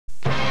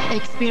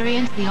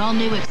Experience the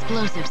all-new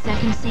explosive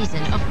second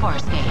season of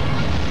Farscape.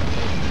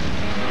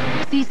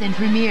 Season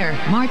premiere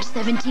March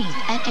 17th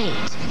at 8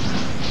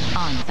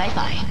 on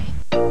Sci-Fi.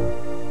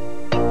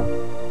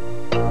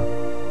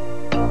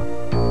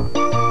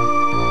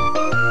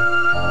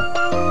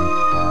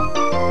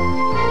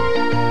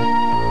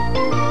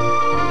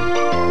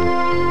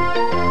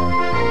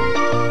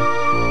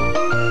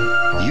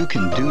 You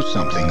can do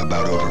something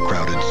about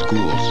overcrowded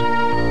schools.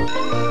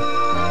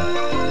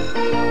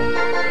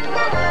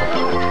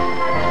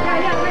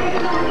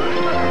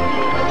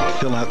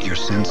 Fill out your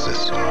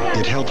census.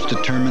 It helps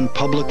determine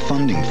public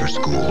funding for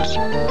schools.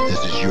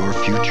 This is your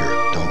future.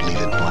 Don't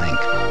leave it blank.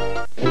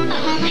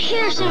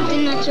 Here's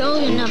something that's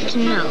old enough to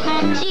know.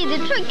 See, the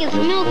trick is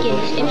milk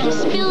eggs. If you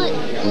spill it,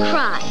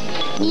 cry.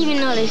 Even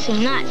though they say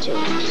not to.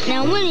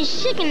 Now, when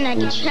it's chicken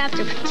nuggets, you have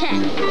to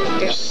protect.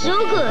 They're so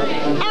good,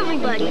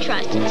 everybody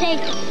tries to take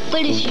them.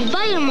 But if you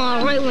bite them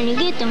all right when you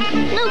get them,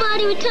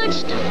 nobody would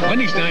touch them.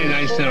 Wendy's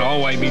 99-cent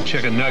all-white meat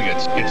chicken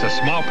nuggets. It's a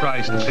small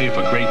price to pay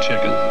for great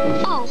chicken.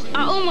 Oh,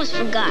 I almost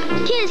forgot.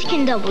 Kids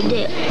can double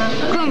dip.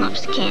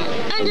 Grown-ups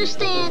can't.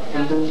 Understand?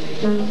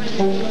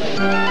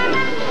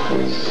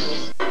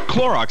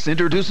 Clorox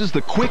introduces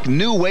the quick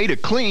new way to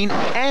clean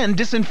and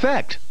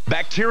disinfect.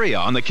 Bacteria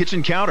on the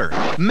kitchen counter,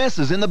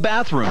 messes in the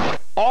bathroom,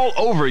 all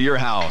over your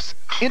house.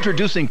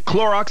 Introducing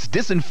Clorox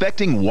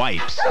disinfecting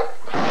wipes.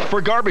 For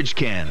garbage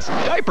cans,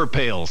 diaper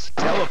pails,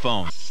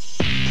 telephones.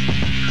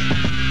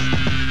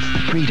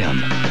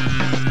 Freedom.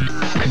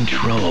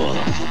 Control.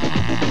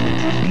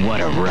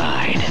 What a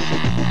ride.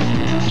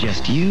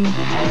 Just you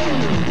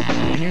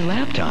and your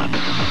laptop.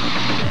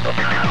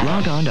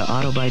 Log on to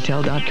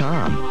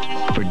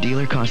autobytel.com for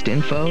dealer cost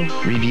info,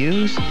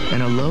 reviews,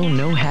 and a low,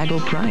 no-haggle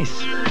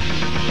price.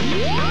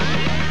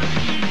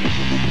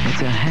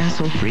 It's a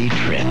hassle-free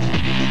trip.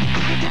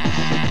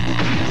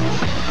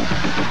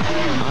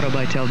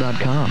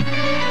 Autobytel.com.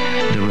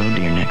 The road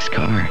to your next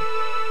car.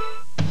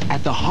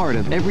 At the heart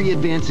of every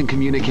advance in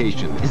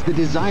communication is the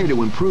desire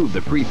to improve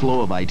the free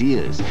flow of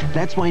ideas.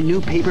 That's why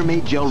new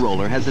Papermate Gel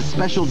Roller has a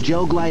special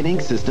Gel Glide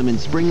ink system in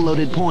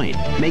spring-loaded point,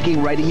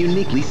 making writing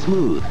uniquely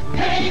smooth.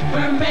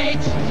 Papermate!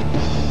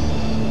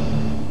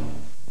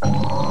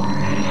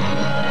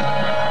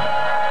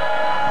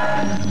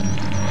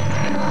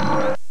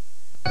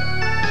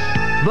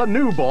 The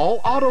new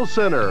Ball Auto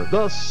Center,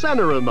 the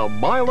center in the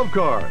mile of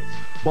cars.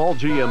 Ball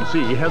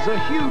GMC has a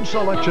huge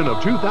selection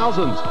of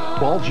 2000s,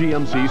 Ball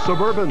GMC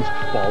Suburbans,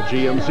 Ball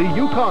GMC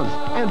Yukons,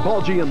 and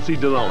Ball GMC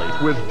Denali's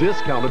with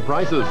discounted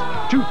prices.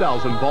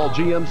 2000 Ball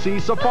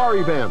GMC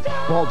Safari vans,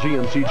 Ball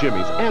GMC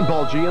Jimmys, and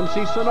Ball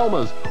GMC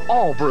Sonomas,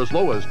 all for as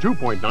low as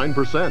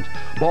 2.9%.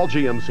 Ball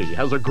GMC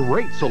has a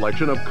great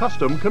selection of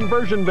custom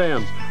conversion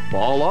vans.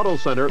 Ball Auto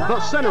Center, the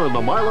center in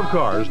the mile of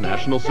cars,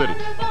 National City.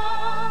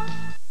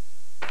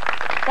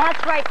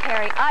 That's right,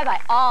 Terry. I buy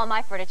all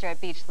my furniture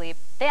at Beach Sleep.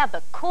 They have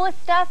the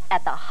coolest stuff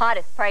at the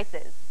hottest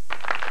prices.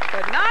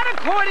 But not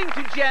according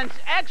to Jen's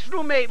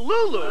ex-roommate,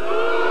 Lulu.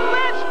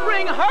 Let's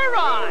bring her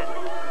on.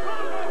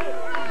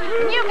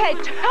 You pay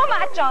too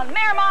much on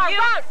Miramar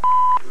Road.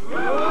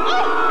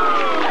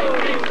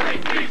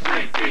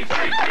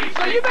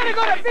 So you better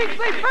go to Beach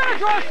Sleep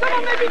Furniture or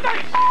someone may be done.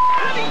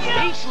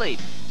 Beach Sleep.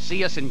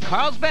 See us in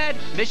Carlsbad,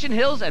 Mission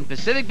Hills, and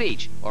Pacific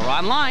Beach, or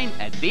online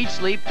at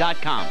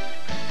beachsleep.com.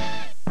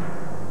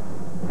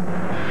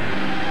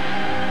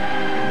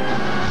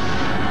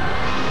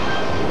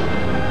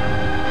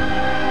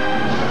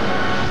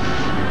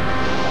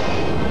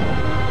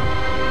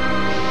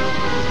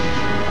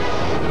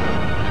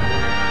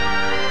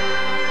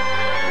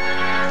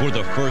 For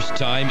the first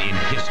time in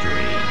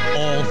history,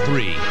 all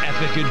three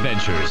epic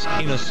adventures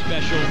in a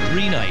special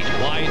 3-night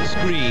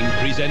widescreen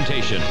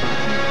presentation.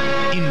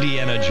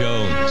 Indiana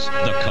Jones,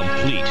 the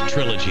complete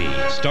trilogy,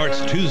 starts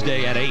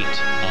Tuesday at 8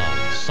 on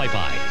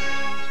Sci-Fi.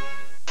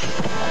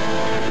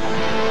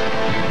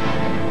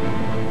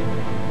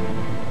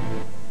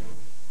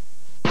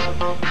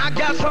 I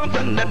got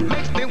something that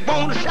makes me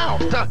want to shout.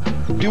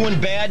 Doing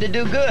bad to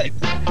do good.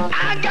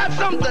 I got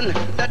something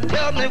that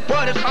tells me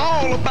what it's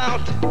all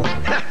about.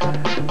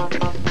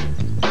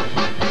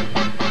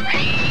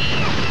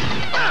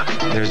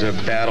 There's a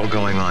battle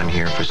going on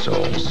here for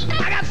souls.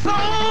 I got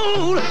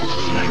soul.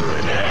 You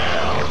in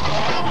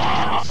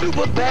hell.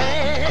 Super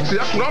bad. See,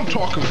 that's what I'm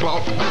talking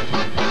about.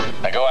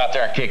 Now go out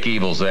there and kick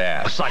evil's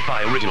ass. A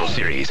Sci-Fi original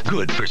series,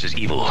 Good vs.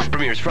 Evil,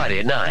 premieres Friday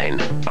at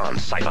 9 on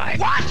Sci-Fi.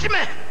 Watch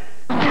me.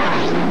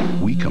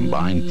 We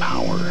combine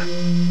power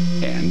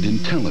and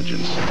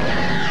intelligence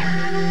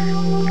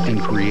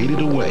and created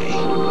a way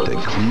to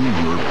clean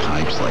your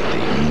pipes like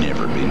they've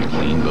never been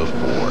cleaned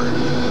before.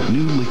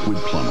 New Liquid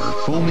Plumber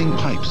Foaming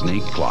Pipe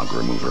Snake Clog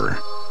Remover.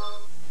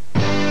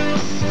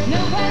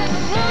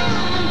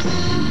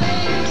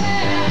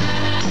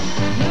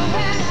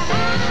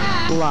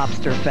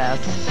 Lobster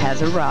Fest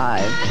has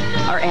arrived.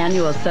 Our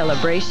annual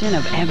celebration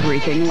of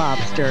everything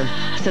lobster.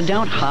 So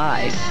don't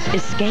hide.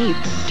 Escape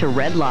to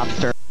Red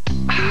Lobster.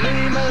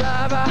 Dream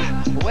lover,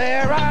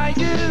 where are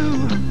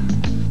you?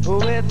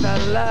 With a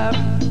love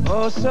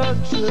oh so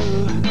true.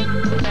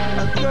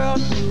 A girl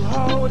to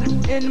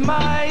in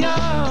my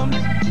arms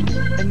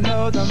and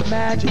know the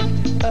magic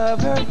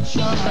of her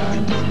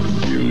charm.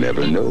 You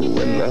never know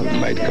when love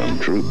might come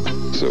true,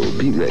 so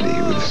be ready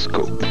with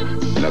Scope.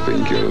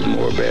 Nothing kills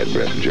more bad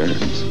breath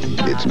germs.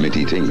 Its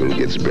minty tingle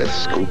gets breath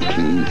Scope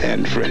clean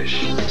and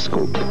fresh.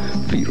 Scope,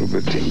 feel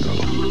the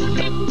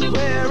tingle.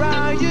 Where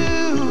are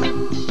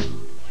you?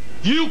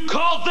 You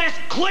call this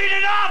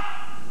cleaning up?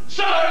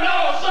 Sir,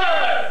 no,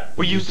 sir!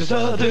 We used this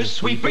other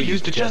sweeper,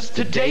 used it just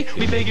today.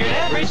 We figured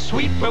every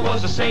sweeper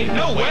was the same.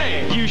 No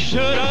way! You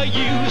shoulda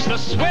used the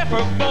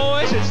Swiffer,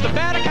 boys. It's the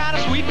better kind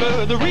of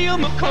sweeper, the real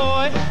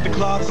McCoy. The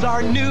cloths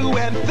are new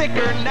and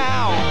thicker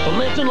now. The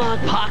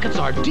lint-lock pockets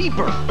are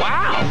deeper.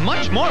 Wow,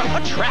 much more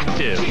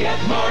attractive. To get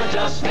more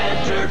dust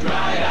and dirt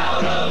right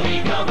out of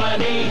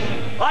E-Company.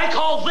 I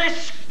call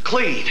this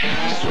clean.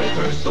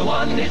 Swiffer's the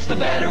one, it's the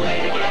better way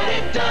to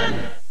get it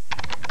done.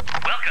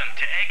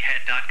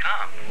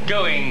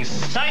 Going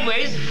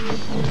sideways.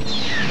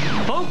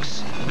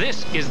 Folks,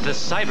 this is the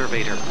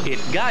Cybervator. It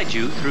guides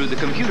you through the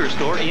computer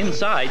store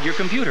inside your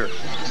computer.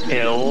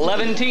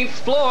 11th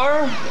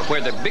floor,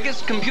 where the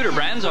biggest computer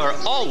brands are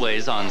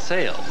always on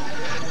sale.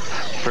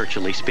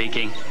 Virtually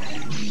speaking.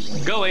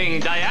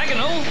 Going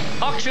diagonal,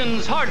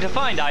 auctions hard to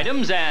find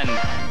items, and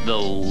the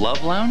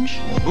Love Lounge?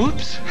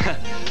 Oops,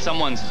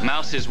 someone's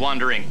mouse is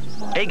wandering.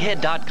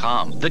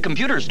 Egghead.com, the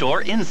computer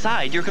store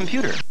inside your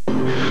computer.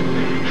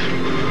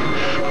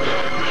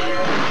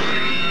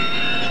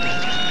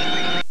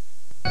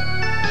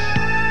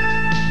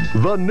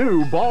 The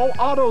new Ball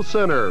Auto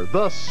Center,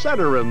 the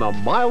center in the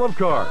mile of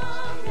cars.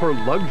 For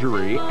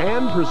luxury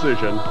and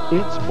precision,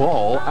 it's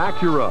Ball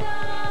Acura.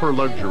 For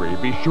luxury,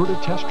 be sure to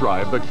test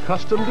drive the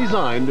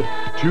custom-designed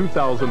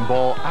 2000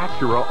 Ball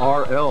Acura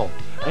RL.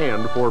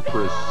 And for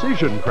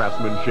precision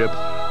craftsmanship,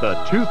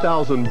 the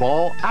 2000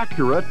 Ball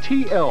Acura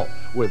TL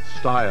with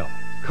style,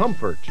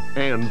 comfort,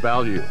 and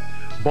value.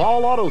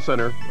 Ball Auto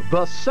Center,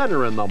 the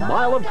center in the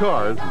mile of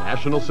cars,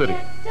 National City.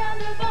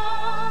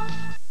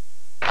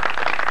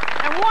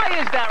 Why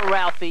is that,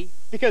 Ralphie?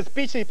 Because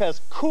Beach Sleep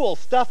has cool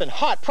stuff and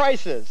hot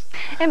prices.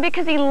 And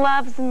because he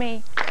loves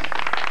me.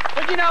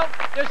 But you know,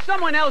 there's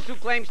someone else who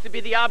claims to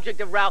be the object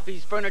of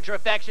Ralphie's furniture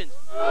affections.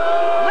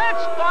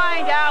 Let's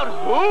find out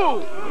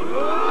who.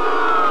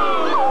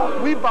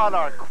 We bought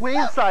our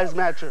queen-size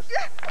mattress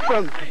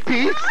from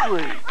Beach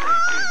Sleep.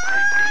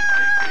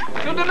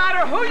 So no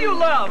matter who you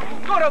love,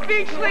 go to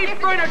Beach Sleep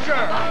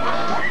Furniture.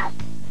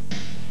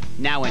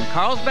 Now in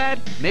Carlsbad,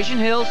 Mission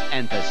Hills,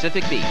 and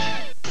Pacific Beach.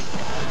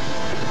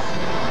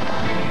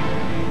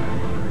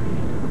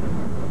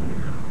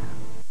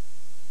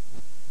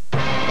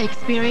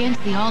 Experience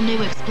the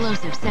all-new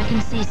explosive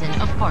second season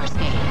of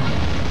Farscape.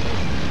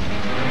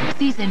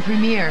 Season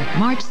premiere,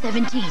 March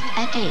 17th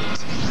at 8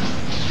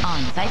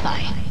 on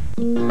Sci-Fi.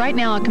 Right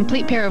now, a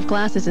complete pair of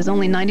glasses is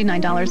only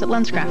 $99 at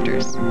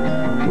LensCrafters.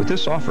 With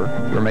this offer,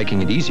 we're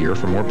making it easier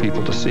for more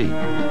people to see.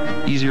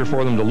 Easier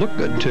for them to look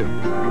good, too.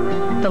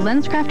 The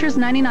LensCrafters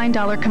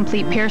 $99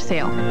 complete pair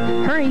sale.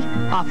 Hurry,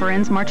 offer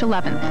ends March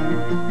 11th.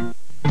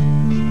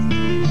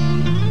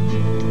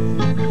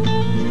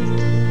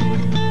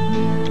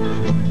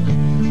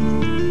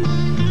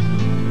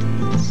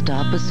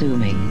 Stop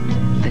assuming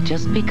that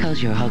just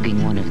because you're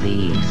hugging one of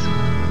these,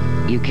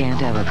 you can't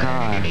have a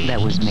car that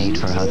was made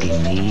for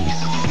hugging these.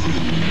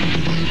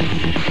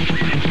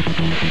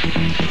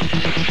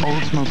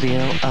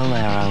 Oldsmobile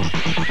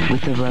Alero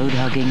with the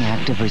road-hugging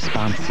active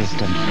response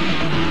system.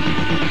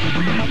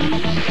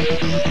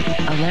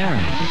 Alero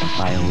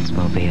by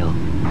Oldsmobile.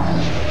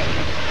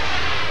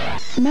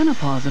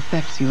 Menopause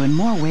affects you in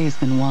more ways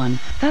than one.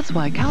 That's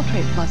why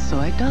Caltrate Plus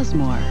Soy does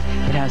more.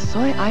 It has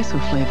soy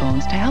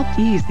isoflavones to help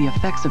ease the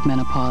effects of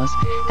menopause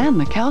and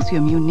the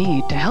calcium you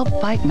need to help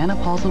fight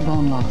menopausal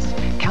bone loss.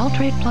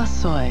 Caltrate Plus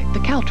Soy, the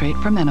Caltrate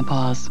for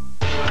menopause.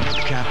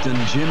 Captain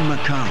Jim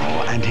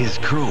McConnell and his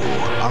crew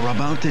are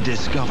about to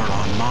discover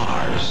on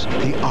Mars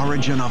the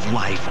origin of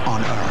life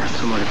on Earth.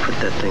 Somebody put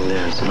that thing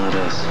there. It's not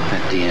us.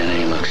 That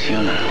DNA looks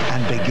human.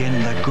 And begin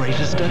the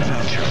greatest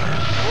adventure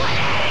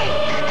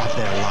of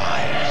their lives.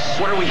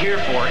 What are we here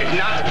for if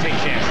not to take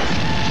chances?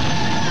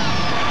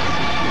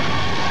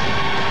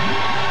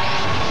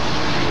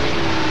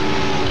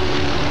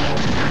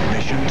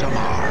 Mission to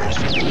Mars.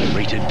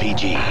 Rated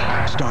PG.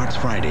 Starts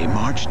Friday,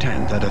 March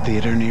 10th at a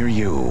theater near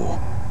you.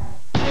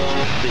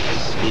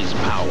 This is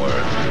power.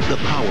 The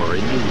power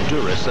in new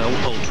Duracell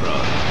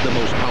Ultra. The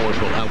most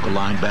powerful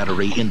alkaline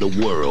battery in the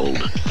world.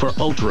 For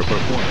ultra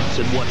performance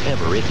in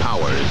whatever it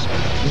powers.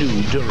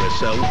 New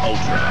Duracell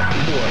Ultra.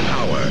 More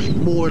power.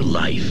 More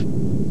life.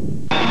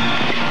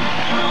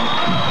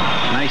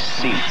 Nice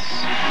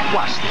seats.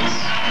 Watch this.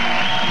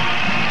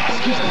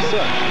 Excuse me,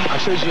 sir. I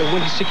showed you a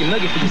Wendy's chicken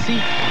nugget for your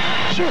seat.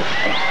 Sure.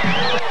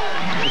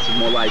 This is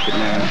more like it,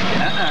 man. I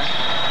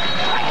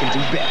can do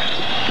better.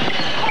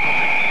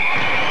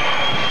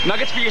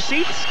 Nuggets for your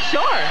seats?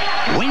 Sure.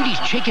 Wendy's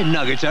chicken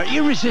nuggets are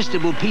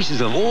irresistible pieces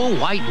of all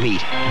white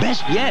meat.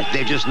 Best yet,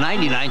 they're just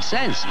 99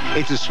 cents.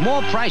 It's a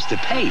small price to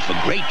pay for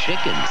great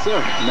chicken. Sir,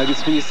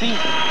 nuggets for your seat.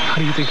 How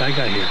do you think I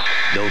got here?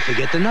 Don't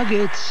forget the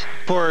nuggets.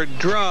 For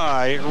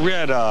dry,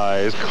 red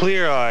eyes,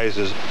 Clear Eyes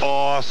is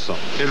awesome.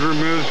 It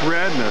removes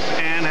redness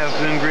and has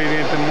an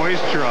ingredient to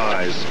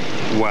moisturize.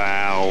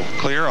 Wow,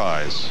 Clear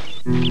Eyes.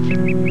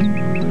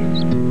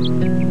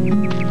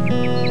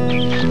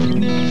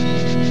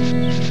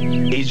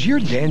 Is your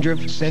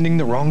dandruff sending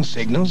the wrong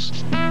signals?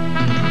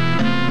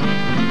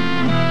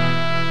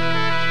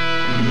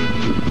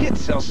 Get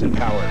Selsun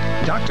Power.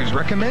 Doctors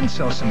recommend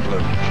Selsun Blue.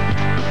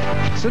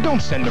 So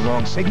don't send the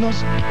wrong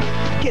signals.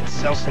 Get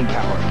Selsun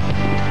Power.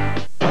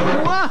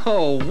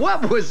 Whoa!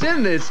 What was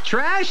in this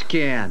trash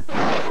can?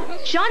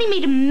 Johnny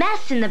made a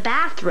mess in the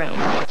bathroom.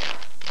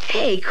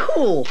 Hey,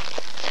 cool.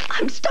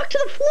 I'm stuck to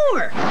the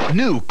floor.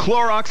 New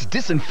Clorox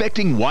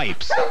Disinfecting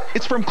Wipes.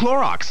 It's from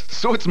Clorox,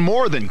 so it's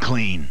more than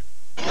clean.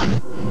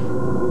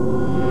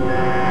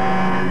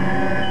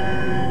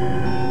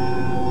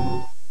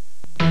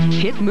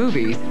 Hit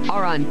movies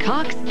are on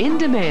Cox In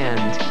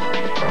Demand.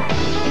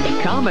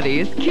 Comedy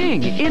is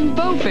king in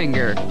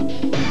Bowfinger.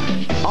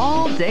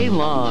 All day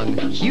long,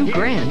 Hugh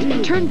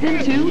Grant turns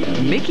into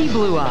Mickey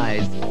Blue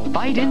Eyes.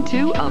 Bite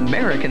into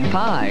American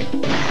Pie.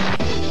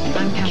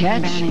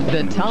 Catch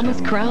the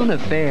Thomas Crown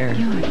Affair.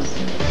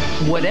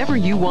 Whatever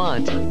you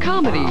want,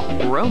 comedy,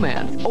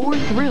 romance, or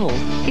thrills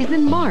is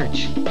in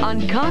March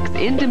on Cox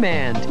In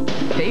Demand.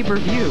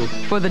 Pay-per-view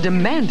for the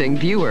demanding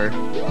viewer.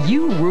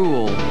 You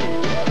rule.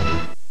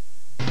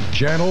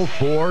 Channel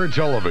 4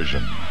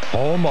 Television,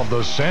 home of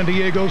the San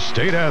Diego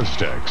State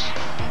Aztecs,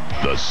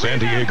 the San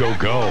Diego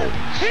Gulls,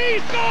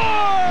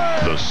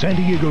 the San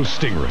Diego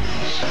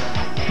Stingrays,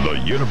 the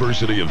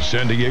University of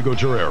San Diego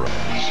Toreros,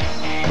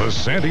 the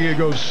San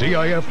Diego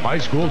CIF High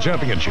School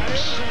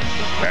Championships,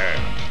 and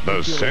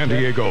the San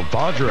Diego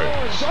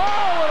Padres.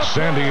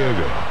 San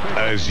Diego,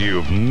 as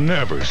you've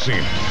never seen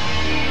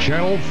it.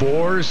 Channel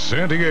 4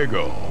 San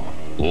Diego,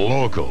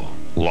 local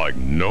like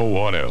no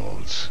one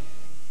else.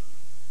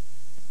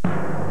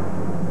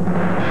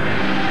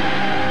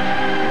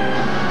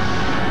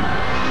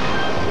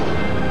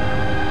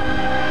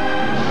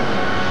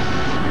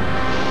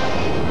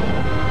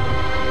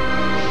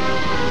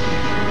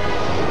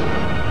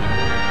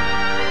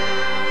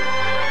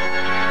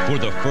 For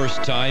the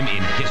first time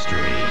in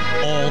history,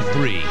 all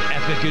three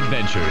epic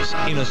adventures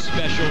in a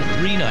special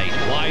three-night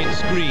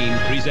widescreen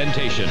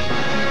presentation.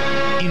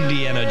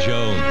 Indiana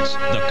Jones,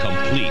 the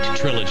complete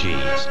trilogy,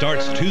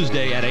 starts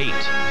Tuesday at 8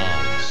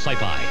 on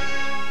Sci-Fi.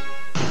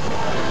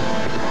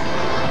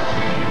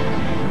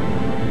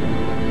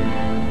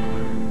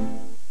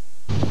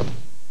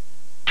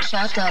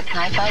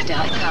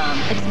 Shop.sci-fi.com.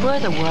 Explore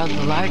the world's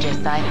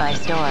largest sci-fi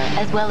store,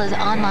 as well as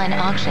online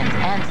auctions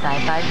and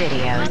sci-fi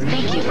videos.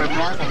 Thank you for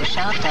browsing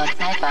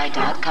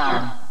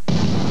shop.sci-fi.com.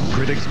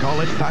 Critics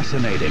call it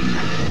fascinating,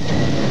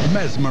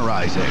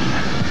 mesmerizing,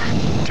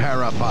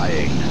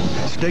 terrifying.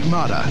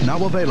 Stigmata,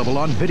 now available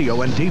on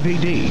video and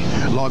DVD.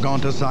 Log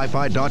on to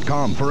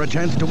sci-fi.com for a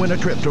chance to win a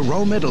trip to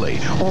Rome, Italy,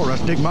 or a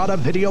Stigmata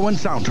video and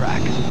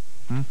soundtrack.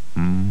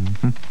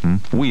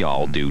 We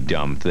all do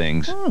dumb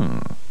things.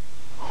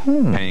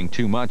 Paying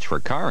too much for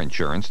car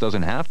insurance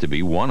doesn't have to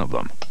be one of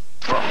them.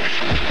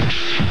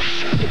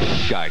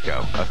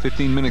 Geico, a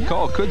 15-minute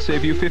call could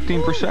save you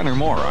 15% or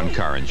more on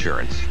car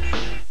insurance.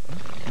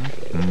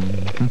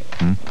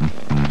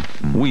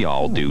 We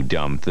all do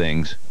dumb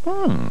things.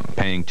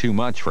 Paying too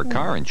much for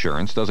car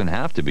insurance doesn't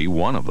have to be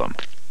one of them.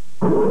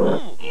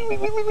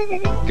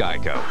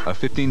 Geico, a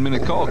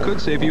 15-minute call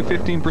could save you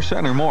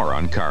 15% or more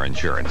on car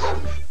insurance.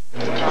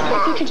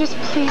 If you could just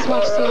please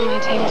watch some of my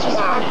tables just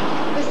for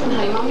now. Listen,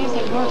 honey, Mommy's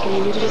at work and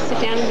you need to just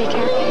sit down and be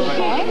careful,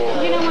 okay?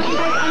 You know what,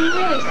 guys? I'm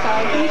really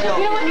sorry. You know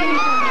what?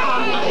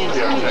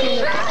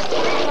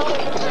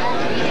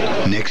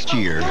 Next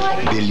year,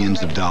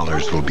 billions of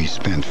dollars will be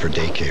spent for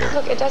daycare.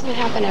 Look, it doesn't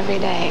happen every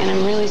day, and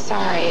I'm really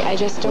sorry. I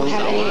just don't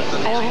have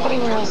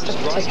anywhere else to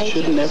take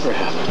you. Should never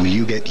happen. Will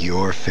you get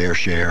your fair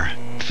share?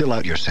 Fill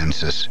out your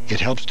census.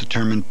 It helps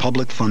determine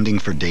public funding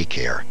for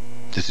daycare.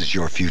 This is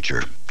your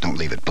future. Don't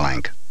leave it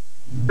blank.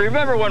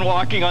 Remember when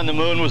walking on the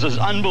moon was as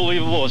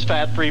unbelievable as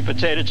fat-free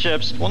potato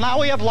chips? Well, now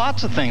we have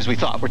lots of things we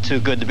thought were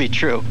too good to be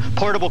true.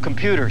 Portable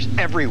computers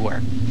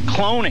everywhere.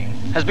 Cloning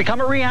has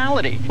become a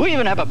reality. We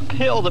even have a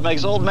pill that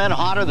makes old men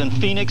hotter than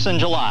Phoenix in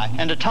July.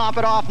 And to top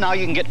it off, now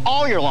you can get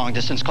all your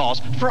long-distance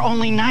calls for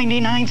only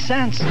 99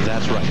 cents.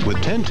 That's right. With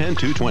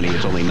 10-10-220,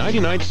 it's only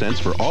 99 cents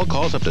for all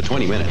calls up to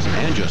 20 minutes,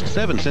 and just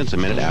 7 cents a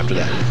minute after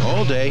that.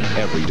 All day,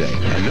 every day.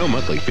 And no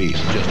monthly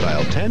fees. Just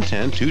dial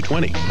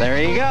 10-10-220.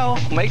 There you go.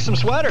 Make some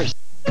sweaters.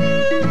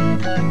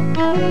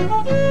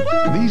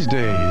 These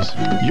days,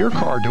 your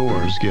car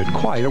doors get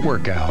quite a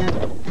workout.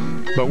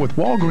 But with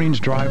Walgreens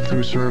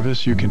drive-thru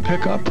service, you can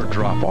pick up or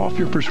drop off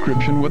your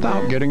prescription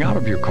without getting out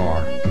of your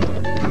car.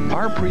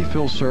 Our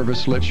pre-fill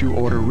service lets you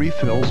order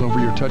refills over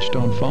your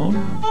touch-tone phone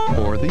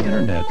or the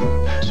internet.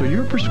 So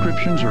your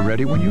prescriptions are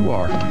ready when you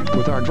are.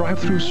 With our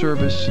drive-through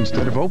service,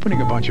 instead of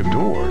opening a bunch of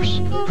doors,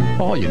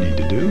 all you need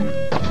to do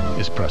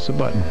is press a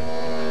button.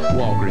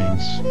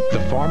 Walgreens,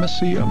 the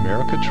pharmacy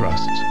America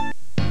trusts.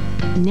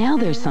 Now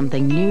there's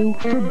something new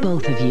for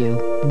both of you.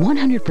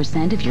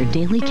 100% of your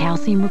daily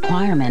calcium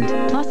requirement,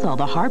 plus all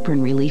the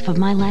heartburn relief of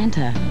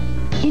Mylanta.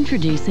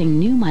 Introducing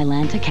new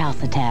Mylanta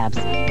Calcitabs.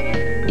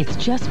 It's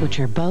just what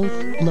you're both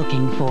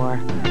looking for.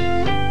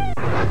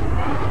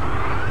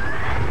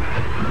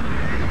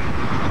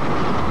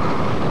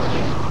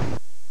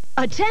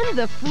 Attend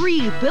the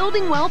free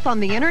Building Wealth on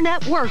the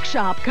Internet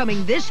workshop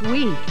coming this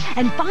week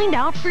and find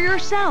out for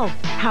yourself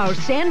how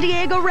San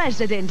Diego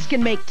residents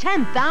can make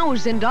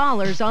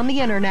 $10,000 on the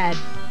Internet.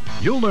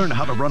 You'll learn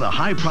how to run a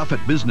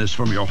high-profit business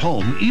from your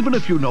home even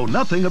if you know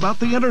nothing about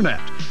the Internet.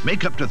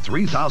 Make up to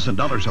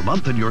 $3,000 a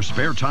month in your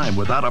spare time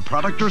without a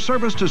product or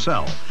service to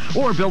sell.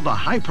 Or build a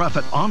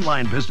high-profit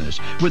online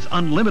business with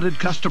unlimited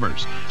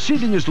customers.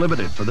 Seating is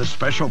limited for this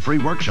special free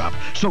workshop,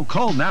 so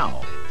call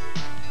now.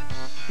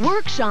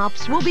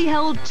 Workshops will be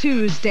held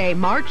Tuesday,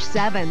 March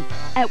 7th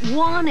at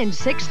 1 and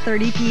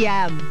 6:30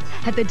 p.m.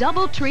 at the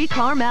Doubletree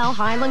Carmel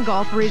Highland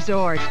Golf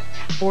Resort,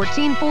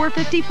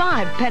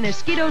 14455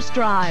 Penasquitos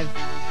Drive.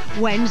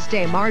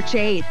 Wednesday, March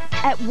 8th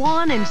at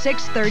 1 and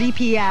 6:30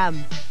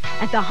 p.m.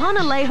 at the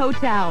Hanalei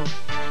Hotel,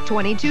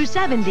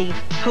 2270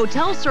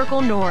 Hotel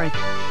Circle North.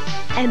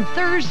 And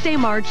Thursday,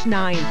 March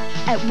 9th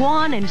at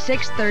 1 and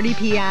 6:30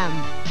 p.m.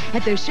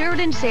 at the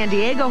Sheraton San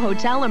Diego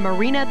Hotel and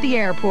Marina at the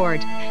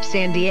airport,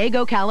 San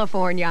Diego,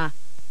 California.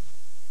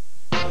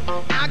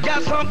 I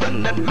got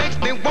something that makes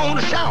me want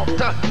to shout.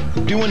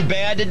 Doing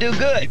bad to do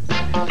good.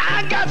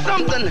 I got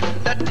something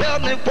that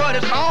tells me what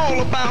it's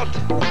all about.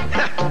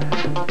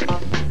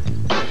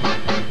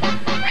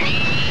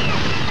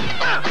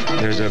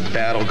 There's a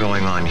battle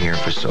going on here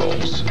for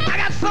souls. I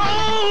got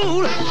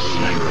soul.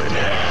 You in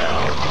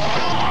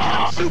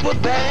hell. Super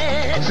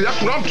bad. See,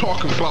 that's what I'm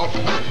talking about.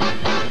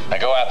 Now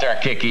go out there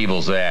and kick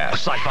evil's ass. A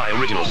sci-fi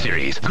original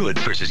series, Good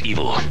vs.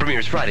 Evil,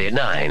 premieres Friday at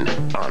 9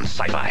 on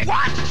Sci-Fi.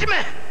 Watch me!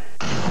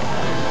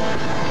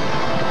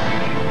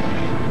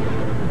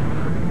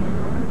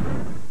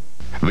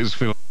 This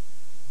film.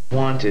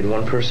 Wanted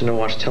one person to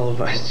watch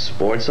televised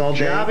sports all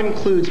day. Job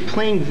includes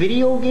playing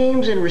video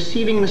games and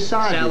receiving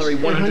massages. Salary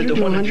 $100,000 to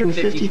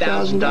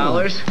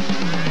 $150,000.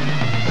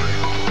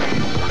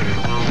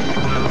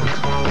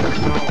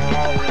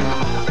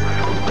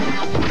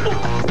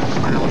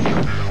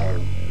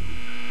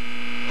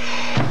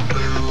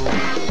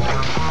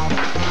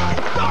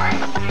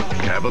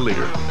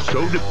 Cavalier,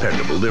 so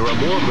dependable, there are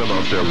more of them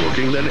out there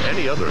working than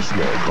any other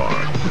small car.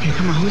 Okay,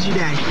 come on, who's your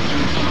daddy?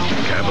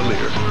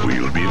 Cavalier,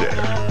 we'll be there.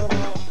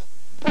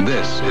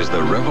 This is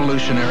the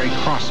revolutionary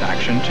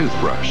cross-action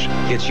toothbrush.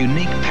 Its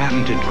unique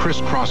patented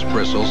crisscross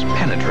bristles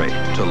penetrate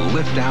to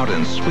lift out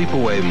and sweep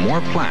away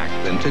more plaque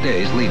than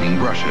today's leading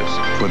brushes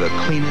for the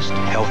cleanest,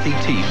 healthy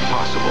teeth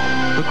possible.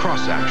 The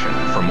cross-action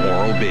from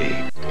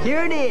Oral-B.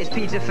 Here it is,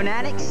 pizza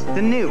fanatics.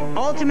 The new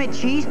Ultimate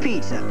Cheese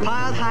Pizza,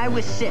 piled high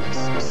with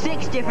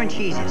six different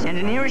cheeses, and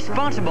an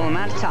irresponsible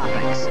amount of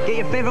toppings. Get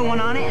your favorite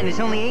one on it, and it's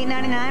only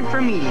 $8.99 for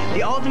a medium.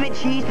 The Ultimate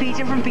Cheese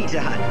Pizza from Pizza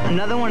Hut.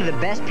 Another one of the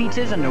best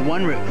pizzas under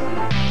one roof.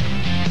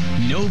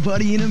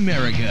 Nobody in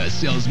America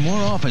sells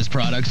more office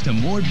products to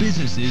more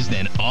businesses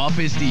than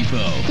Office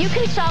Depot. You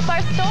can shop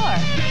our store.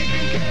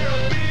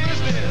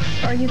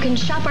 Or you can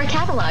shop our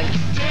catalog.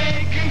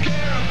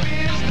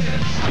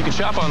 You can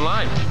shop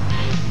online.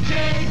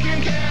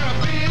 Taking care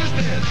of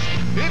business.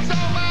 It's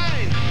all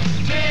mine.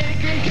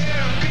 Taking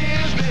care of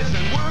business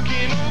and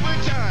working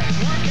overtime.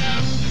 Work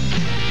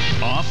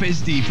out.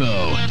 Office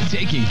Depot.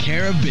 Taking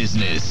care of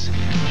business.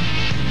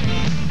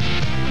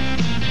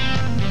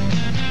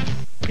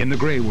 In the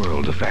gray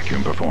world of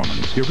vacuum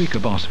performance, Eureka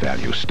Boss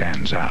value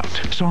stands out.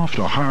 Soft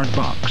or hard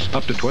box,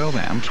 up to 12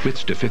 amps,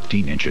 widths to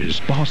 15 inches.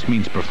 Boss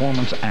means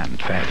performance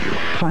and value.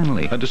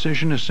 Finally, a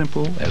decision as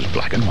simple as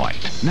black and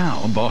white.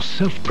 Now, Boss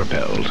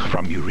self-propelled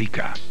from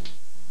Eureka.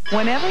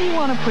 Whenever you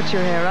want to put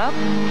your hair up,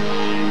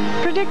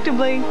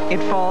 predictably, it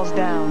falls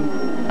down.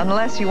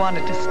 Unless you want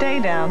it to stay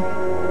down,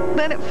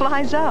 then it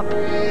flies up.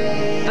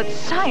 But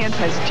science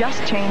has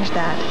just changed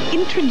that.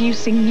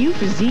 Introducing new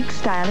physique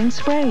styling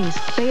sprays.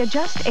 They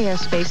adjust air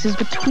spaces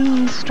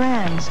between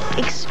strands,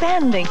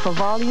 expanding for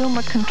volume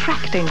or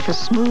contracting for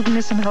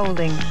smoothness and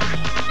holding.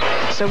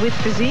 So with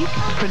physique,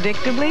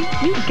 predictably,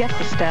 you get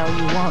the style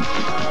you want.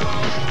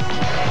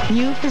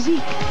 New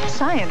physique.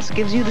 Science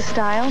gives you the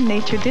style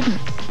nature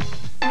didn't.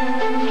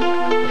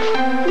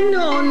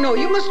 No,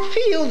 you must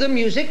feel the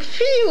music.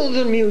 Feel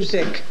the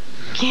music.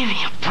 Give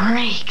me a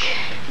break.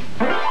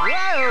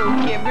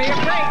 Whoa, give me a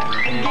break.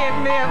 Give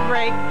me a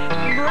break.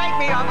 Break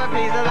me off a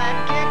piece of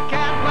that Kit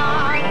Kat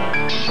bar.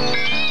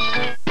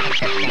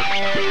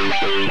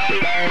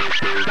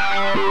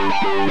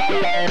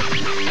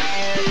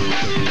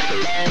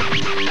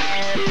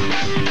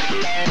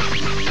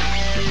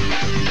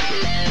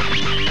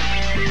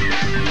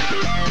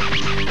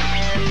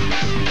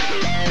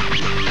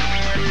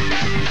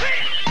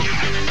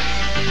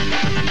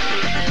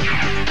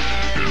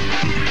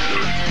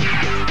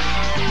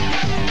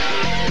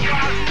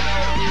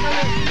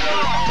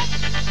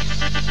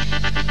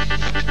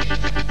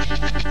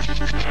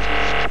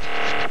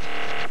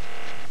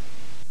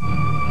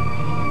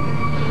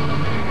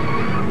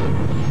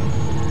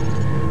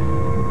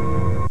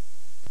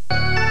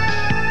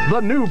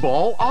 The new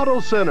Ball Auto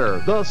Center,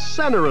 the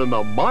center in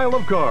the mile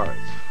of cars.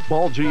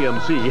 Ball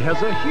GMC has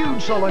a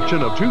huge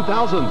selection of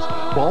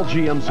 2000s, Ball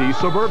GMC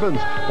Suburbans,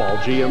 Ball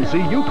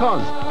GMC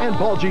Yukons, and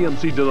Ball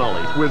GMC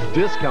Denali's with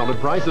discounted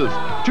prices.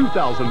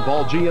 2000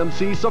 Ball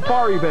GMC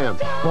Safari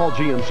vans, Ball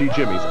GMC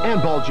Jimmys, and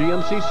Ball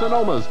GMC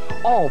Sonomas,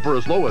 all for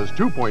as low as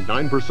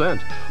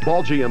 2.9%.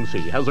 Ball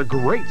GMC has a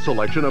great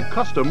selection of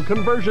custom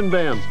conversion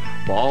vans.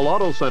 Ball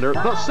Auto Center,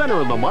 the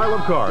center in the mile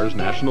of cars,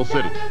 National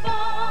City.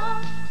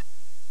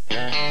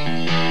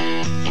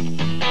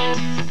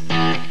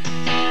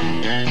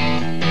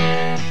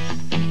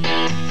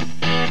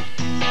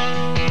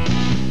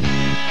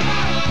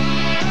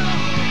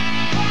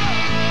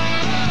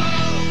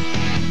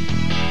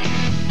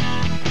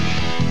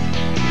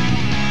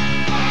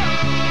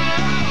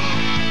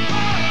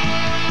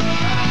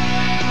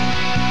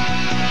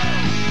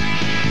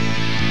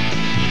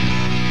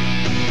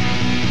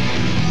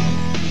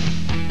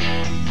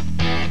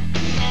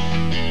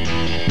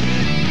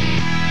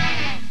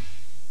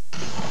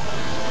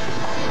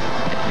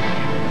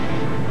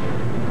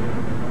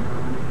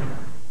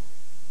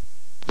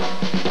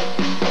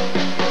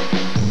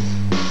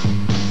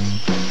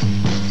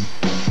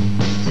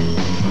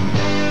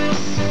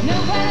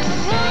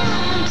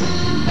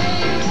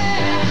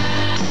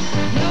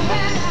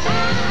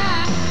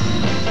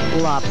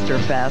 Lobster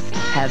Fest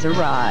has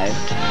arrived.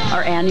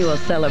 Our annual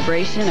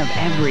celebration of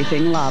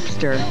everything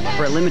lobster.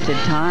 For a limited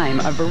time,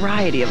 a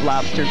variety of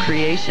lobster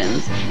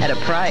creations at a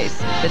price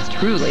that's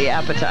truly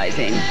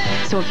appetizing.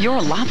 So if you're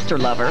a lobster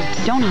lover,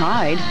 don't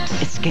hide.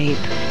 Escape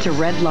to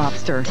Red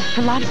Lobster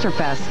for Lobster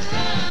Fest.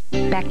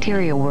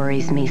 Bacteria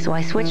worries me, so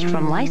I switched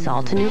from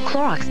Lysol to new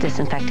Clorox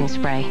disinfecting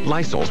spray.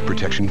 Lysol's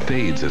protection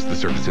fades as the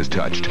surface is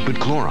touched, but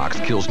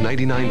Clorox kills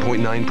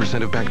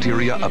 99.9% of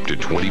bacteria up to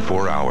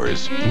 24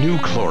 hours. New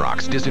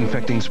Clorox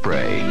disinfecting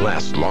spray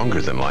lasts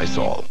longer than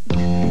Lysol.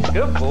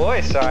 Good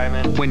boy,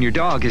 Simon. When your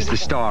dog is the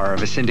star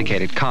of a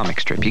syndicated comic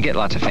strip, you get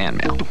lots of fan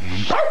mail.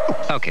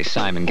 Okay,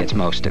 Simon gets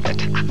most of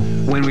it.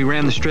 When we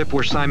ran the strip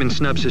where Simon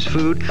snubs his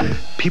food,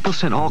 people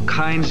sent all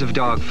kinds of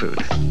dog food.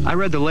 I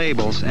read the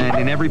labels, and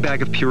in every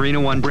bag of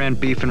Purina One brand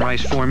beef and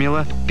rice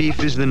formula,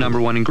 beef is the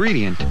 #1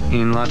 ingredient.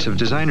 In lots of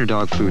designer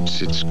dog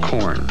foods, it's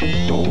corn.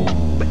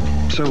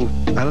 So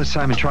I let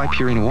Simon try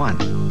Purina One.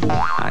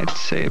 I'd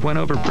say it went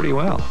over pretty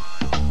well.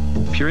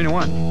 Purina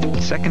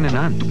One, second to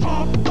none.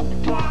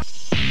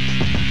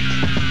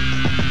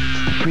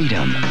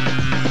 Freedom.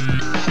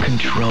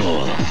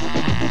 Control.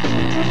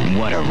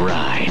 What a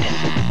ride.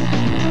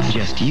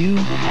 Just you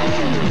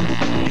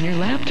and your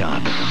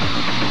laptop.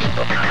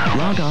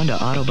 Log on to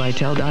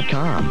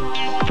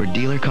autobytel.com for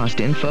dealer cost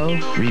info,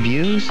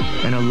 reviews,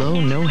 and a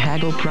low,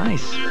 no-haggle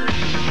price.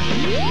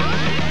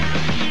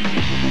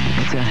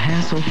 It's a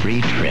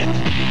hassle-free trip.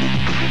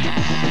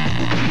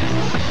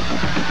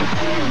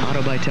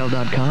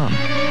 Autobytel.com.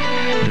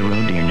 The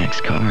road to your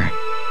next car.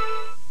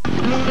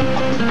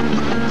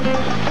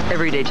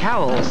 Everyday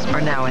towels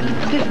are now in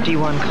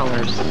 51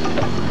 colors.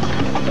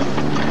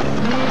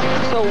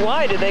 So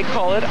why do they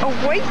call it a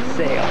white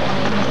sale?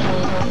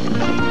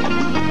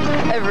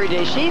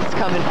 Everyday sheets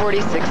come in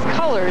 46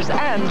 colors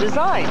and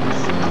designs.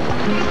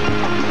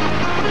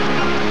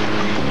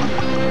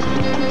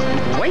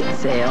 White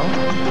sale?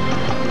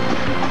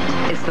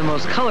 It's the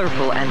most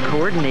colorful and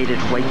coordinated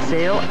white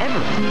sale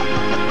ever.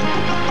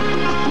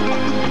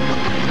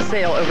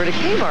 Sail over to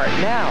Kmart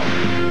now.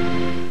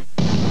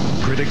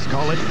 Critics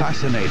call it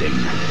fascinating,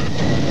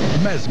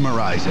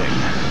 mesmerizing,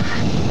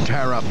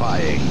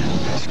 terrifying.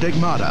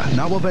 Stigmata,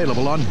 now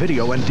available on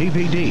video and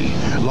DVD.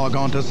 Log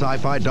on to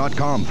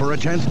Scifi.com for a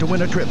chance to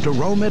win a trip to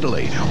Rome,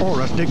 Italy,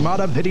 or a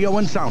Stigmata video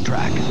and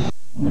soundtrack.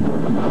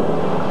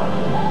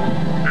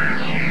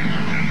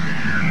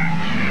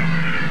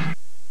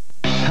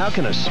 How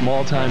can a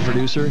small-time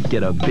producer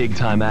get a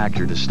big-time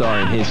actor to star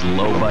in his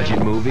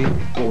low-budget movie?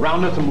 Well,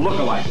 round up some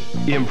look-alike.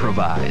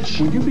 Improvise.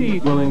 Would you be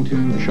willing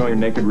to show your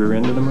naked rear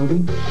end to the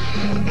movie?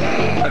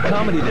 A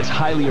comedy that's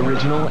highly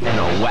original and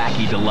a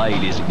wacky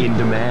delight is in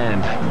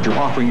demand. You're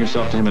offering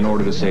yourself to him in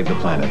order to save the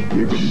planet.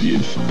 You're going to be a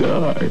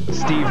star.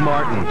 Steve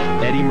Martin,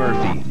 Eddie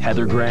Murphy,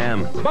 Heather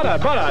Graham.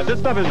 Butter, this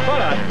stuff is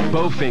butter.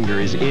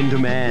 Bowfinger is in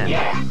demand.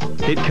 Yeah.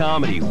 Hit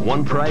comedy,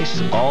 one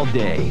price, all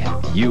day.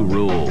 You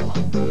rule.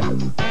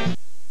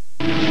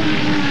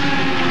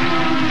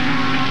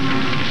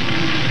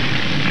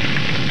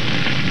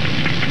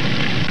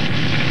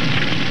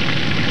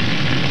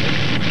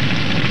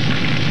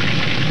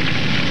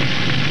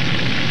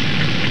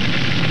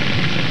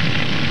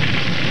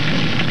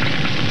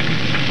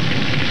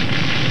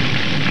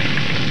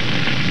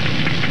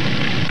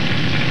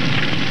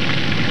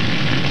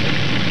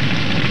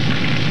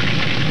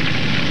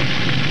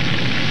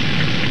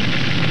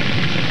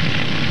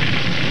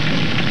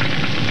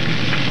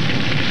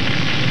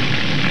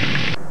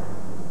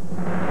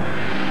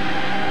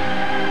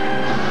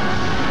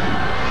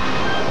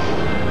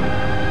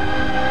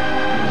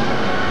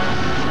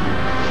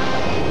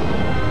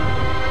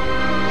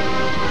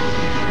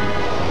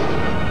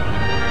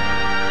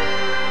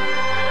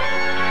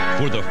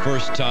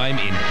 time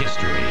in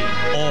history.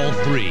 All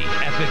 3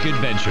 epic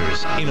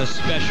adventures in a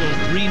special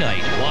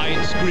 3-night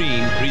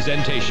widescreen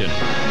presentation.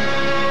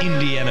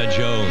 Indiana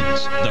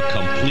Jones, the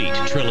complete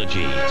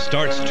trilogy,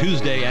 starts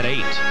Tuesday at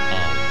 8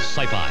 on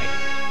Sci-Fi.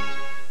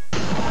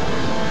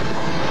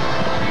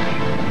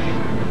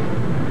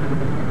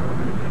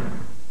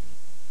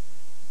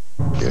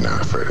 You're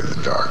not afraid of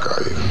the dark,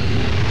 are you?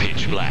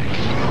 Pitch Black,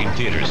 in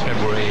theaters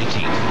February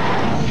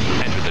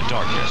 18th. Enter the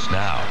darkness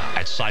now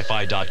at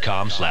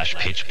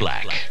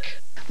sci-fi.com/pitchblack.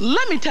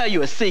 Let me tell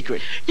you a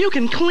secret. You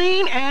can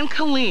clean and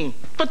clean.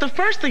 But the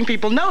first thing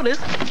people notice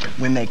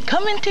when they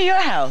come into your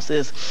house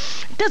is,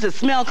 does it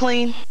smell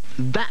clean?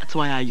 That's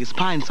why I use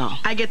Pine Sol.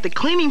 I get the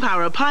cleaning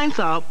power of Pine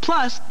Sol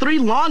plus 3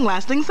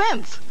 long-lasting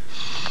scents.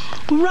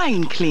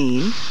 Rain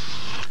Clean,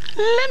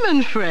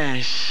 Lemon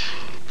Fresh,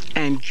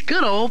 and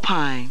good old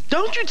pine.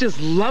 Don't you just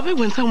love it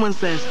when someone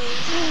says,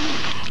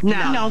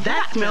 now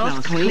that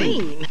smells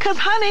clean? Because,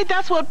 honey,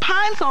 that's what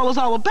Pine Sol is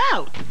all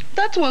about.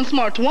 That's one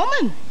smart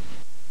woman.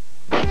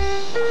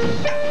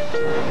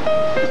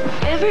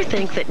 Ever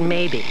think that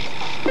maybe,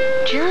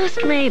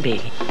 just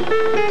maybe,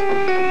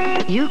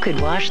 you could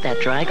wash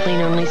that dry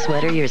clean only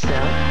sweater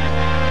yourself?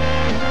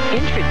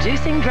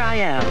 Introducing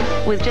Dry Out.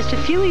 With just a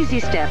few easy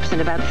steps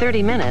in about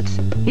 30 minutes,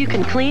 you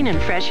can clean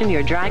and freshen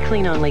your dry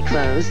clean only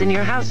clothes in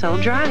your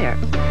household dryer.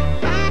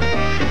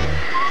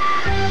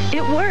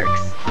 It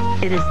works.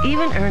 It has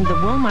even earned the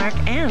Woolmark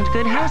and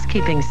Good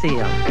Housekeeping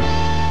seal.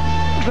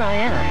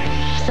 Dry Out.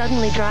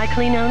 Suddenly dry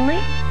clean only?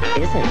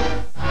 Isn't.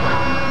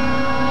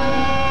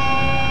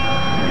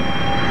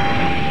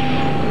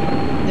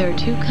 There are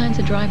 2 kinds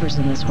of drivers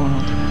in this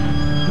world.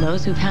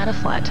 Those who've had a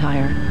flat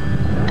tire,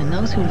 and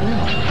those who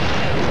will.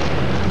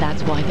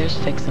 That's why there's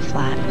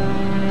Fix-A-Flat.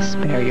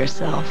 Spare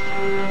yourself.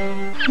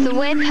 The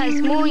web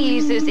has more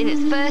users in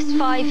its first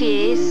 5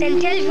 years than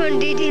telephone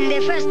did in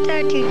the first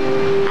 30.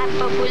 Our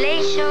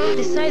population,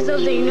 the size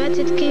of the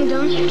United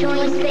Kingdom,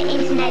 joins the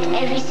internet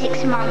every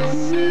 6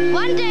 months.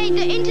 One day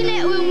the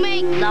internet will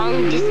make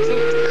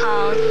long-distance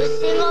calls. The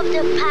thing of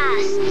the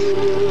past.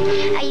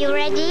 Are you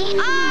ready?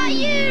 Are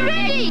you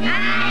ready?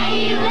 Are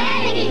you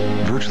ready?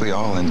 Virtually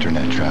all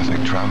internet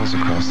traffic travels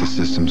across the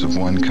systems of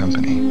one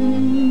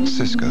company,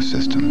 Cisco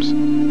Systems,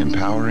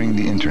 empowering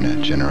the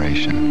internet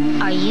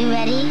generation. Are you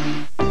ready?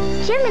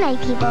 Gemini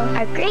people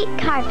are great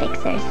car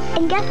fixers.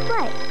 And guess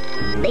what?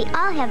 They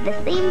all have the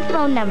same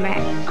phone number.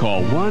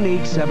 Call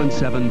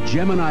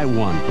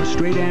 1-877-GEMINI-1 for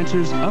straight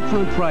answers,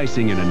 upfront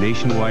pricing, and a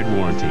nationwide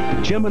warranty.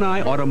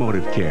 Gemini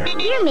Automotive Care.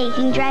 You're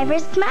making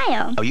drivers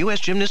smile. U.S.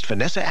 gymnast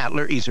Vanessa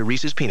Atler eats a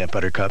Reese's Peanut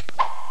Butter Cup.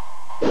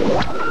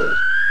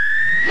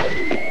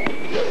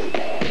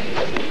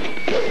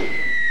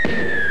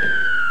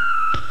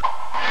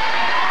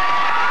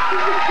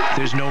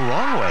 There's no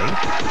wrong way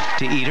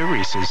to eat a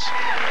Reese's.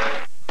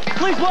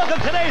 Please welcome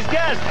today's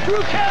guest,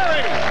 Drew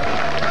Carey.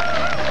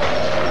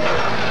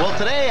 Well,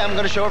 today I'm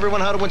going to show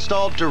everyone how to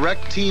install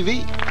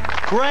DirecTV.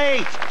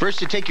 Great!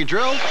 First, you take your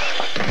drill,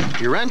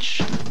 your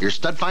wrench, your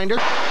stud finder.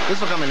 This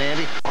will come in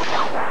handy,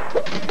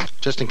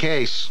 just in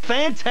case.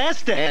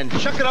 Fantastic! And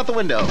chuck it out the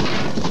window.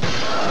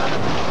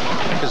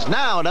 Because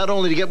now, not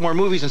only do you get more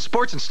movies and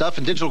sports and stuff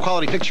and digital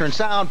quality picture and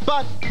sound,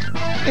 but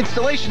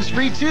installation's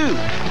free too.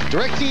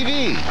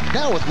 DirecTV,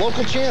 now with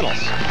local channels.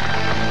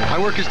 My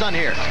work is done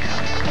here.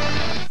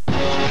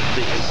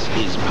 This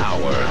is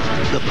power.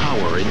 The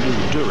power in new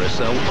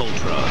Duracell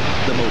Ultra.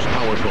 The most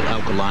powerful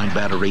alkaline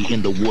battery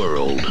in the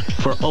world.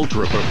 For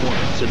ultra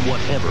performance in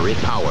whatever it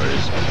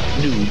powers.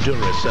 New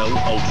Duracell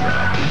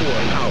Ultra.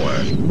 More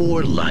power.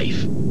 More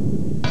life.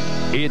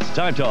 It's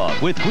Time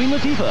Talk with Queen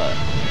Latifah.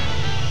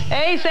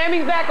 Hey,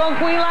 Sammy's back on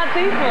Queen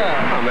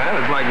Latifah. Oh, man,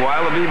 it's like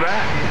wild to be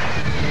back.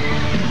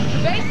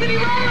 Bay City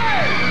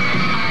Rollers!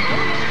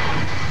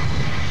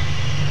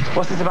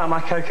 What's this about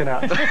my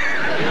coconut?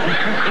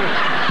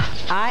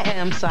 I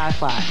am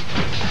Sci-Fi.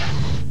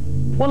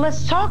 Well,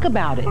 let's talk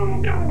about it.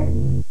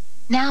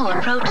 Now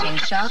approaching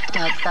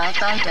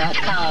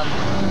shop.sci-fi.com.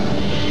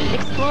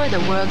 Explore the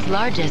world's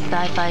largest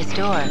sci-fi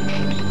store,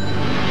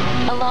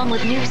 along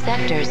with new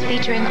sectors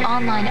featuring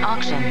online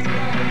auctions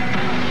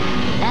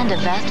and a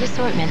vast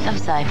assortment of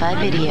sci-fi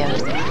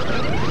videos.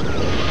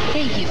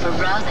 Thank you for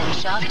browsing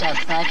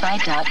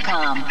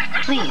shop.sci-fi.com.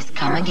 Please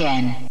come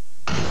again.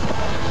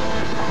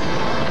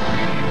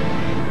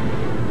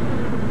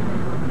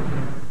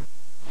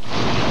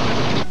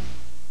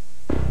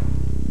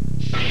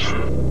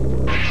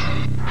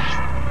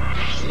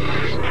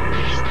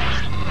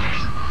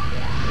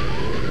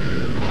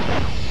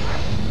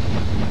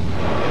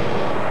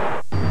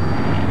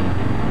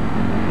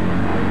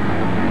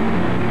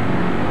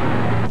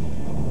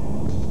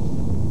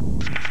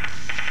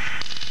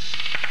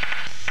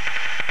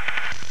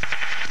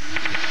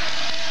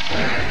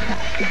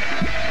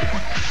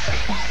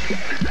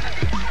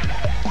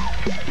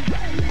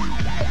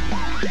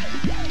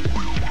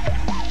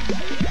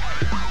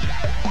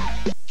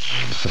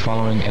 The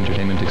following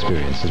entertainment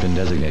experience has been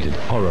designated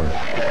horror.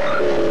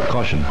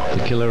 Caution,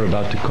 the killer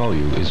about to call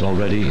you is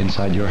already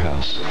inside your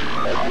house.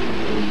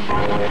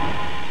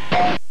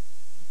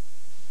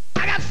 I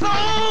got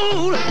soul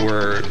cool.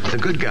 We're the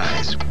good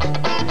guys.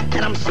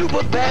 And I'm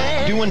super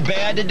bad. Doing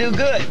bad to do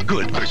good.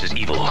 Good versus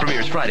evil.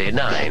 Premieres Friday at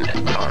 9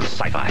 on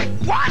Sci-Fi.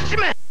 Watch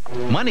me!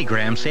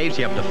 MoneyGram saves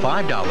you up to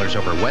 $5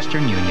 over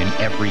Western Union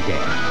every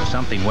day.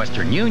 Something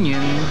Western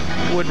Union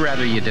would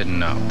rather you didn't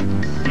know.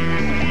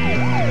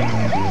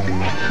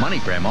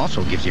 MoneyGram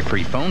also gives you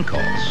free phone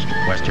calls.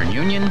 Western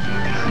Union?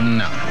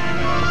 No.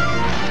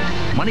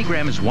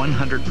 MoneyGram is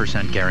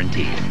 100%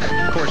 guaranteed.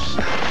 Of course,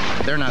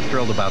 they're not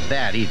thrilled about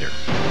that either.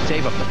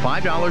 Save up to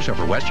 $5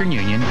 over Western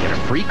Union, get a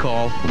free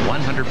call,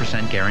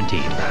 100%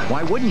 guaranteed.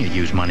 Why wouldn't you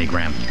use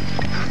MoneyGram?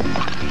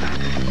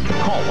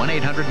 Call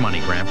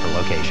 1-800-MoneyGram for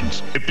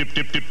locations.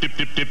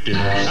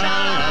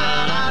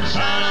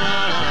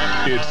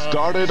 It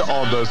started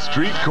on the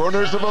street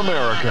corners of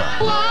America.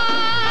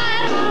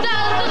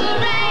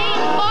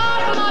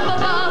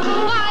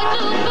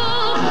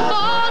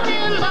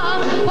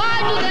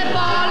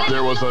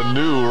 There was a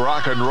new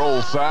rock and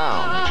roll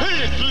sound.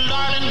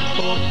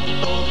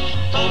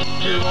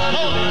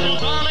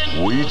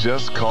 We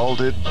just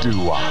called it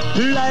doo-wop.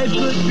 Life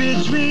could be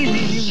a dream.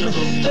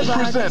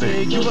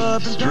 Presenting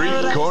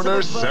Street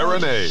Corner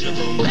Serenade.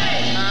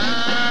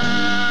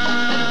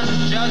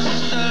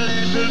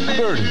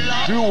 30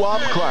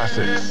 doo-wop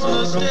classics.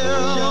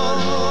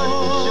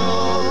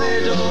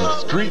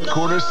 Street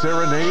Corner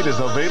Serenade is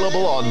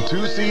available on 2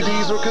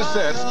 CDs or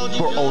cassettes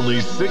for only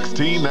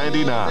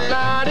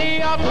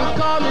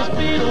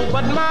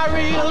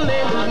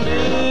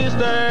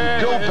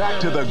 $16.99. Go back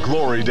to the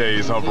glory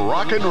days of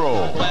rock and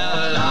roll.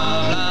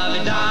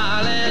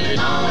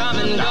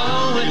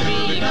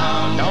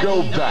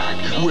 Go back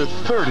with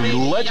 30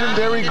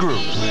 legendary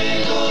groups.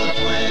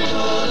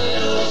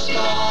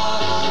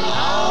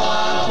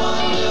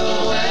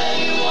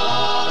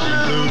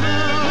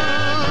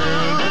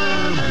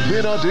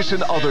 In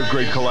addition, other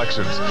great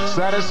collections.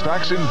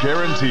 Satisfaction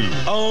guaranteed.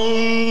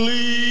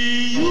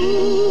 Only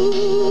you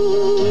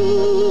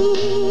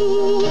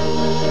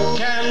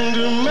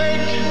can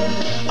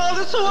make all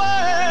this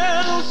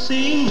world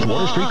seem. To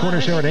order Street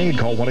Corner Serenade,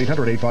 call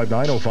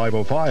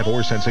 1-800-859-0505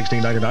 or send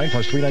 $16.99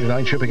 plus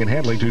 $3.99 shipping and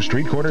handling to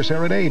Street Corner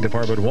Serenade,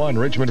 Department 1,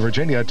 Richmond,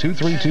 Virginia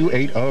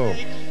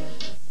 23280.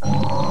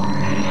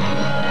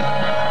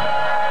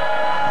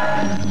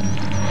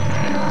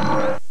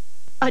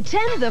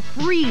 Attend the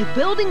free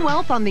Building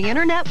Wealth on the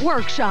Internet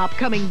workshop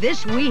coming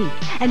this week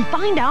and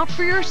find out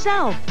for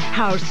yourself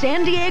how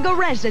San Diego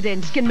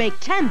residents can make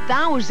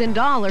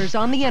 $10,000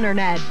 on the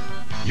Internet.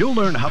 You'll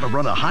learn how to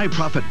run a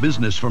high-profit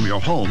business from your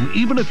home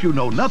even if you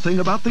know nothing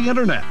about the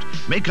Internet.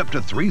 Make up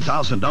to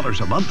 $3,000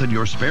 a month in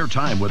your spare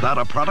time without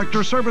a product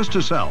or service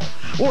to sell.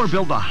 Or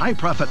build a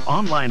high-profit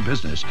online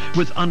business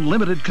with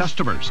unlimited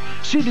customers.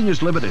 Seating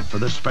is limited for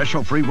this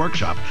special free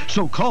workshop,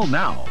 so call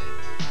now.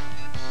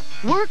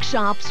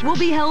 Workshops will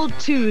be held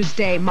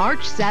Tuesday,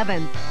 March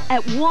 7th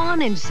at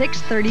 1 and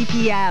 6:30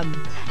 p.m.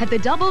 at the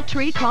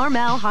Doubletree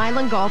Carmel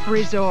Highland Golf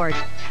Resort,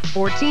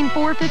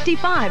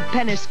 14455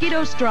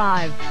 Penasquitos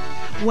Drive.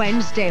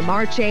 Wednesday,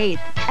 March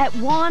 8th at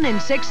 1 and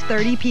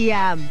 6:30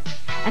 p.m.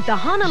 at the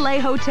Hanalei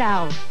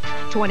Hotel,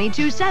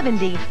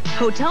 2270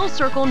 Hotel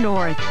Circle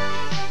North.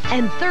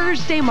 And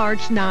Thursday,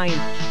 March 9th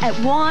at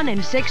 1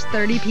 and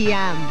 6:30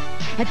 p.m.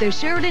 at the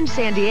Sheraton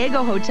San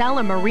Diego Hotel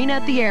and Marina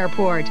at the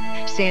airport,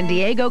 San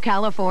Diego,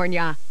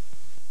 California.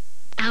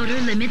 Outer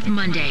Limits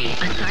Monday, a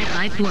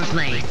sci-fi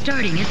foreplay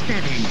starting at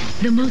 7.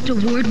 The most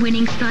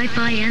award-winning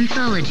sci-fi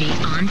anthology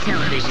on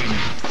television.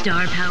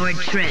 Star-powered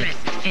trips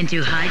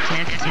into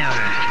high-tech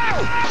terror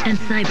and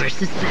cyber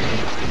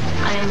suspense.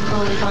 I am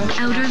Chloe Funk.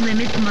 Outer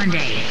Limits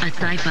Monday, a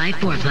sci-fi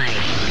foreplay.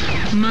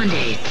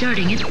 Monday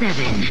starting at 7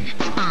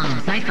 on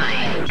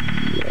Sci-Fi.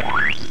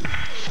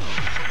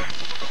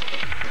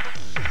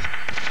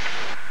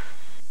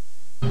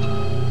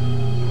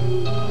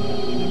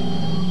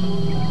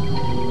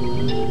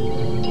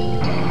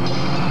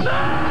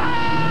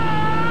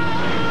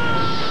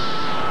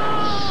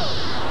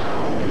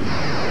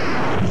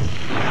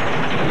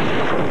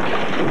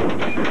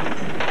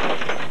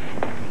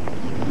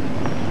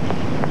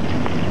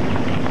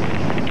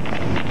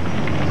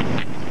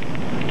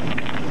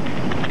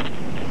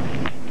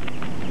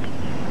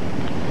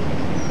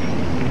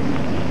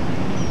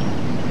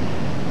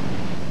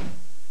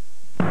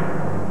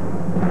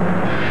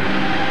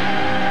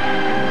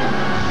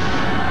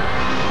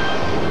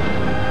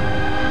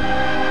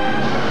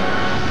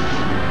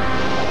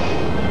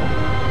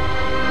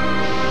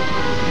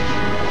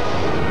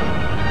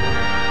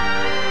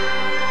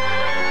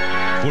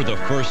 For the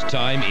first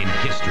time in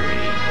history,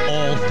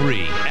 all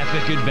 3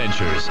 epic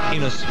adventures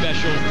in a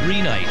special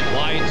 3-night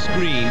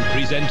widescreen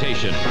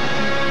presentation.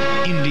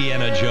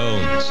 Indiana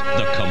Jones,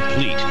 the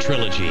complete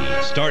trilogy,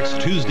 starts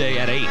Tuesday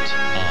at 8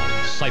 on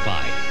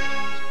Sci-Fi.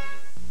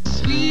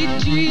 Sweet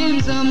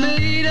dreams are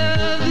made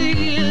of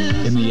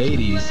this. In the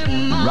 80s,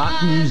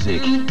 rock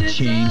music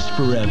changed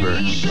forever.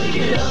 Shake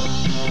it up.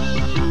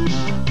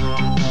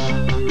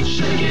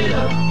 Shake it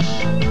up.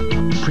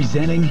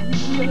 Presenting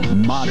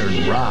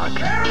modern rock.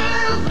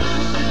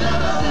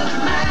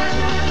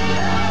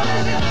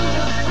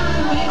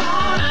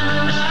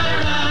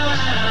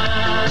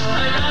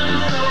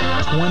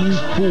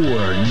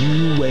 24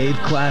 new wave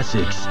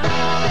classics.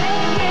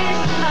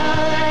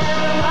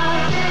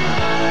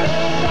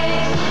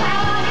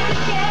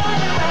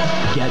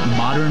 Get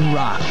Modern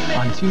Rock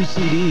on 2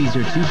 CDs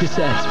or 2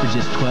 cassettes for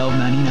just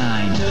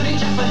 $12.99.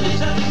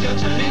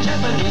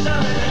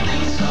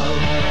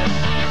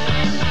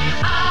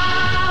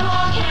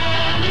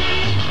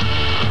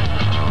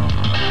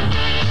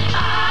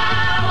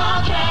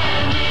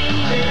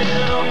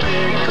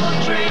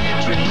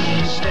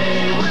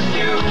 Stay with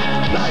you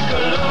like a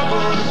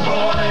lover's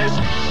voice.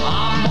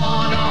 I'm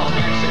on a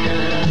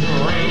Mexican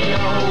radio.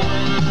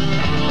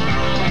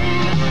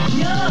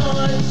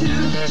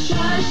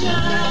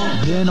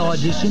 Then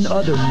audition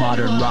other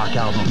modern rock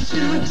albums.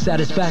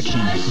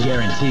 Satisfaction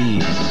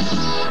guaranteed.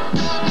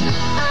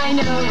 I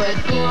know what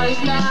boys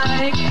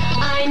like.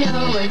 I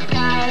know what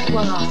guys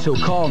want. So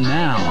call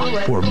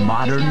now for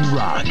Modern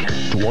Rock.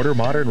 To order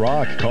Modern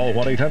Rock, call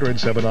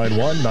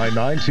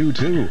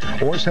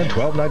 1-800-791-9922 or send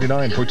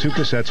 $12.99 for 2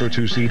 cassettes or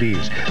 2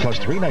 CDs, plus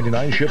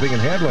 $3.99 shipping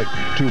and handling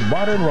to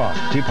Modern Rock,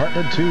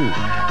 Department 2,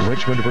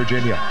 Richmond,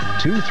 Virginia,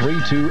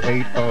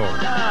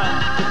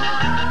 23280.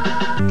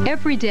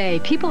 Every day,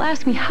 people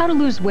ask me how to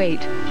lose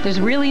weight.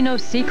 There's really no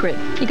secret.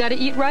 You gotta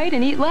eat right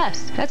and eat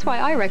less. That's why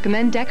I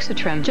recommend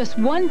Dexatrim. Just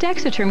 1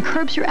 Dexatrim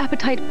curbs your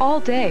appetite all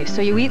day, so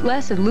you eat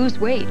less and lose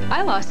weight.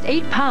 I lost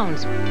 8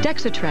 pounds.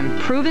 Dexatrim,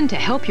 proven to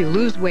help you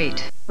lose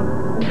weight.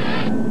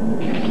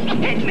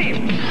 Hit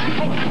me!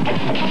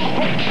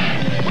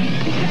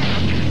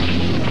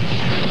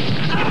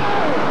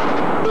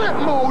 Flip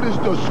mode is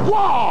the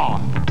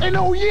squad! And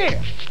oh yeah,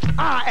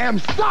 I am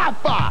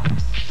Sci-Fi!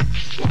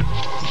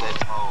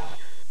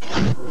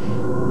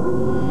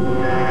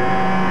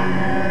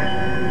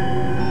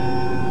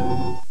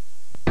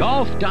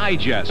 Golf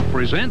Digest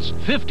presents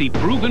 50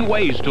 proven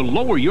ways to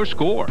lower your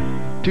score.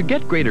 To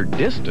get greater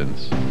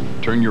distance,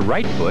 turn your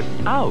right foot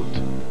out.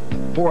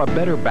 For a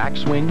better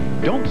backswing,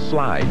 don't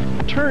slide.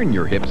 Turn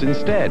your hips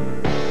instead.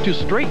 To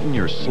straighten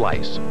your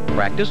slice,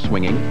 practice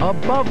swinging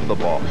above the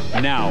ball.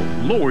 Now,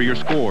 lower your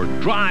score,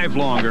 drive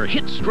longer,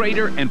 hit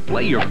straighter, and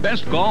play your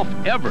best golf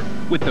ever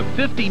with the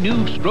 50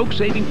 new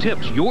stroke-saving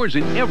tips, yours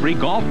in every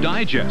Golf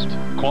Digest.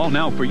 Call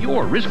now for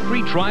your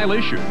risk-free trial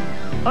issue.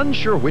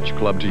 Unsure which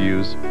club to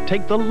use?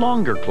 Take the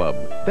longer club,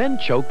 then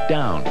choke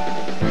down.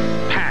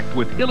 Packed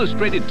with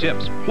illustrated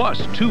tips,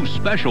 plus 2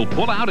 special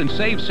pull-out and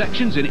save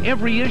sections in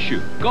every issue.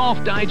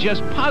 Golf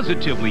Digest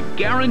positively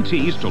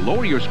guarantees to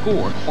lower your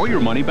score or your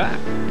money back.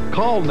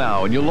 Call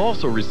now and you'll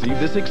also receive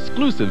this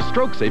exclusive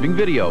stroke-saving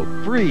video,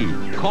 free.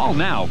 Call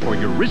now for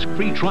your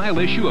risk-free trial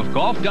issue of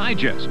Golf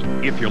Digest.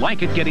 If you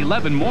like it, get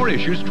 11 more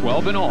issues,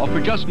 12 in all,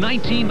 for just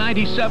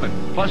 $19.97.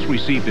 Plus,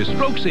 receive this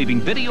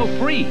stroke-saving video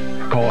free.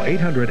 Call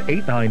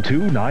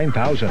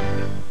 800-892-9000.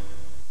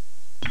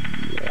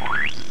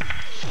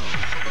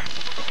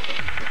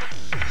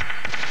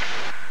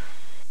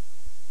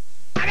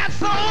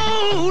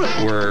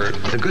 We're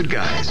the good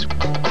guys.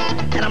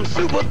 And I'm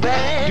super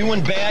bad.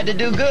 Doing bad to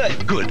do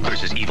good. Good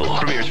versus evil.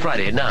 Premieres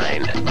Friday at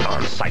 9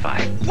 on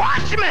Sci-Fi.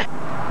 Watch me!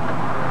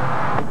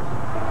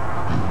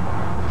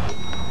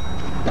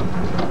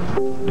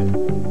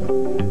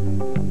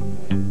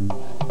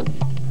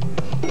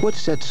 What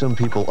sets some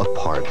people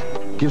apart,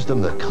 gives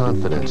them the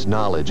confidence,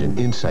 knowledge, and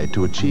insight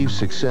to achieve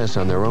success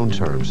on their own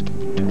terms.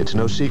 It's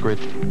no secret,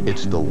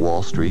 it's the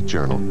Wall Street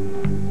Journal.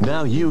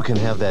 Now you can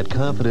have that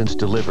confidence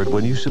delivered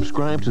when you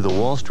subscribe to the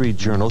Wall Street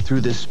Journal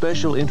through this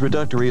special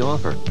introductory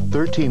offer.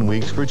 13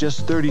 weeks for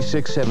just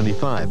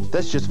 $36.75.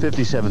 That's just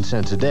 57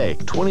 cents a day.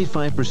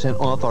 25%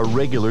 off our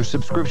regular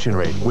subscription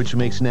rate, which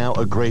makes now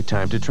a great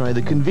time to try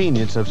the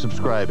convenience of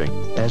subscribing.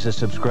 As a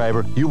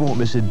subscriber, you won't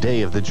miss a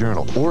day of the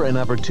Journal or an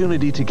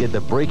opportunity to get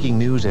the breaking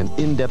news and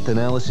in-depth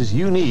analysis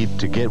you need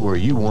to get where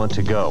you want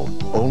to go.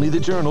 Only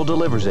the Journal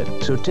delivers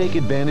it. So take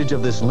advantage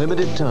of this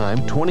limited time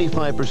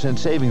 25%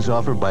 savings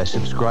offer by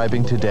subscribing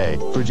today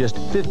for just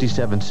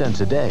 57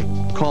 cents a day.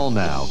 Call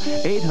now,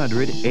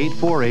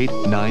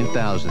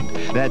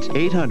 800-848-9000. That's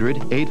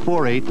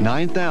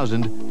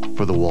 800-848-9000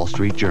 for the Wall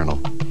Street Journal.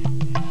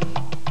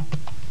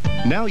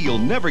 Now you'll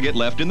never get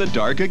left in the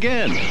dark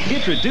again.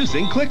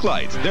 Introducing Click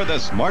Lights. They're the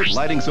smart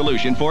lighting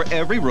solution for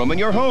every room in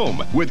your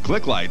home. With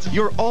Click Lights,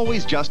 you're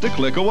always just a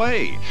click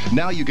away.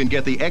 Now you can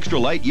get the extra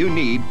light you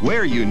need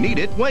where you need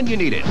it when you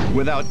need it,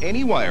 without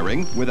any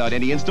wiring, without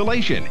any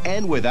installation,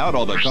 and without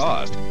all the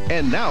cost.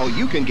 And now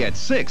you can get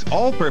 6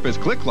 all-purpose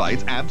Click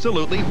Lights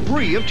absolutely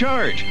free of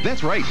charge.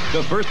 That's right.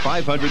 The first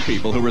 500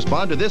 people who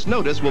respond to this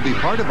notice will be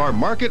part of our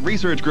market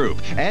research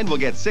group and will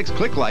get 6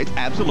 Click Lights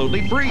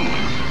absolutely free.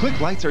 Click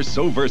Lights are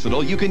so versatile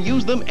you can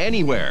use them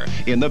anywhere.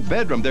 In the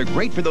bedroom, they're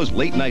great for those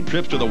late-night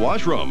trips to the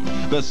washroom.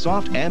 The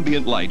soft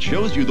ambient light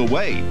shows you the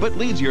way, but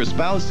leaves your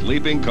spouse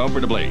sleeping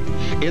comfortably.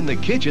 In the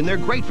kitchen, they're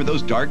great for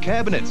those dark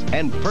cabinets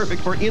and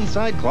perfect for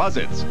inside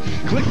closets.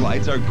 Click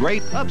Lights are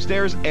great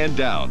upstairs and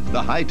down.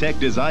 The high-tech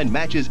design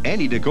matches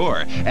any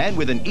decor, and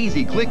with an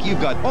easy click,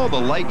 you've got all the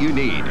light you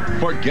need.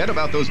 Forget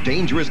about those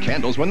dangerous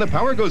candles when the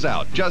power goes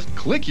out. Just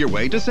click your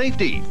way to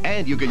safety.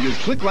 And you can use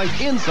Click Lights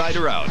inside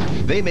or out.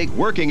 They make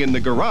working in the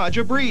garage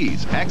a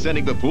breeze. Access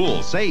Accentting the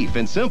pool, safe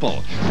and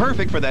simple.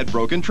 Perfect for that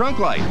broken trunk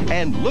light.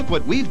 And look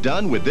what we've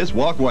done with this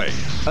walkway.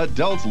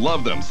 Adults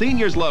love them,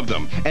 seniors love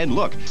them. And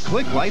look,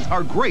 Click lights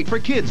are great for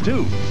kids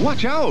too.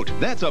 Watch out,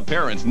 that's a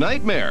parent's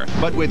nightmare.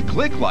 But with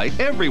Click Light,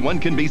 everyone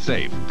can be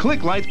safe.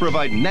 Click lights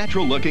provide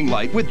natural looking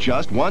light with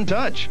just one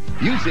touch.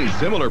 You've seen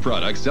similar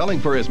products selling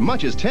for as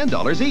much as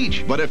 $10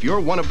 each. But if you're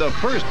one of the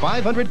first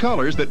 500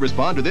 callers that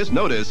respond to this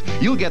notice,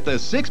 you'll get the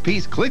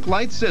 6-piece Click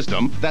Light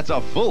system. That's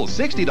a full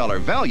 $60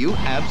 value,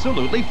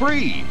 absolutely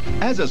free.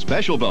 As a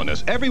special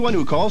bonus, everyone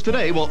who calls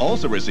today will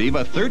also receive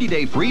a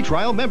 30-day free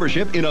trial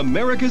membership in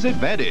America's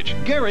Advantage,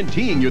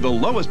 guaranteeing you the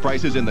lowest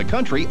prices in the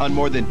country on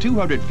more than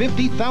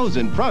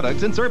 250,000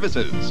 products and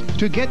services.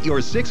 To get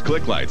your 6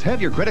 Click Lights,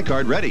 have your credit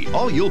card ready.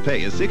 All you'll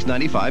pay is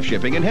 $6.95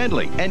 shipping and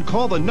handling, and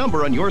call the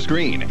number on your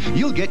screen.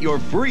 You'll get your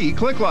free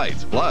Click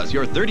Lights, plus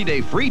your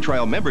 30-day free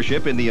trial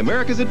membership in the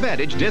America's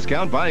Advantage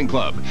Discount Buying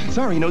Club.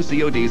 Sorry, no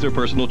CODs or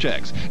personal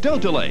checks.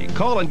 Don't delay.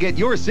 Call and get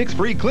your 6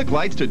 free Click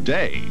Lights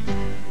today.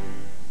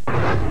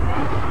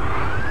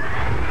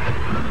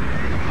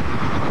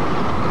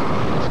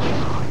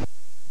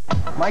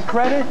 My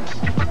credit,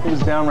 it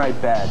was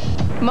downright bad.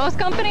 Most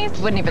companies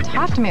wouldn't even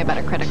talk to me about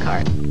a credit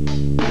card.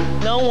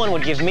 No one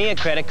would give me a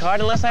credit card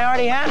unless I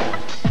already had it.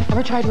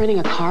 Ever tried renting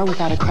a car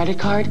without a credit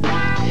card?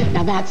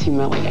 Now that's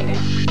humiliating.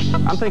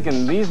 I'm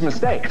thinking these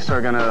mistakes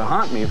are going to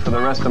haunt me for the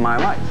rest of my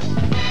life.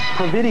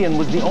 Providian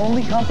was the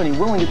only company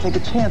willing to take a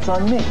chance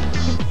on me.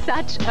 It's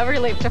such a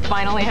relief to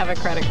finally have a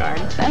credit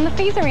card. And the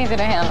fees are easy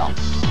to handle.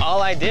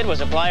 All I did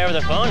was apply over the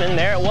phone, and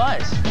there it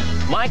was.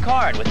 My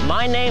card with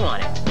my name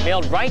on it,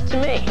 mailed right to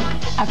me.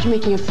 After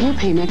making a few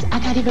payments, I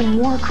got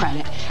even more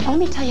credit. And let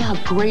me tell you how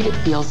great it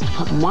feels to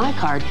put my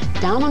card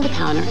down on the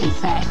counter and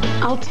say,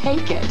 I'll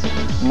take it.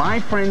 My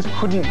friends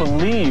couldn't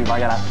believe I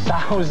got a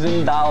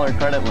 $1,000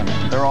 credit limit.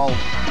 They're all,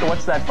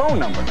 what's that phone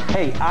number?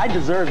 Hey, I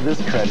deserve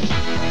this credit.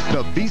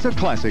 The Visa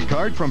Classic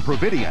Card from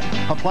Providian.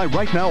 Apply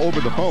right now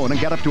over the phone and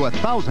get up to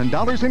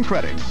 $1,000 in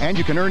credit. And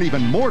you can earn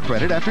even more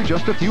credit after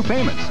just a few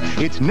payments.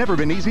 It's never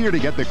been easier to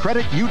get the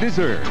credit you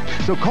deserve.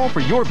 So call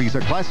for your Visa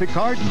Classic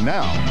Card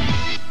now.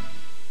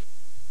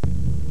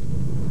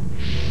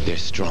 They're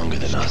stronger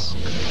than us.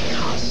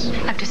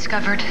 I've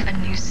discovered a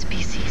new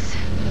species.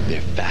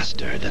 They're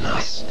faster than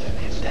us.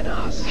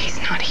 He's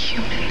not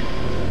human.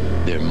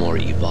 They're more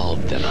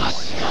evolved than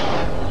us.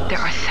 There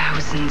are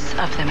thousands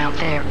of them out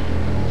there.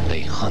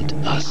 They hunt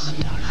us.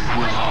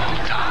 We'll all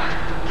die.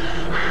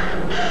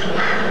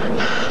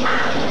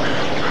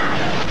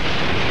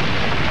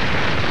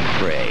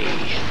 Prey.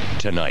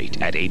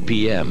 Tonight at 8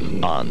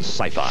 p.m. on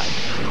Sci-Fi.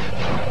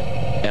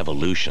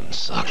 Evolution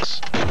sucks.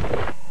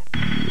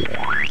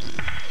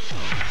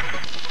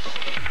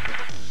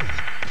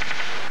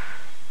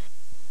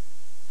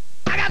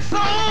 I got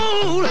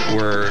soul!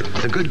 We're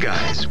the good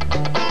guys.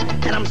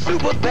 And I'm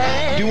super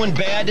bad. Doing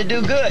bad to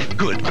do good.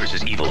 Good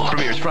versus evil.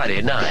 Premieres Friday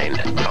at 9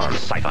 on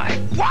Sci-Fi.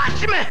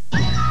 Watch me!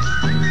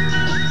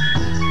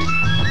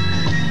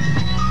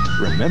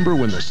 Remember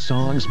when the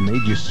songs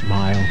made you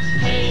smile?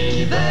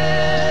 Hey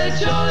there,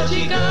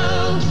 Georgie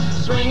girl,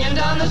 swinging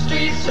down the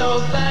street so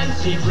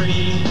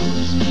fancy-free.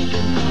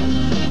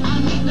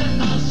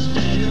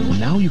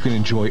 Now you can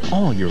enjoy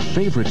all your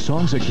favorite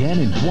songs again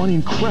in one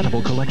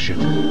incredible collection.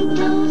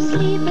 Don't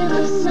sleep in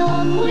the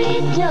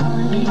subway,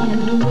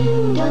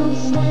 darling. Don't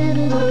stand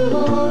in the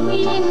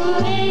pouring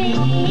rain.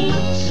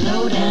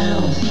 Slow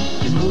down,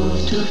 you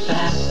move too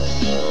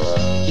fast.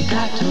 You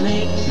got to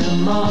make the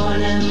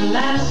morning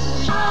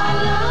last.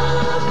 I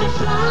love to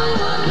fly a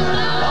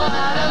girl. Oh, I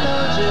don't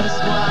know just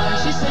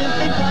why. She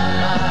simply caught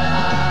my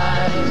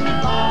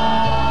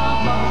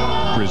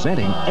eye.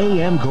 Presenting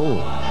AM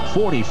Gold.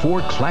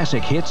 44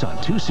 classic hits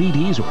on 2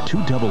 CDs or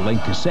 2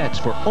 double-length cassettes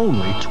for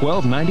only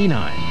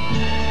 $12.99.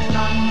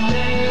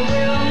 Someday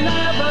we'll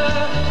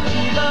never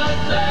be the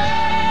same.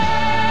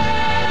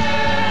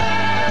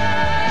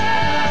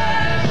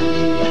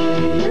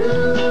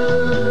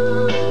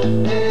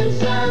 In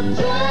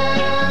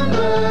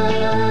September.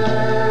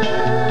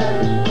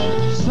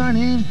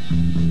 Sunny,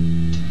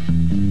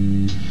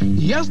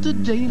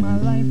 yesterday my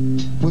life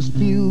was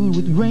filled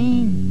with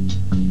rain.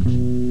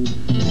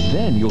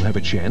 Then you'll have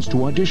a chance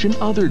to audition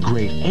other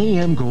great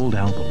AM Gold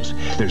albums.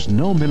 There's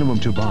no minimum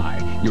to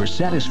buy. Your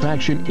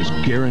satisfaction is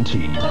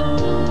guaranteed.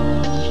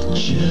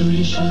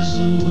 Cherish is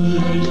a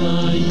word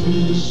I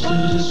used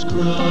to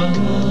describe.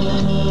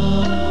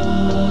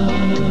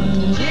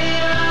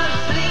 Dear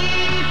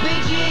sleepy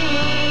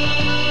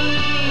Jean,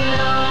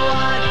 oh,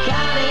 what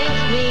can it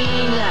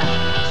mean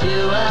to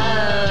a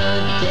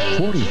day?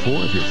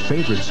 44 of your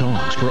favorite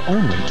songs for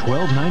only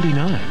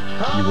 $12.99.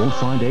 You won't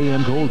find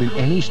AM Gold in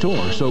any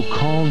store, so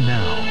call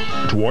now.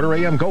 To order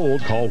AM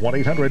Gold, call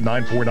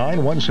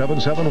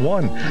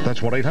 1-800-949-1771.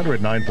 That's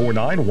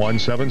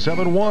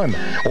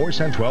 1-800-949-1771. Or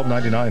send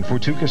 $12.99 for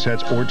 2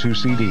 cassettes or 2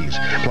 CDs,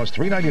 plus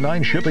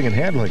 $3.99 shipping and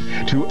handling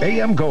to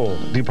AM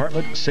Gold,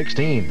 Department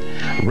 16,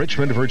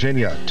 Richmond,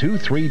 Virginia,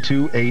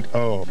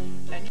 23280.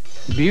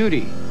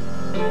 Beauty,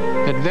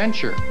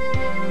 adventure,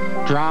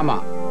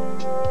 drama,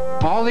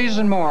 All these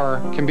and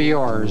more can be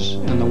yours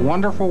in the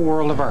wonderful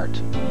world of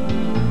art.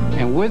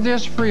 And with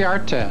this free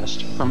art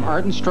test from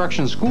Art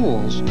Instruction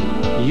Schools,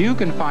 you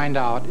can find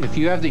out if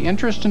you have the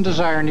interest and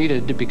desire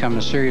needed to become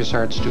a serious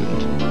art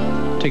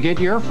student. To get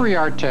your free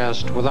art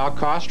test without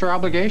cost or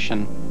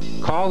obligation,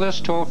 call this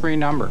toll-free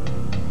number.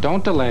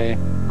 Don't delay.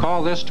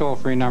 Call this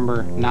toll-free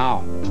number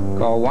now.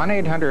 Call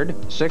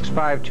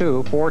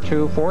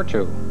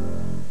 1-800-652-4242.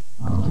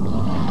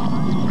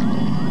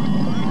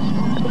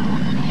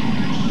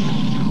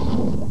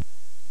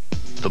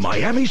 The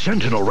Miami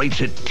Sentinel rates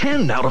it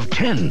 10 out of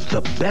 10,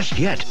 the best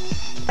yet.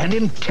 An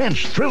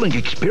intense, thrilling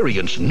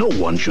experience no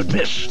one should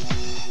miss.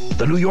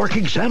 The New York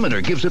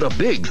Examiner gives it a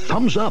big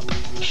thumbs up.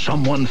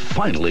 Someone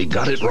finally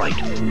got it right.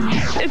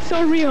 It's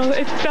so real.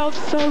 It felt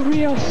so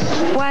real.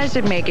 Why is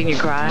it making you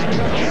cry?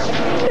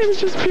 It was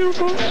just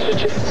beautiful.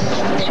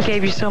 She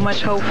gave you so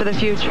much hope for the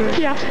future.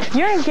 Yeah.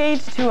 You're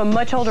engaged to a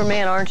much older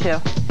man, aren't you?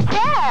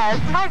 Yes,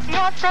 my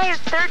fiancé is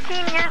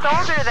 13 years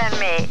older than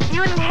me.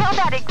 You nailed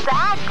that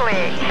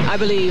exactly. I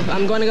believe.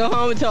 I'm going to go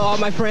home and tell all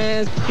my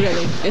friends.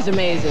 Really, it's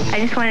amazing. I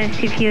just wanted to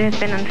see if he has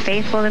been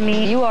unfaithful to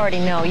me. You already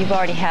know. You've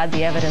already had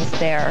the evidence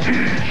there.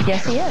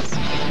 Yes, he is.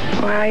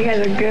 Wow, you guys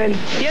are good.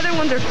 The other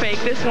ones are fake.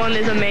 This one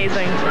is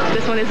amazing.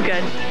 This one is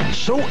good.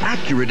 So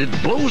accurate it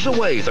blows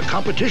away the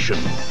competition.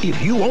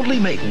 If you only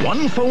make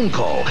one phone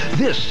call,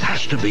 this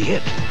has to be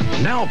it.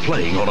 Now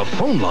playing on a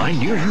phone line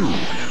near you.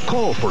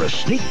 Call for a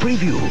sneak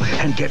preview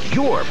and get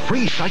your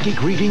free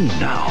psychic reading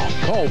now.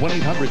 Call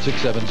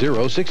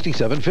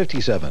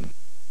 1-800-670-6757.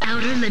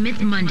 Outer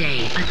Limits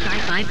Monday, a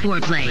sci-fi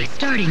foreplay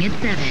starting at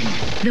 7.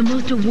 The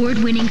most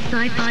award-winning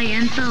sci-fi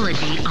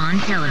anthology on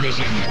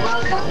television.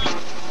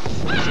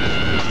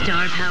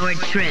 Star-powered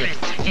trips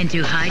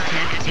into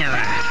high-tech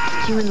terror.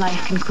 Human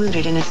life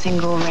concluded in a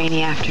single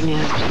rainy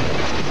afternoon.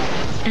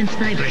 And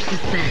cyber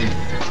suspense.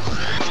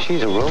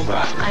 She's a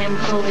robot. I am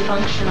fully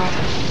functional.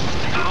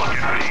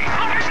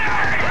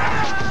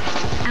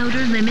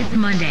 Outer Limits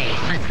Monday,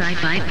 a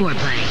sci-fi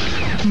foreplay.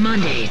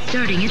 Monday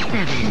starting at 7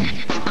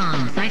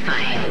 on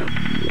Sci-Fi.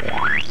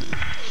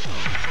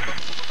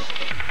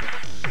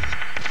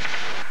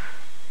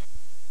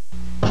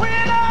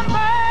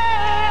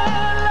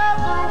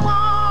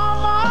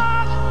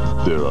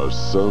 There are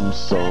some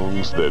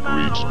songs that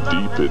reach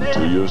deep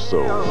into your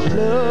soul.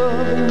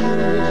 Loving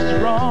you is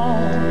wrong.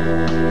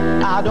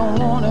 I don't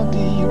wanna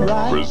be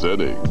right.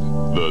 Presenting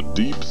the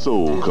Deep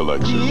Soul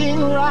Collection.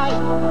 Being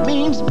right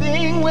means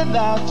being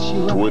without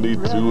you.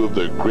 22 of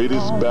the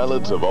greatest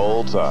ballads of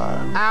all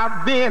time.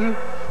 I've been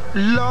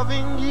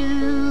loving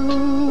you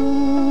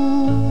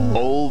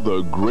All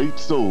the great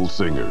soul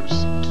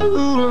singers.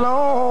 too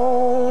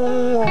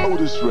long.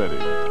 Otis Redding,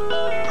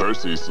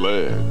 Percy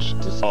Sledge,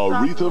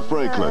 Aretha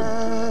Franklin,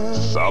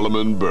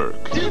 Solomon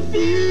Burke. If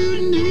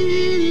you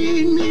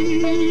need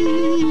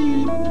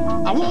me,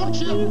 I want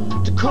you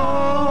to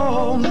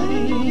call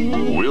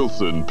me.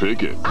 Wilson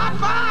Pickett.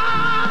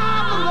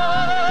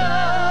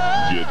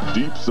 Get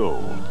Deep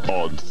Soul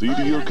on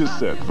CD or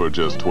cassette for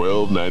just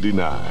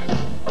 $12.99.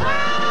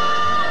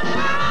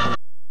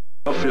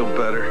 I'll feel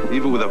better,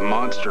 even with a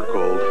monster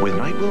cold. With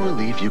NyQuil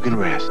Relief, you can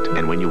rest.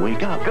 And when you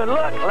wake up... Good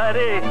luck,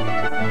 laddie!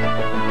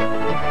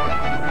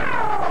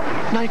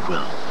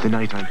 NyQuil, the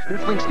nighttime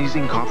sniffling,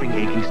 sneezing, coughing,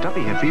 aching,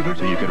 stuffy head fever,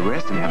 so you can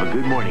rest and have a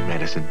good morning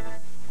medicine.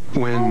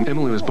 When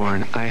Emily was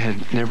born, I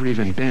had never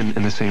even been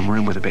in the same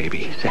room with a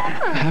baby.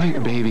 Having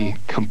a baby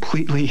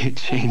completely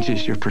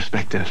changes your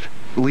perspective.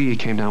 Lee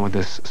came down with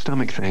this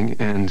stomach thing,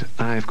 and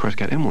I, of course,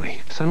 got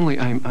Emily. Suddenly,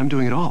 I'm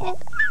doing it all.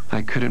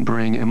 I couldn't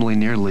bring Emily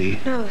near Lee.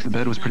 The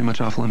bed was pretty much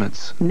off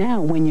limits.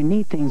 Now, when you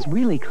need things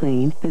really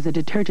clean, there's a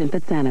detergent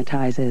that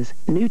sanitizes.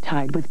 New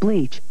Tide with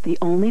bleach, the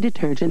only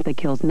detergent that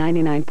kills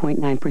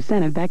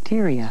 99.9% of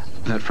bacteria.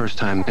 That first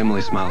time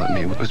Emily smiled at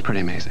me was pretty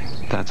amazing.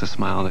 That's a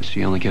smile that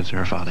she only gives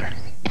her father.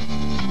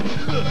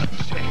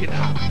 Check it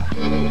out.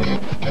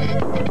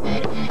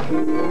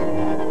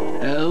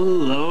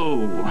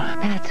 Hello.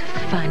 That's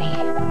funny.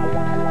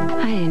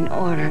 I didn't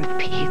order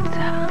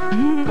pizza.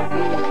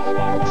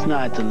 It's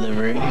not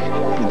delivery.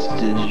 It's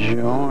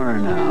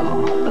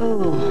DiGiorno.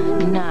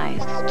 Ooh,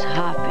 nice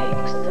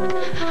toppings.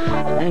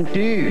 And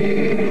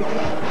dude,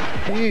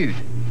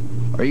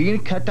 are you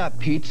gonna cut that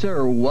pizza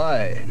or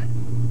what?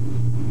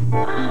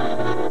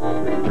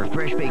 For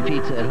fresh baked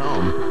pizza at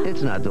home,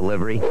 it's not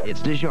delivery, it's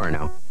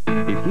DiGiorno.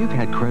 If you've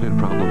had credit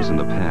problems in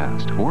the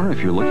past, or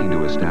if you're looking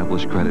to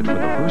establish credit for the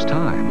first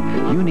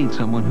time, you need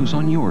someone who's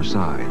on your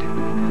side.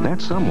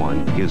 That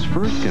someone is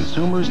First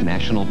Consumers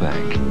National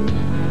Bank.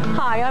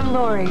 Hi, I'm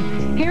Lori.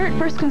 Here at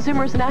First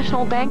Consumers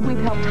National Bank,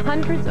 we've helped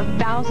hundreds of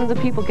thousands of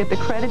people get the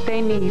credit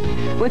they need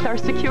with our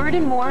Secured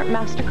and More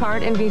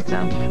MasterCard and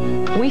Visa.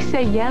 We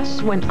say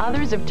yes when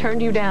others have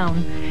turned you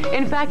down.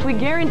 In fact, we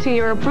guarantee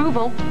your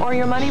approval or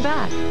your money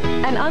back.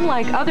 And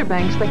unlike other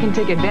banks that can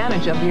take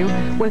advantage of you,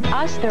 with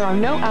us there are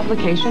no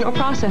application or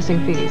processing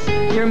fees.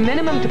 Your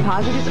minimum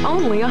deposit is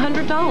only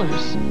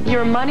 $100.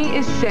 Your money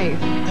is safe.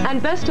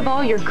 And best of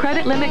all, your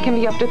credit limit can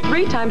be up to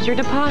 3 times your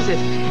deposit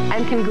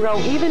and can grow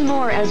even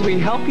more as we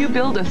help you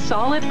build a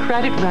solid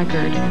credit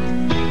record.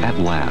 At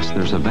last,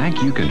 there's a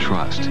bank you can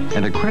trust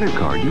and a credit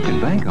card you can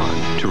bank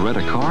on to rent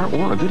a car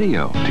or a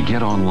video, to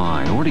get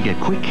online, or to get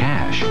quick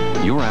cash.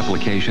 Your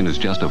application is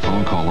just a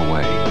phone call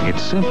away.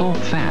 It's simple,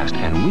 fast,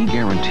 and we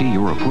guarantee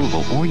your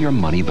approval or your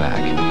money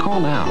back. Call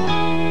now.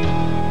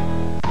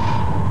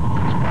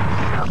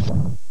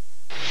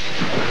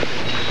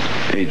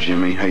 Hey,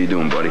 Jimmy. How you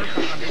doing, buddy?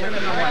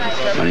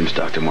 My name's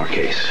Dr.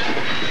 Marquez.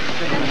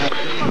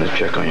 Let's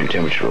check on your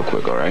temperature real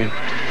quick, all right?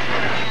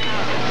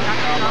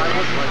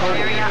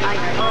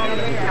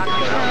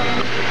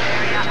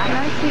 Can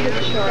I see the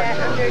chart?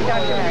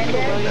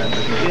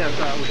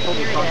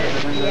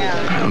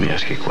 Let me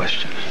ask you a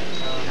question.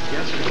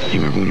 You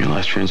remember when your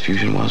last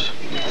transfusion was?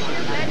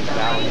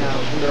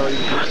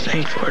 I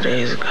think 4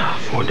 days ago.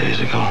 4 days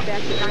ago?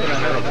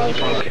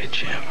 Okay,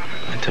 Jim.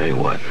 I tell you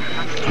what.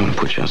 I'm going to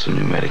put you on some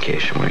new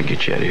medication. We're going to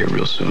get you out of here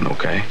real soon,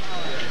 okay?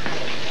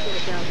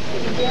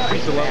 All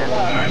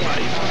right,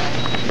 buddy.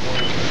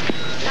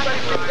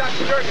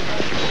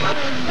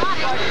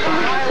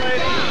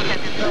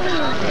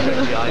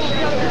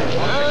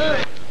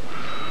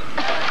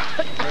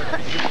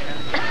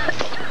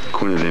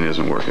 Quinidine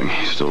isn't working.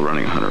 He's still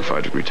running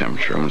 105-degree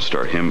temperature. I'm going to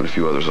start him and a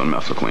few others on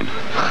methylquine.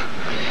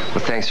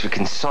 Well, thanks for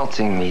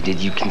consulting me. Did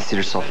you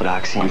consider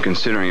sulfadoxine? I'm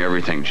considering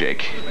everything,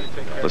 Jake.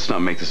 Let's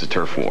not make this a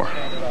turf war.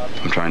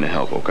 I'm trying to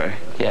help, okay?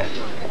 Yeah.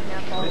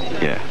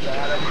 Yeah.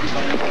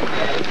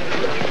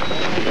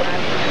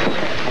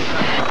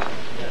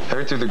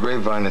 Heard through the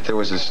grapevine that there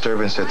was a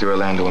disturbance at the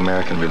Orlando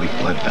American Relief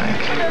Blood Bank.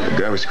 The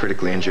guy was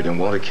critically injured, and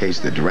Walter Case,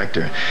 the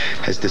director,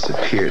 has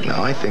disappeared.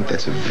 Now, I think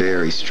that's a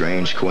very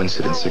strange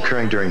coincidence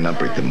occurring during an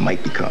outbreak that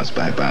might be caused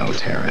by a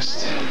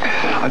bioterrorist.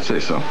 I'd say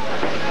so.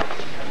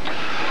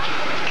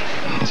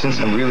 And since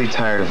I'm really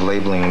tired of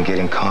labeling and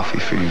getting coffee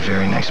for you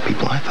very nice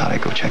people, I thought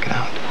I'd go check it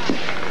out.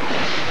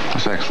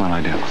 That's an excellent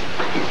idea.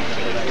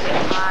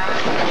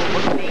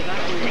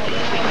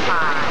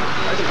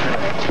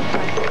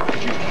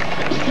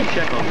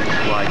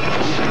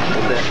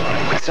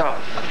 What's up?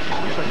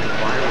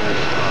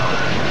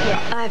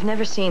 I've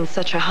never seen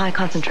such a high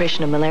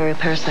concentration of malaria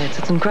parasites.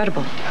 It's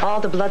incredible.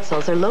 All the blood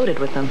cells are loaded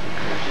with them.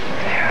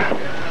 Yeah.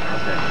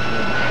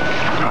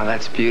 Oh,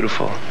 that's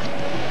beautiful.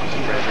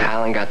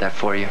 Alan got that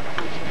for you.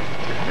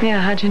 Yeah,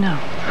 how'd you know?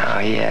 Oh,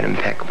 he had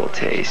impeccable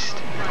taste.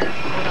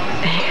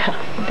 Yeah,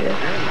 he did.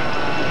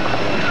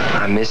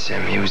 I miss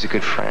him. He was a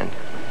good friend.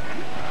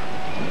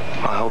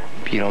 Well, I hope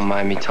you don't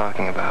mind me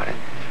talking about it.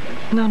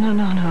 No,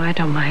 I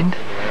don't mind.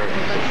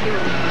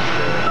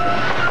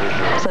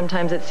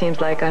 Sometimes it seems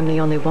like I'm the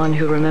only one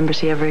who remembers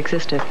he ever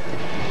existed.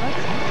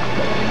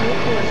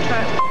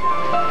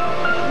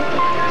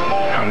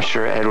 I'm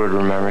sure Edward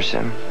remembers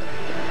him.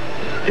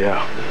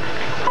 Yeah,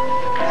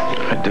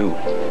 I do.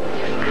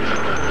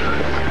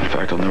 In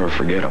fact, I'll never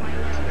forget him.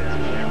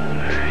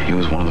 He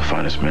was one of the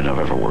finest men I've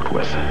ever worked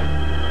with.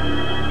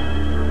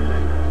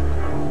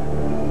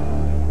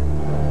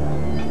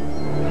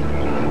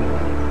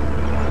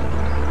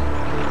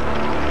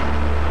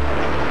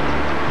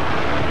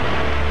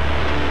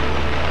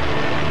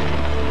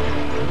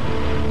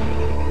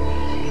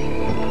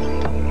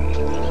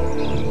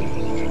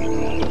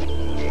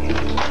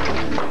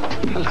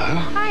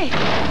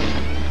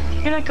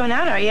 Going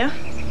out, are you?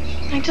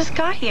 I just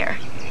got here.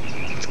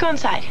 Let's go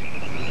inside.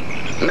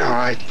 No,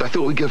 I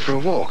thought we'd go for a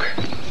walk.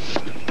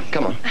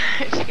 Come on.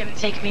 Is she gonna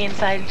take me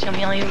inside and show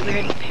me all your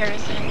weird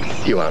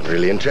parasites? You aren't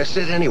really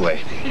interested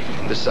anyway.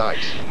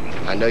 Besides,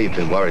 I know you've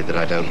been worried that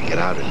I don't get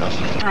out enough.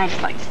 I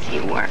just like to see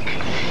you work.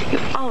 You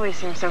always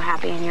seem so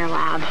happy in your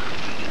lab.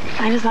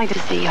 I just like to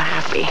see you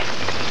happy.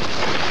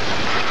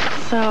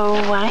 So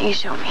why don't you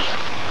show me?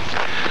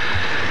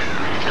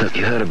 Look,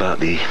 you heard about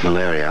the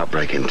malaria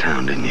outbreak in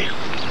town, didn't you?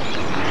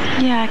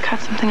 Yeah, I caught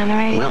something on the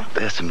radio. Well,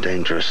 there's some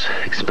dangerous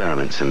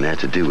experiments in there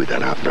to do with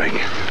that outbreak.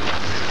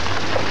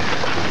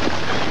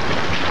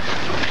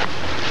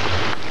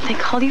 They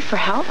called you for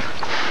help?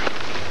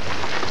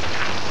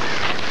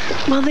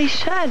 Well, they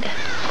should.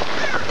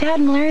 Dad,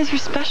 malaria's your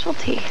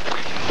specialty.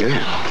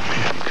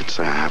 Yeah, you could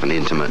say I have an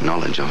intimate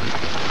knowledge of it.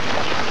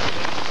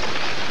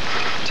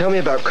 Tell me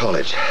about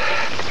college.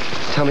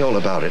 Tell me all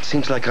about it.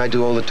 Seems like I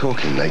do all the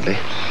talking lately.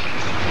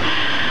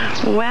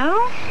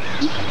 Well,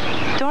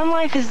 dorm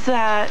life is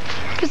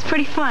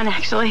pretty fun,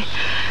 actually.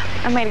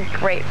 I made a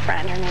great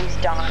friend. Her name's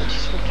Dawn.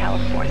 She's from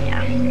California.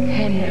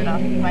 And hit it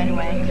off right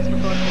away because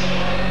we're both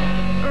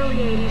early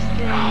 80s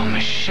thing. Oh,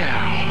 Michelle.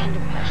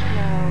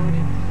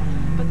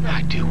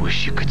 I do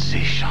wish you could see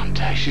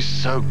Shantae. She's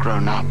so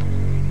grown up.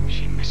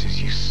 She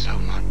misses you so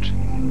much.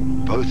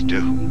 Both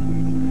do.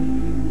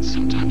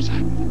 Sometimes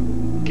I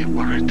get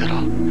worried that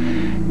I'll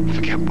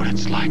forget what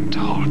it's like to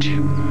hold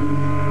you.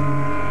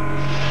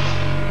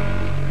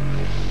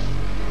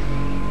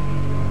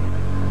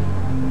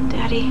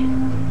 Daddy.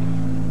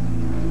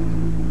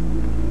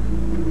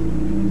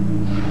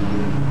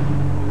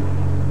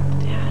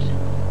 Dad.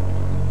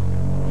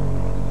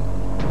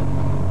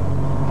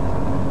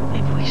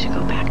 Maybe we should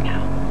go back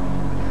now.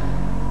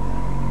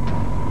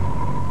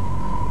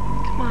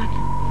 Come on.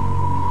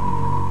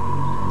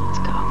 Let's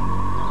go.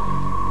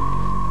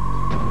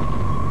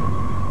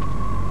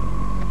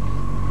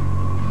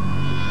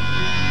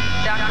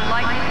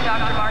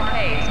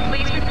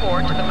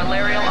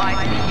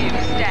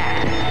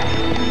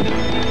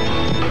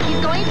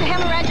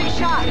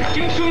 shot.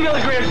 Give me 2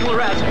 milligrams of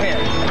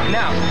lorazepam.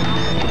 Now.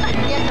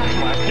 Yes, sir.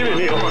 Give it,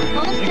 Neil.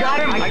 You got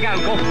him? I got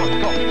him. Go for it.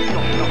 Go.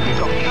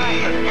 All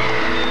right.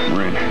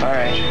 We're in. All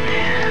right.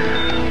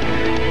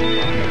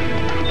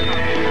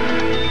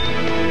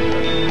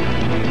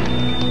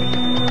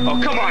 Oh,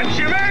 come on,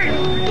 Jimmy!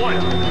 1,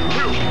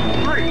 2,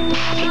 3.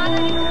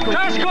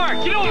 Josh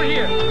Clark, get over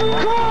here!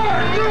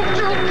 Clark! You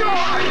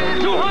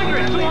guys!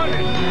 200!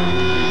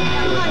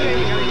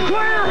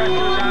 Clear!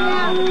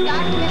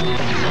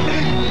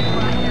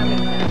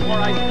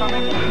 More ice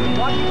coming.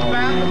 Watch the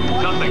back.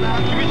 Nothing.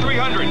 Give me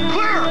 300.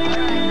 Clear!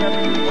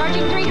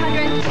 Charging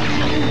 300.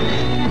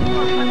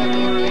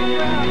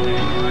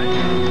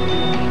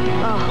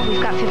 Oh,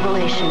 we've got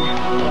fibrillation.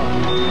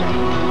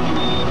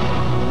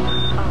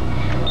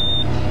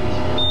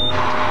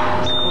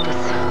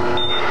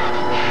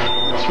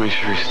 Make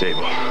sure he's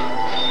stable.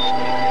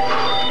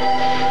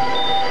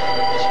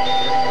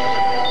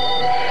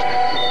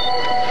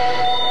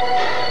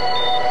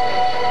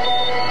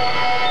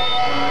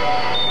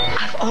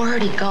 I've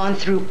already gone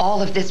through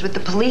all of this with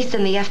the police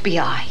and the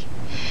FBI.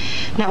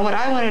 Now, what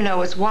I want to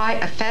know is why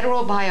a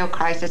federal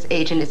biocrisis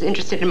agent is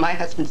interested in my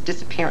husband's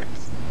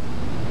disappearance.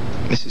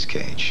 Mrs.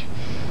 Cage,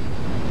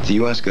 the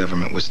U.S.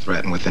 government was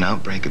threatened with an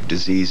outbreak of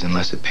disease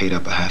unless it paid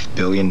up $500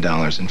 million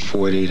in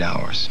 48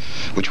 hours,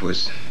 which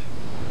was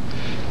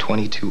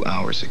 22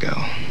 hours ago.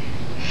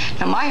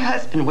 Now, my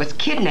husband was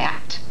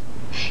kidnapped.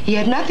 He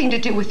had nothing to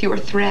do with your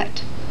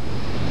threat.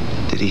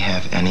 Did he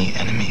have any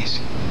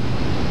enemies?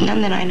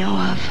 None that I know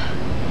of.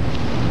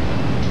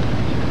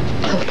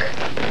 Look.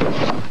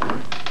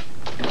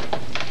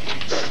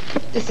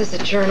 This is a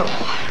journal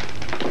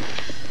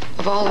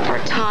of all of our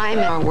time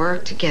and our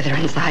work together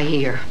in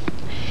Zaire.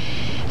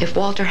 If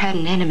Walter had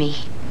an enemy,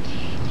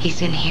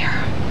 he's in here.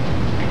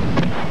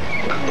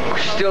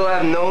 Still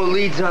have no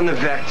leads on the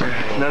vector.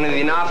 None of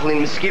the Anopheline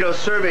mosquitoes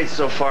surveyed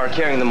so far are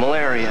carrying the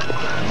malaria.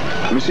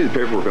 Let me see the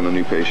paperwork on the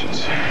new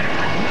patients.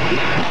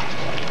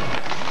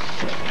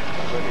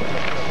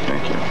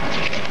 Thank you.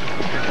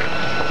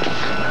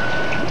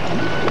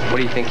 What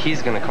do you think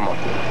he's gonna come up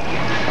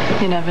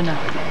with? You never know.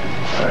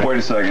 Wait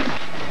a second.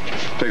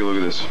 Take a look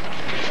at this.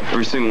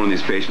 Every single one of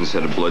these patients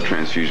had a blood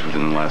transfusion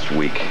within the last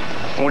week.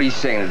 What are you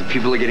saying? That the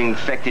people are getting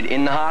infected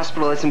in the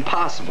hospital? That's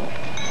impossible.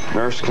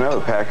 Nurse, can I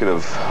have a packet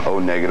of O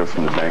negative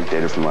from the bank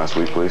data from last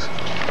week, please?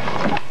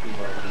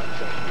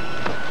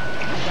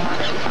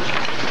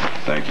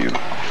 Thank you.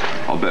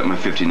 I'll bet my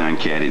 59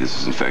 caddy this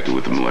is infected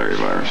with the malaria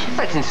virus.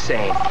 That's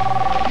insane.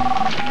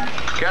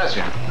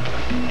 Gotcha.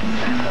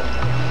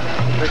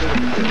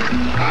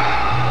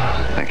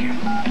 Thank you.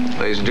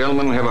 Ladies and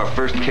gentlemen, we have our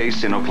first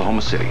case in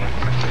Oklahoma City.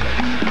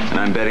 And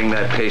I'm betting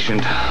that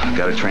patient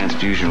got a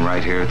transfusion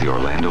right here at the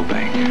Orlando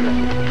Bank.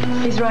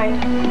 He's right.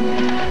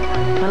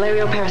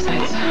 Malarial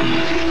parasites.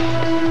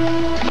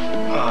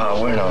 Oh,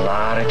 we're in a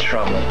lot of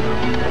trouble.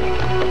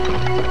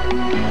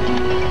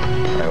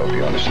 I hope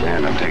you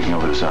understand I'm taking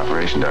over this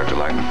operation, Dr.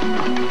 Lightman.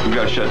 We've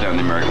got to shut down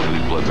the American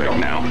Relief Blood Bank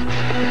now.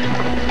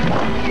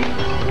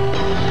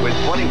 With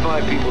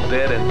 25 people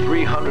dead and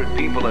 300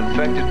 people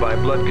infected by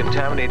blood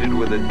contaminated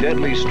with a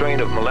deadly strain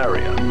of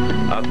malaria,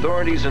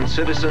 authorities and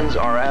citizens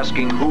are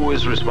asking who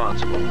is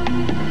responsible.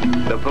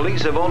 The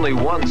police have only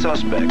one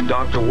suspect,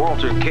 Dr.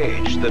 Walter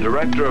Cage, the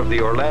director of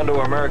the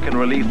Orlando American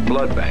Relief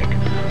Blood Bank,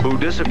 who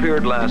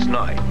disappeared last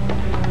night.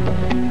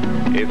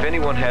 If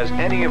anyone has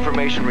any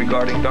information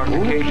regarding Dr.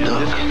 Cage's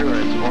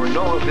disappearance or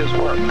know of his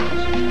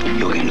whereabouts,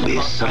 you're going to be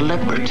a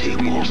celebrity,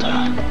 Walter.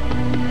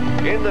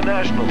 In the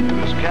national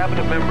news,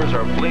 cabinet members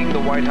are fleeing the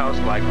White House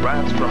like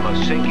rats from a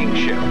sinking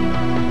ship.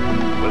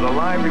 With a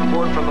live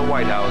report from the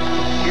White House,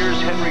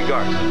 here's Henry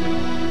Garza.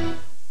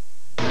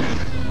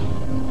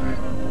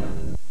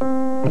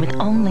 With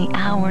only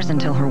hours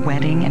until her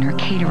wedding and her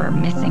caterer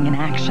missing in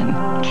action,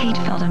 Kate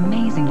felt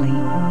amazingly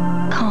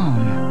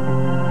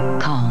calm.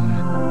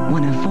 Calm.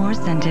 One of 4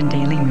 scented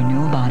daily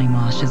renewal body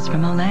washes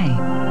from Olay,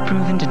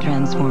 proven to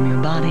transform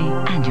your body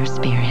and your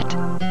spirit.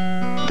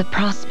 The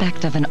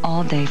prospect of an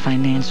all-day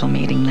financial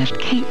meeting left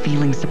Kate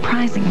feeling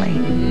surprisingly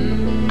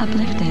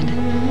uplifted.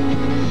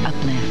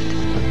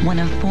 Uplift. One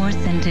of 4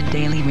 scented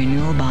daily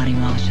renewal body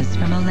washes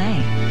from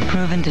Olay,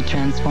 proven to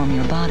transform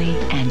your body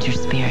and your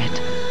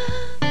spirit.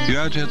 You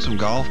out to hit some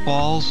golf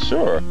balls?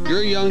 Sure.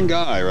 You're a young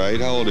guy, right?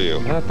 How old are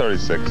you?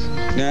 36.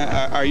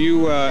 Now, are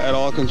you at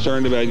all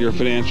concerned about your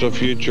financial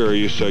future, or are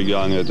you so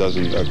young it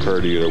doesn't occur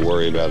to you to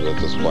worry about it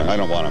at this point? I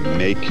don't want to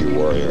make you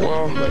worry.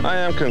 Well, I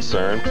am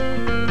concerned.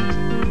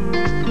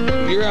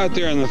 You're out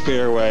there in the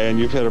fairway and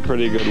you've hit a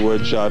pretty good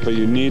wood shot, but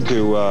you need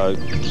to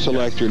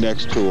select your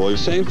next tool.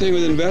 Same thing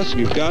with investing.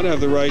 You've got to have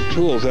the right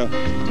tools. Now,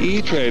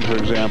 E-Trade, for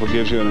example,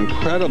 gives you an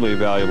incredibly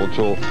valuable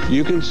tool.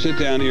 You can sit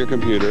down at your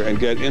computer and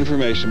get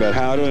information about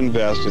how to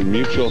invest in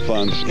mutual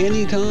funds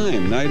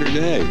anytime, night or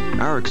day.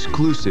 Our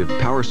exclusive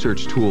Power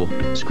Search tool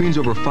screens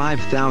over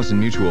 5,000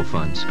 mutual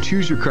funds.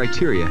 Choose your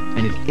criteria,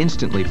 and it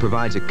instantly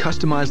provides a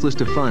customized list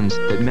of funds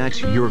that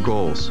match your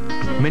goals,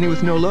 many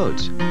with no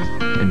loads.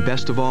 And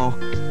best of all,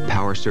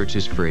 Power Search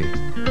is free.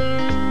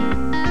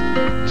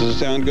 Does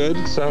Does it sound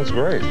good? Sounds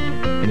great.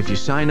 And if you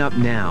sign up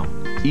now,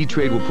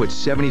 E-Trade will put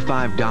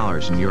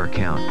 $75 in your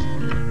account.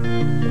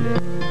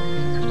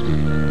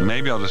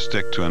 Maybe I'll just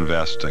stick to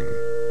investing.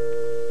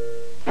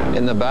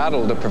 In the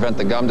battle to prevent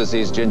the gum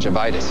disease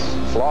gingivitis,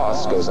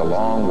 floss goes a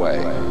long way.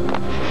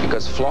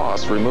 Because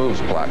floss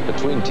removes plaque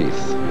between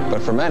teeth.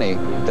 But for many,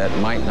 that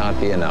might not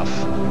be enough.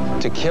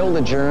 To kill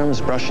the germs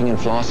brushing and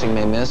flossing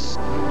may miss,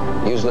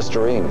 use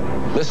Listerine.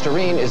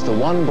 Listerine is the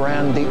one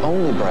brand, the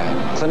only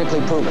brand,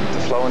 clinically proven to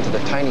flow into the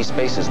tiny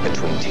spaces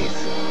between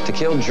teeth. To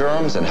kill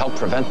germs and help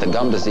prevent the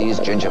gum disease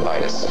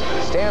gingivitis.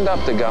 Stand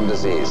up to gum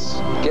disease.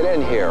 Get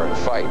in here and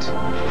fight.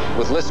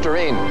 With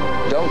Listerine,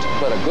 don't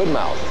let a good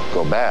mouth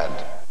go bad.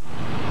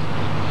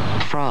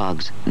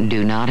 Frogs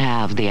do not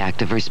have the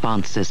active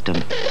response system.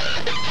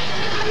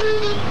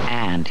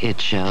 And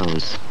it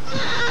shows.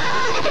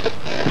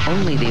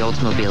 Only the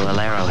Oldsmobile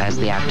Alero has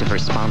the active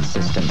response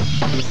system.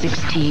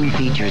 16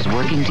 features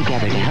working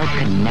together to help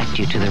connect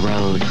you to the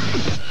road.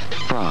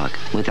 Frog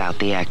without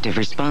the active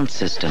response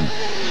system.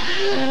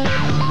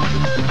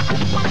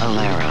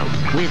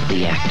 Alero with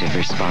the active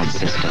response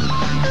system.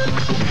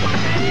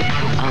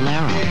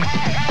 Alero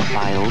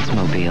by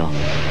Oldsmobile.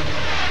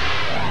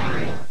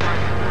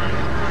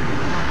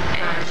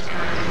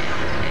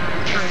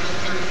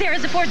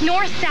 Sarah's aboard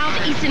north,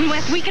 south, east, and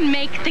west. We can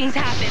make things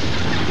happen.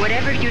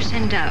 Whatever you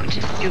send out,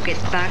 you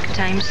get back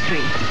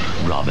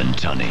 ×3. Robin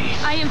Tunney.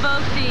 I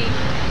invoke thee.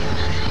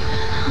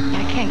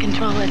 I can't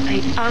control it.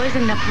 I always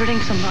end up hurting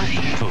somebody.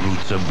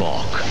 Farutza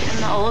Balk.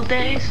 In the old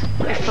days,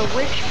 if a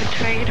witch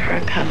betrayed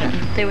her coven,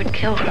 they would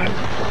kill her.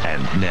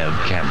 And Nev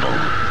Campbell.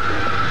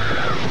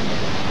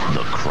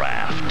 The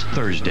Craft.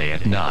 Thursday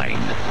at 9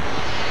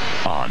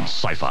 on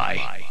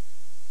Sci-Fi.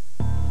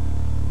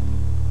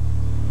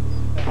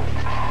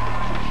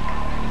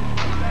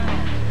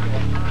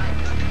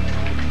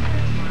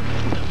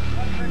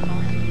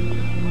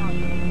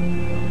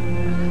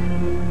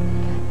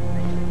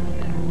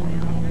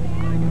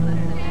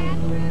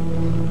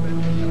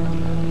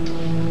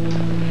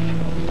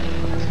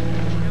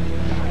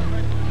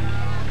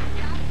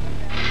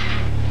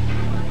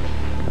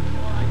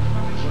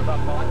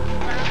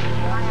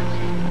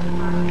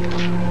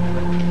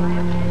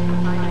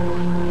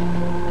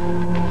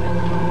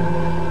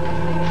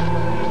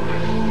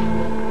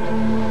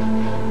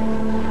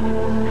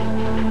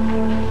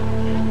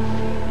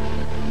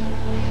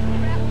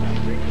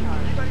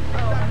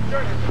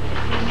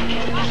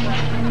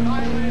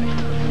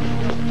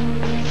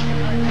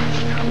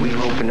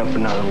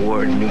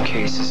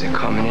 Cases are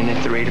coming in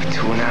at the rate of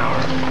 2 an hour.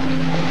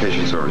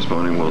 Patients are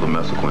responding well to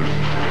methaquine.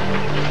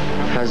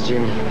 How's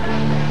Jimmy?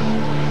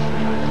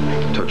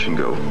 Touch and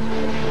go.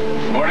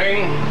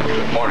 Morning.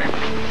 Good morning.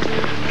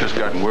 Just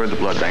gotten word the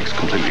blood bank's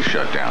completely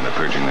shut down. They're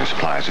purging their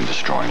supplies and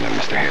destroying them.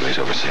 Mr. Haley's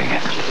overseeing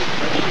it.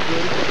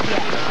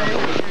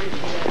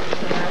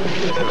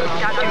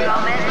 Dr.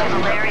 Gomez,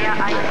 malaria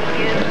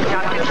ICU.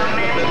 Dr.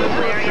 Gomez,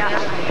 malaria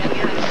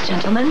ICU.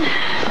 Gentlemen,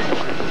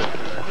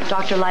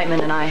 Dr.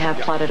 Lightman and I have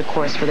plotted a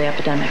course for the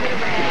epidemic.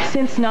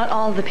 Since not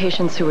all of the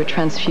patients who were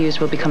transfused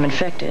will become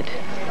infected,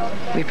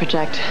 we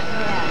project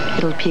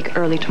it'll peak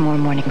early tomorrow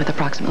morning with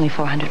approximately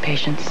 400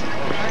 patients.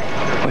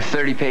 With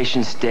 30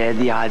 patients dead,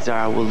 the odds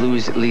are we'll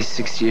lose at least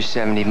 60 or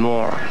 70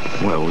 more.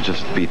 Well, we'll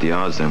just beat the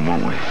odds then,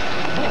 won't we?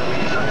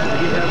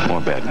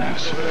 More bad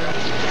news.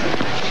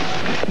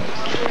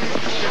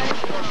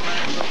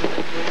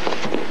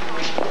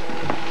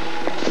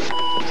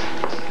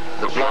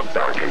 The blood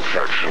bank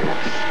infection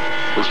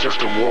was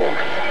just a warning.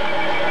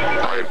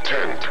 I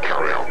intend to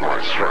carry out my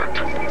threat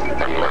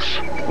unless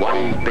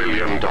 $1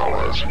 billion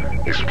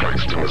is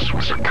placed in a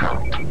Swiss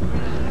account.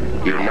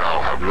 You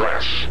now have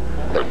less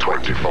than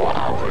 24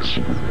 hours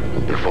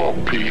before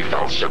P.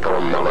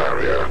 falciparum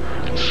malaria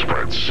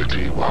spreads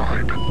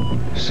citywide.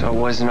 So it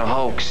wasn't a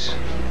hoax.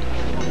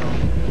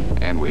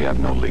 And we have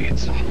no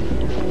leads.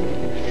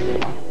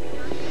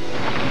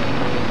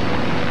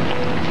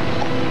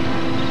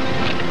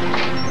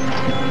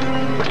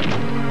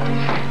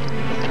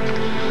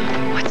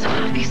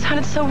 You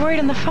sounded so worried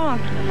on the phone.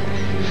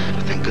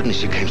 Thank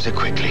goodness you came so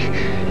quickly.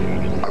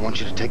 I want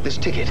you to take this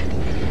ticket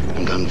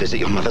and go and visit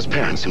your mother's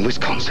parents in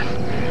Wisconsin.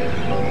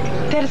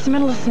 Dad, it's the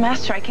middle of the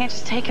semester. I can't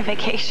just take a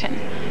vacation.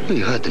 Well,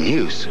 you heard the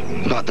news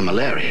about the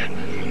malaria.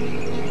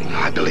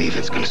 I believe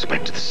it's going to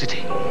spread to the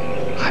city.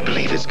 I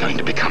believe it's going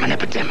to become an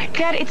epidemic.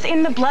 Dad, it's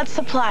in the blood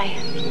supply.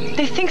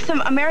 They think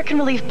some American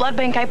Relief blood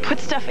bank guy put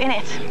stuff in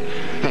it.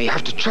 Now, you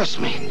have to trust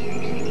me.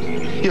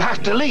 You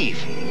have to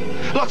leave.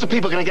 Lots of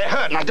people are going to get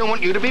hurt, and I don't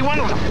want you to be one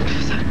of them.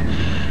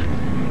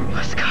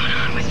 What's going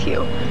on with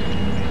you?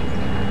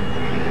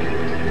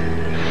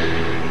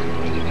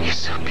 You're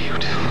so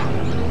beautiful.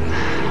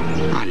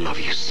 I love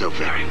you so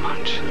very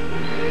much.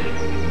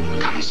 I'll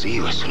come and see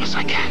you as soon as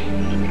I can.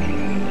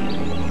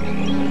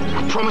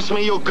 Now, promise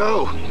me you'll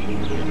go.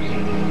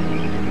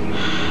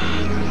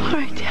 All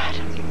right, Dad.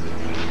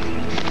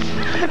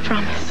 I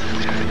promise.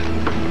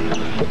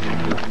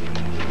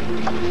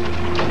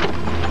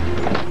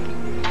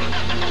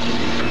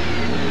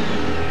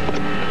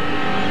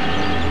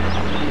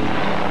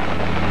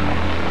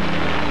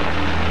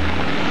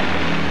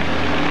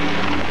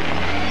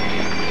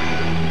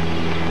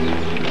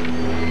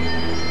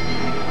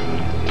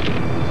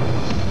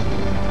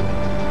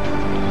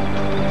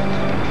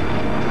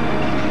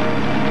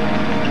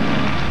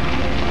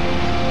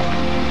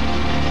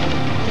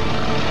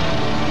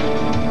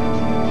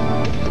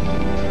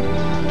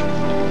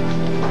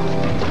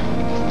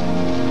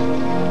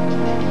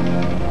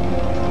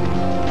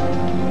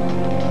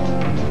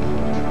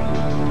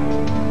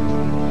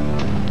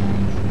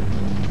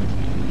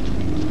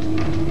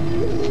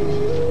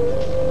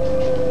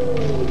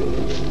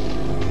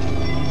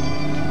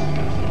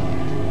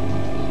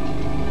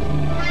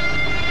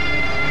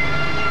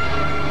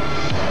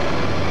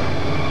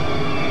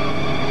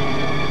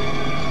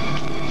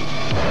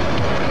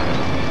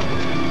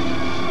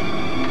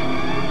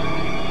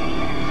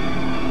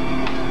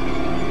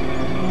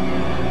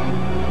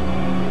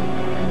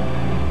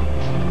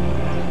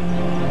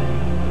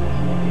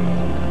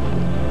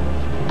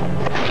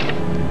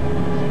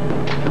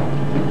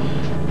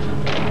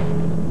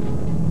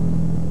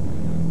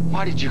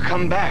 Why did you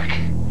come back?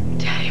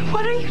 Daddy,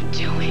 what are you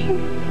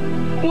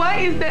doing? Why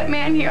is that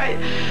man here?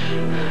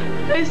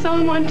 I saw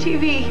him on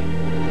TV,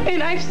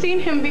 and I've seen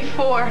him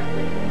before.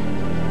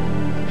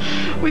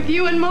 With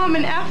you and Mom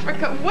in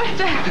Africa. What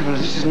the hell? Well,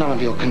 this is none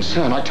of your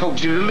concern. I told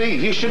you to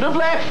leave. You should have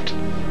left.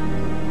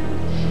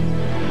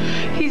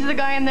 He's the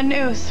guy in the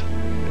news.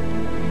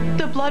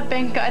 The blood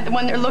bank guy, the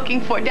one they're looking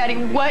for. Daddy,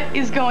 what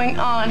is going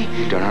on?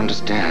 You don't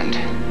understand.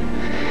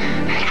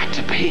 It had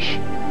to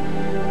be.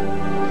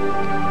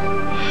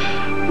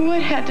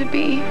 What had to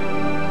be?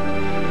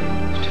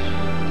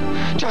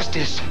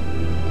 Justice.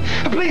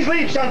 Please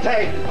leave,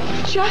 Shantae.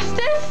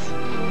 Justice?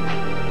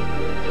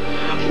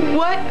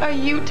 What are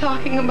you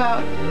talking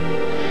about?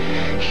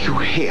 You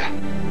were here.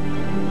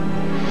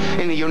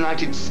 In the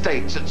United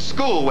States, at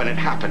school when it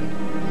happened.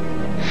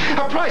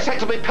 A price had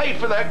to be paid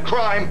for that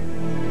crime.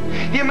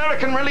 The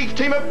American relief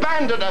team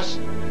abandoned us.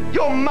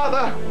 Your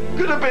mother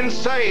could have been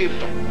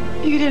saved.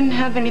 You didn't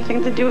have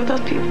anything to do with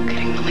those people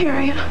getting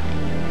malaria.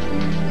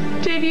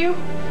 Did you?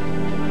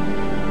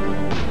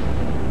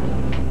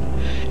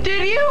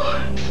 Did you?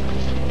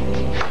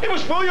 It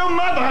was for your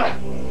mother.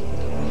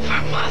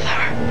 For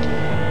Mother?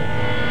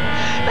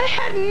 That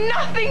had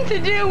nothing to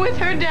do with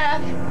her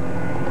death.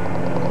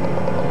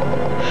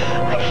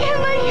 I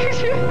can't let you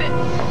do this.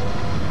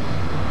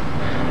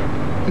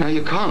 No,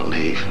 you can't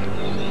leave.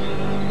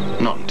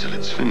 Not until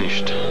it's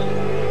finished.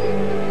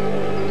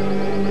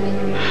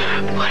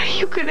 What are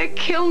you gonna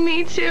kill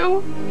me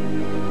too?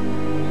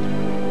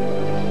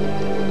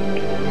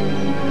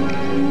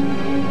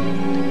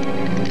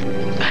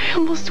 I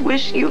almost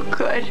wish you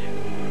could.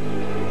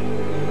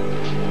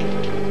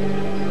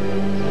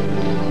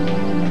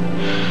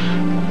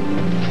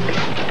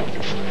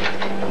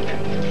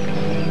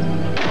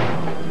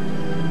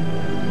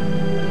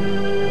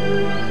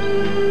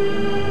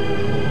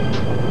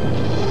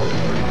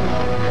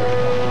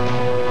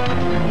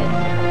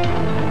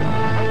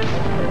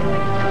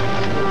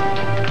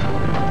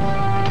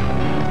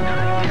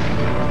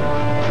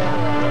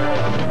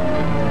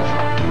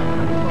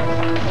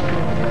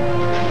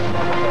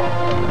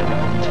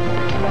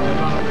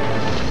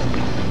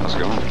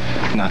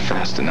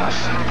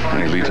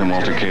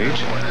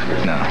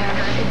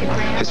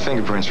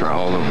 Fingerprints are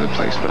all over the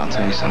place, but I'll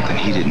tell you something,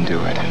 he didn't do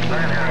it.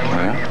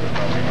 Well?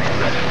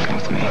 Come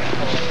with me.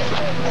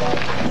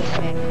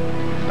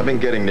 I've been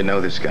getting to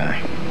know this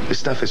guy. This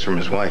stuff is from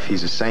his wife.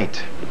 He's a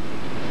saint.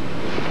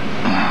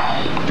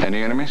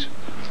 Any enemies?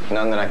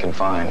 None that I can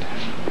find.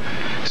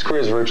 His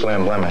career is virtually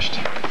unblemished.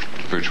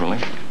 Virtually?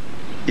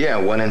 Yeah,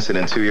 one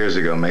incident 2 years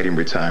ago made him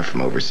retire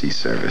from overseas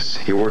service.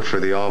 He worked for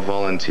the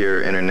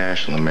all-volunteer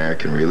International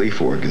American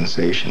Relief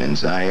Organization in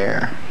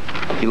Zaire.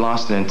 He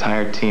lost an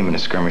entire team in a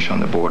skirmish on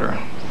the border.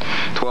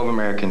 12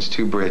 Americans,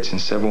 2 Brits,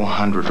 and several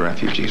hundred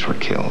refugees were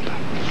killed.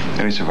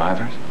 Any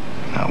survivors?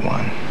 Not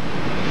one.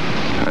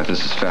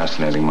 This is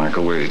fascinating,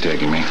 Michael. Where are you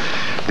taking me?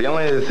 The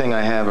only other thing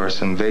I have are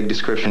some vague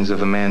descriptions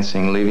of a man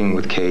seen leaving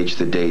with Cage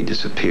the day he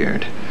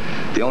disappeared.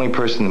 The only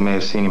person that may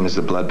have seen him is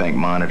the blood bank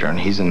monitor, and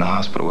he's in the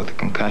hospital with a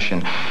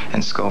concussion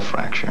and skull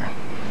fracture.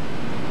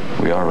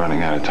 We are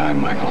running out of time,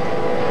 Michael.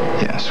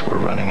 Yes, we're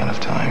running out of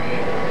time.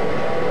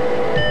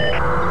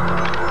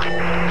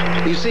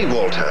 You see,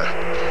 Walter,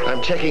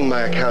 I'm checking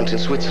my account in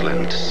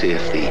Switzerland to see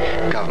if the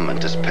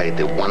government has paid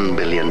the $1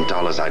 billion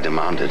I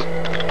demanded.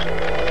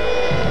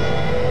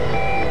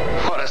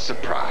 What a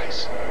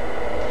surprise.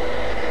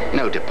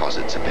 No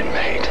deposits have been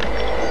made.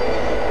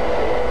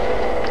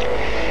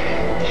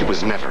 It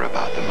was never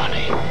about the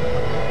money.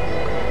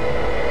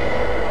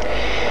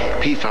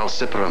 P.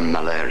 falciparum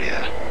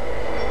malaria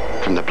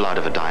from the blood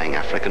of a dying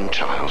African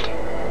child.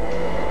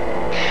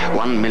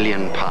 1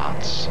 million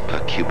parts per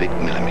cubic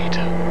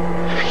millimeter.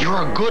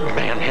 You're a good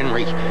man,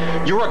 Henry.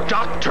 You're a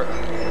doctor.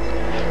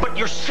 But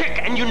you're sick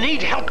and you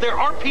need help. There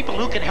are people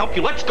who can help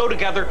you. Let's go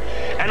together,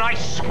 and I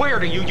swear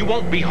to you, you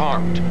won't be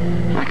harmed.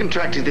 I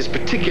contracted this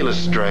particular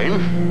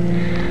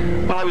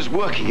strain while I was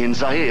working in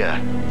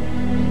Zaire.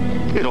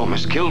 It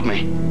almost killed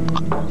me.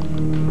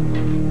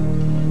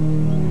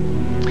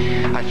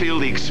 I feel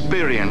the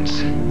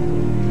experience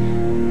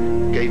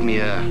gave me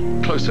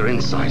a closer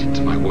insight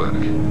into my work.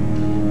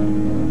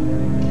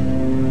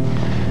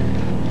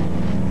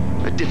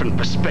 A different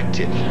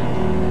perspective,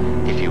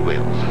 if you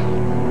will.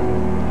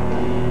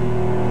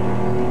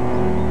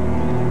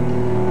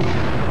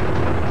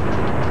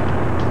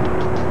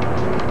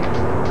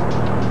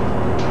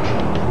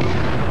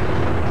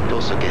 It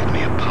also gave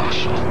me a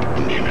partial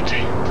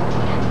immunity.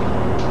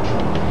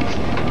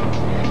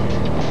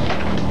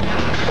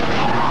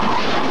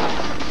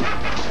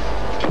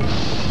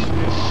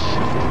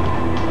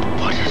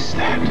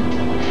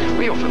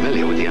 You're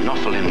familiar with the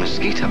Anopheles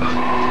mosquito.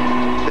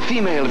 The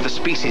female of the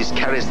species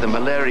carries the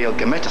malarial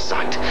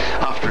gametocyte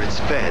after it's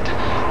fed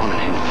on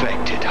an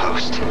infected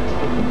host.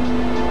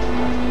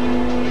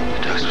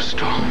 The dose was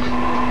strong.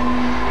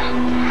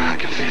 I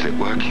can feel it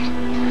working.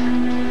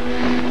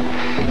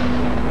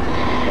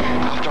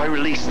 After I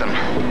release them,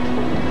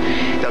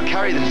 they'll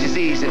carry the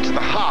disease into the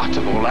heart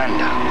of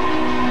Orlando.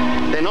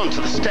 Then on to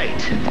the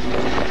state.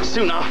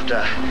 Soon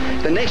after,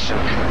 the nation.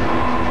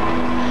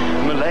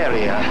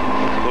 Malaria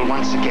will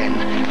once again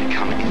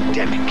become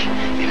endemic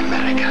in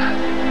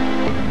America.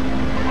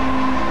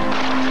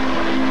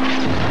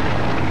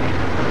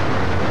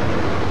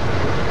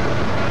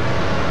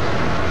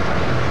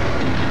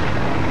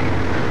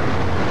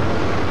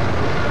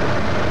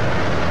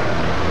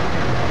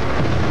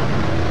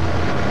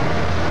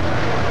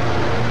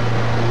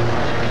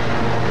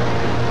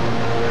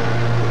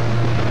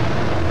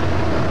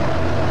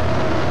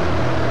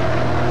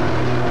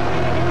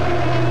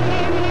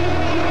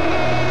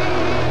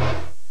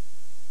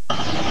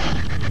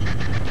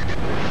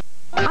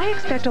 I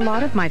expect a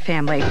lot of my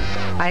family.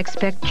 I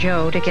expect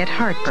Joe to get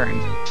heartburn,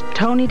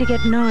 Tony to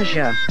get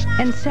nausea,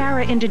 and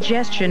Sarah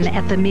indigestion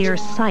at the mere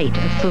sight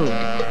of food.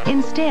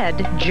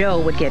 Instead,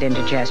 Joe would get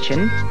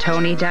indigestion,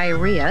 Tony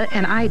diarrhea,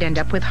 and I'd end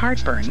up with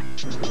heartburn.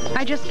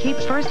 I just keep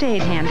first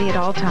aid handy at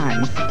all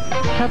times.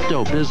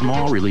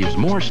 Pepto-Bismol relieves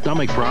more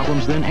stomach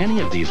problems than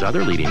any of these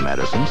other leading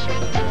medicines.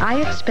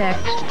 I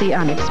expect the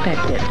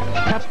unexpected.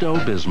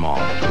 Pepto-Bismol,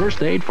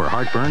 first aid for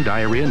heartburn,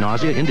 diarrhea,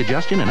 nausea,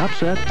 indigestion, and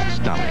upset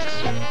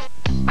stomachs.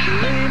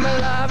 My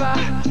lover,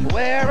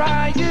 where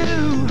are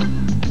you?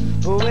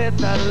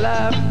 With a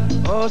love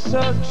oh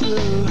so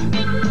true,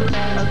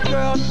 a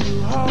girl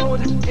to hold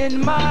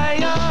in my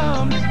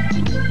arms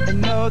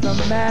and know the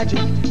magic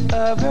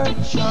of her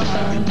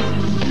charm.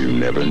 You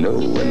never know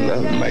when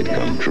love might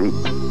come true,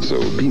 so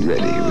be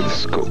ready with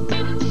Scope.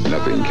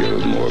 Nothing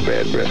kills more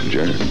bad breath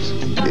germs.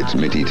 Its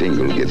minty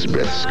tingle gets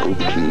breath Scope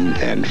clean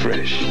and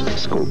fresh.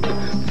 Scope,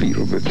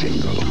 feel the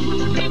tingle.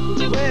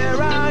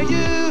 Where are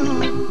you?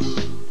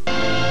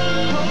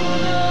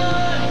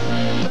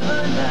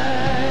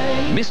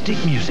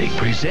 Mystic Music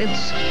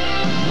presents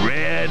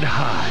Red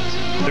Hot.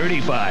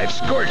 35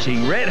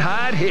 scorching red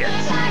hot hits.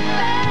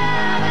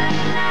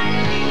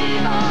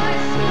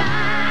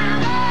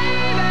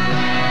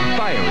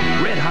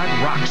 Fiery red hot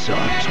rock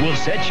songs will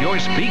set your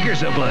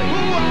speakers ablaze.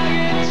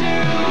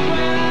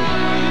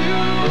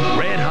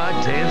 Red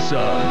hot dance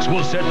songs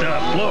will set the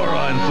floor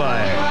on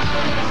fire.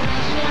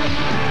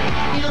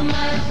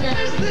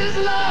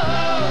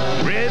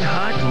 Red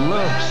hot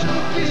love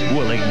songs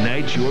will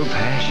ignite your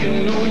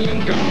passion.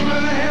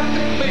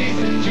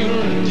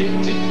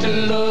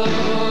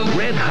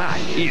 Red Hot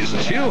is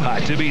too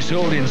hot to be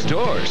sold in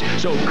stores,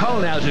 so call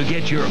now to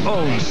get your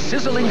own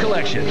sizzling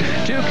collection. 2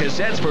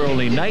 cassettes for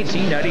only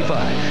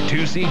 $19.95.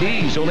 2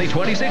 CDs, only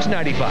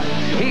 $26.95.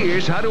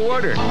 Here's how to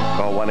order.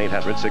 Call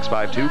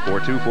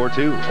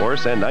 1-800-652-4242 or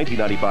send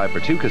 $19.95 for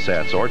 2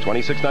 cassettes or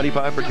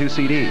 $26.95 for 2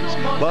 CDs,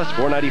 plus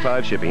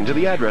 $4.95 shipping to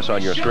the address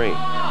on your screen.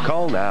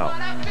 Call now.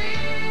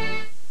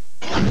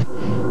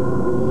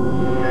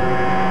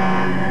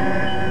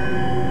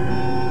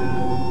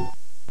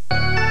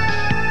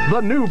 The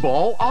new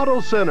Ball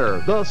Auto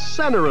Center, the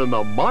center in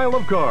the mile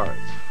of cars.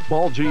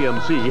 Ball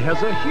GMC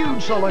has a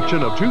huge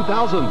selection of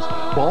 2000s,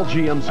 Ball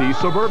GMC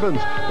Suburbans,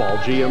 Ball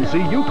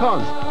GMC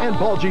Yukons, and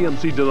Ball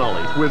GMC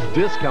Denali's with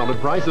discounted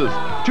prices.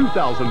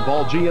 2000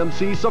 Ball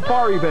GMC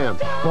Safari vans,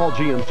 Ball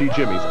GMC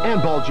Jimmys,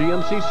 and Ball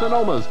GMC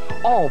Sonomas,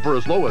 all for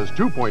as low as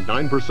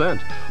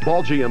 2.9%.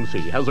 Ball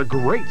GMC has a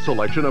great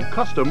selection of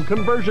custom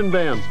conversion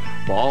vans.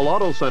 Ball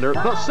Auto Center,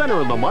 the center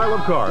in the mile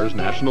of cars,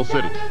 National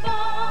City.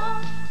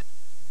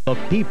 The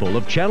people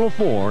of Channel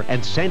 4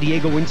 and San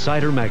Diego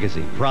Insider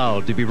Magazine,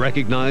 proud to be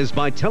recognized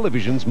by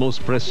television's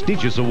most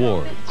prestigious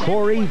award.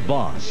 Corey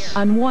Voss.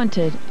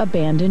 Unwanted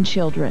abandoned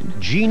children.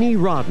 Jeannie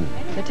Rodden.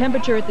 The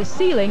temperature at the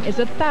ceiling is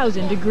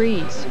 1,000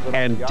 degrees.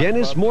 And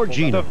Dennis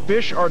Morgino. The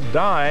fish are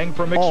dying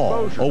from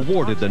exposure. All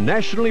awarded the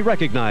nationally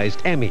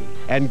recognized Emmy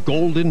and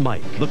Golden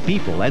Mike. The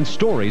people and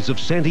stories of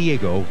San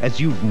Diego as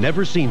you've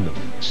never seen them.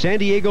 San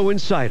Diego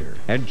Insider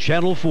and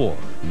Channel 4.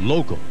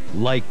 Local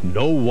like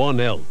no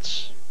one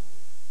else.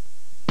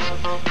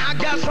 I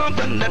got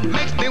something that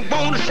makes me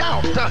want to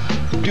shout.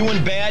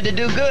 Doing bad to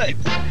do good.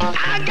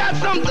 I got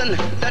something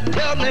that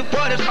tells me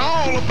what it's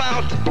all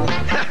about.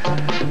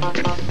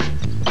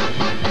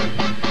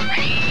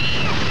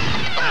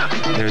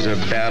 There's a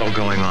battle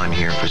going on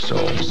here for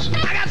souls.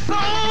 I got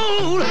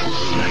soul.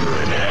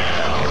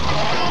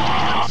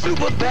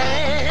 Super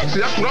bad. See,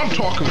 that's what I'm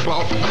talking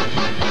about.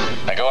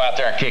 Now go out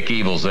there and kick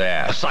evil's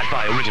ass. A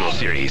sci-fi original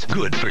series,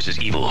 Good vs.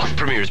 Evil,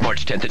 premieres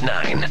March 10th at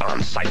 9 on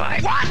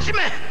Sci-Fi. Watch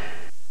me.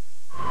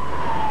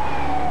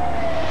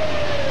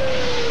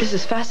 This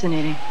is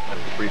fascinating.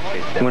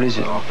 What is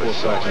it?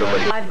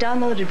 I've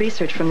downloaded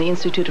research from the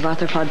Institute of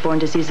Arthropod-Borne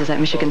Diseases at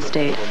Michigan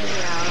State.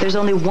 There's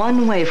only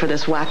one way for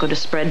this wacko to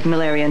spread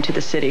malaria into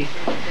the city.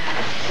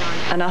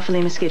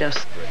 Anopheles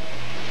mosquitoes.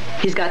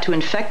 He's got to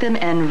infect them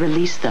and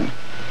release them.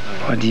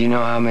 Well, do you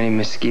know how many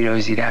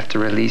mosquitoes he'd have to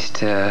release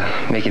to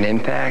make an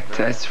impact?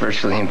 That's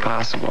virtually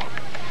impossible.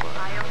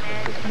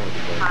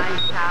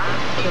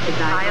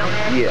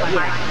 Yeah.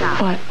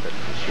 What?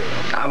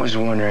 I was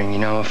wondering,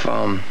 if,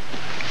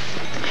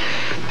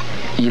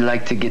 you'd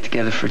like to get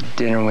together for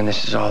dinner when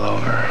this is all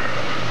over.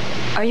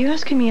 Are you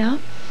asking me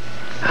out?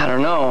 I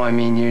don't know. I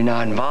mean, you're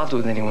not involved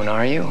with anyone,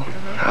 are you?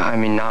 I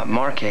mean, not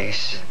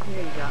Marquez.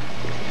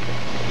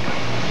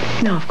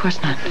 No, of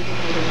course not.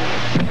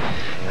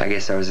 I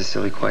guess that was a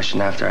silly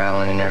question after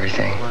Alan and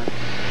everything.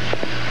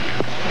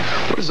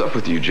 What is up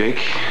with you, Jake?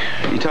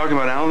 You talking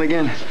about Alan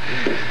again?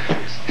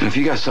 And if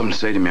you got something to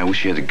say to me, I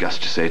wish you had the guts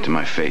to say it to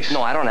my face.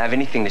 No, I don't have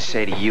anything to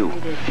say to you.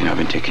 You know, I've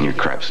been taking your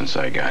crap since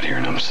I got here,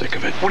 and I'm sick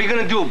of it. What are you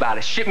gonna do about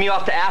it? Ship me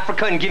off to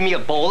Africa and give me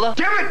Ebola?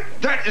 Damn it!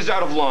 That is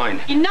out of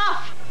line.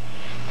 Enough!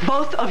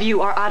 Both of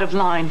you are out of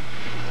line.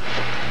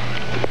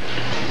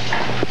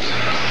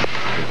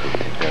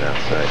 Get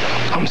outside.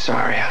 I'm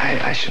sorry.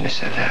 I shouldn't have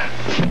said that.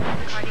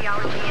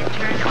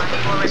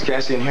 Is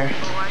Cassie in here?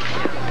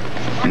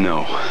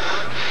 No.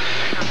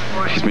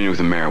 He's meeting with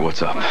the mayor.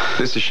 What's up?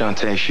 This is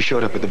Shantae. She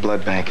showed up at the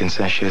blood bank and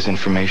says she has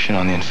information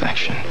on the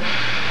infection.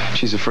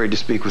 She's afraid to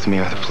speak with me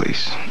or the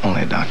police.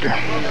 Only a doctor.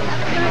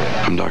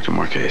 I'm Dr.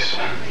 Marquez.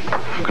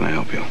 How can I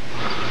help you?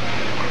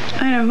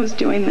 I know who's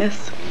doing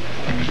this.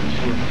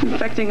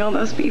 Infecting all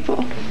those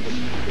people.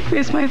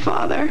 It's my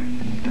father.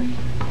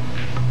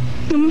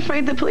 I'm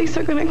afraid the police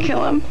are gonna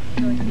kill him.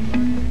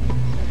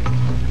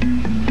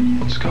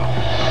 Let's go.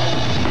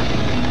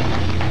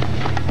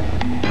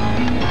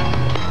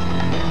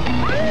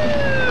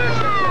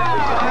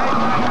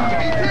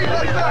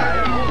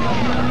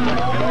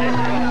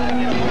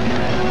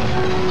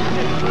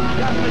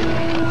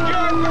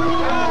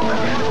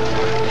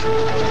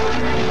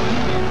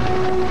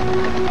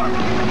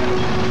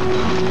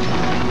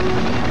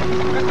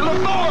 Mr.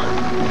 LaForte,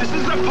 this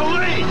is the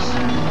police.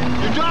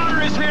 Your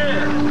daughter is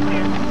here.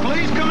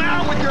 Please come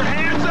out with your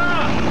hands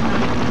up.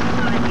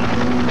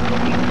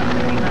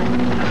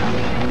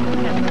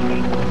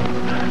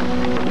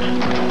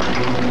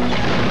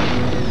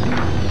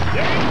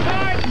 Take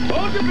time.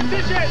 Hold your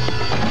position.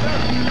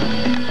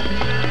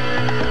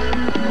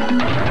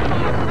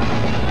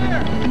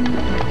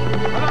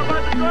 How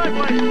about the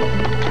driveway?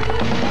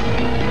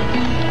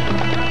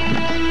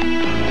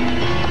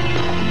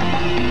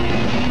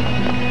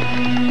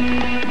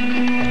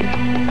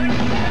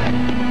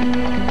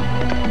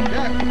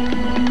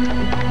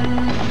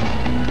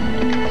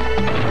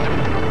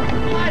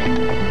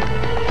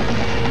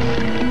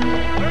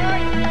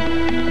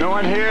 No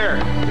one here.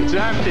 It's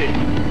empty.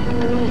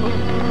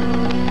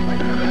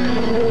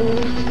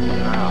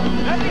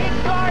 Nothing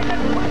inside.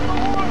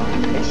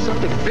 Hey,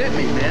 something bit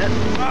me, man.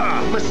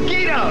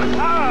 Mosquitoes.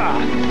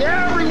 They're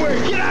everywhere.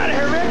 Get out of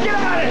here, man. Get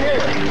out of here.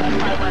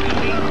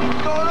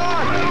 What's going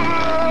on?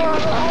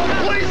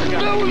 Police is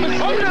doing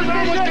mosquitoes.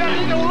 Almost got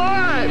eaten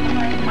alive.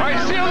 All right,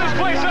 seal this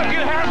place up.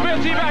 Get a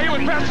hazmat team out here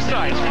with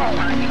pesticides.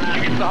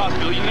 You get to the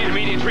hospital. You need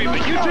immediate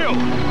treatment. You too.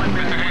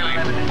 Mr.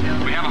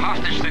 Haley, we have a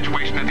hostage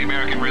situation at the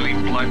American Relief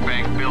Blood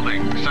Bank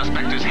building. The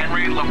suspect is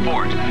Henry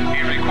LaForte. He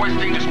is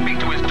requesting to speak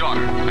to his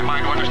daughter. Am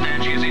I to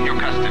understand she is in your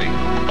custody?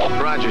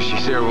 Roger,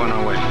 she's here. We're on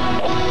our way.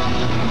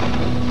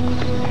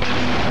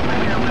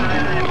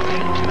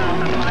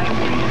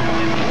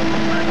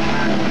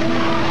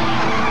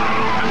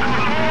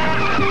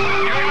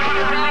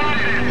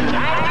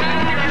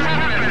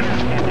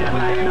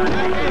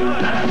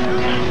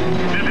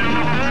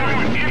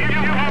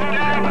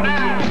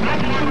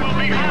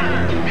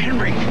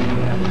 Henry,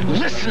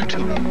 listen to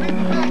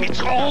me.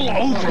 It's all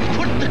over.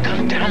 Put the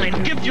gun down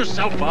and give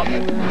yourself up.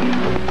 Okay.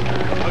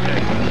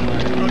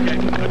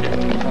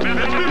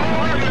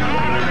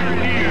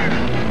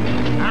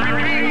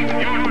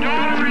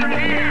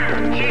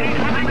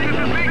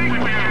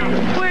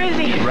 Where is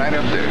he? Right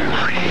up there.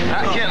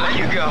 I can't let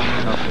you go.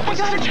 I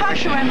gotta talk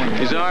to him.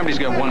 He's armed. He's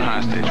got one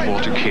hostage,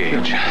 Walter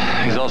Cage.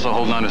 He's also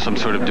holding on to some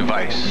sort of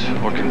device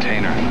or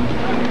container.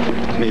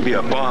 Maybe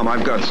a bomb.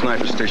 I've got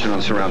snipers stationed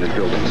on surrounding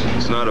buildings.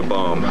 It's not a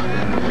bomb.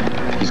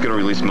 He's gonna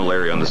release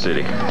malaria on the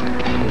city.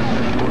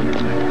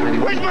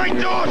 Where's my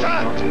daughter?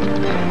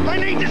 I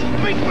need to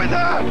speak with her.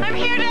 I'm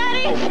here,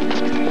 Daddy.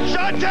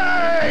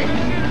 Shantae!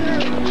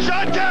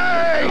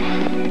 Shantae!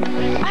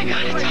 I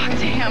gotta talk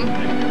to him.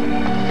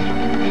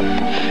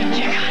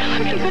 You gotta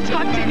let me go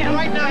talk to him.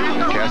 Right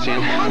now. Cassian,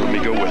 let me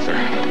go with her.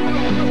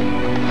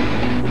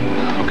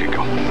 Okay,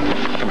 go.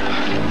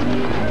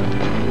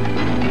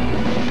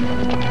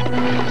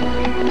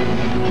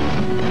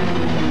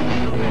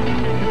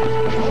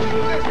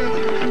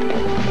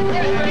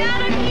 Dad,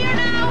 I'm here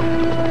now.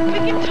 We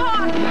can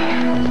talk.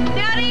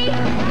 Daddy!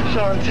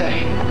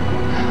 Shantae,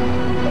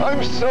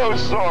 I'm so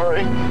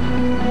sorry.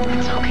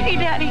 It's okay,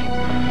 Daddy.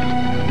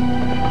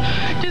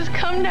 Just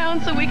come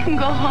down so we can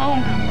go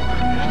home.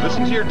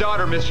 Listen to your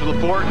daughter, Mr.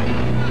 LaForte.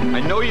 I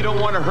know you don't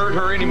want to hurt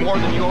her any more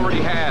than you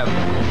already have.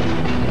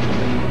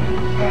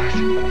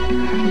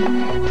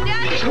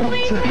 Daddy,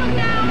 please come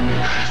down.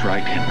 That's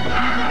right, Henry.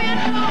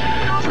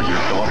 For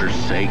your daughter's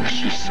sake,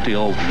 she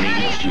still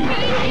needs you.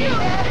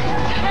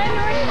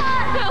 Henry,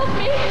 help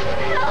me.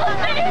 Help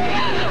me.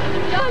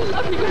 I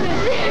love you,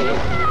 Henry.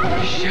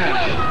 Shut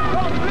up.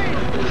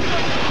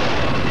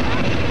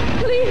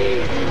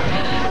 Please.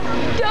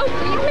 Don't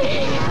leave me.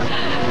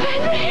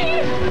 Henry.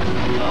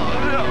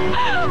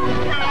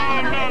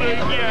 Not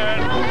again.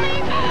 Don't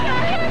leave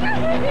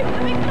me.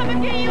 Let me come and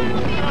get you.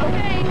 It'll be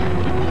okay.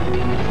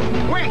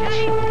 Wait.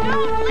 Hey,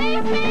 don't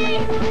leave me.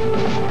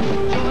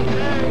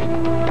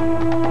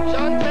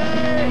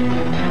 Shantae!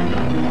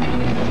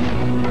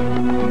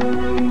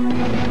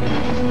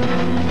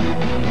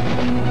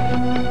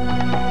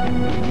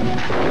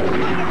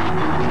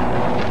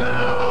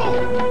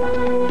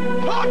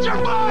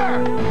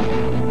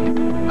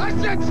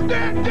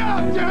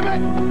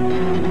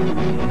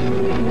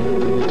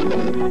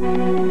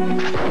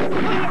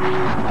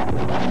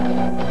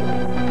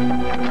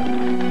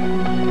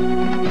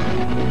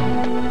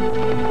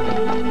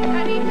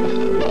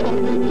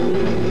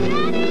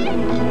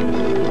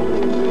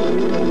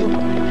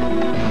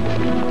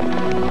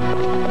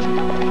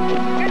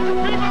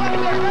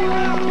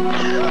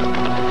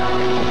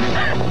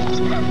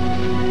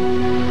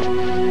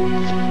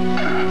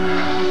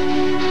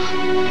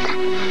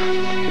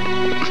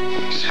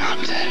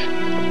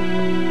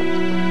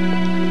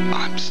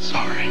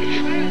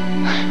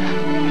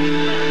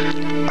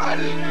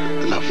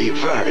 Love you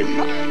very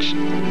much.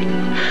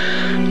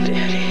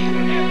 Daddy.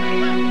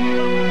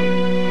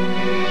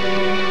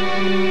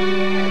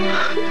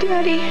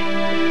 Daddy.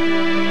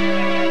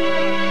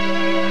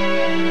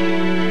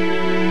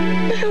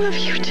 I love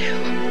you too.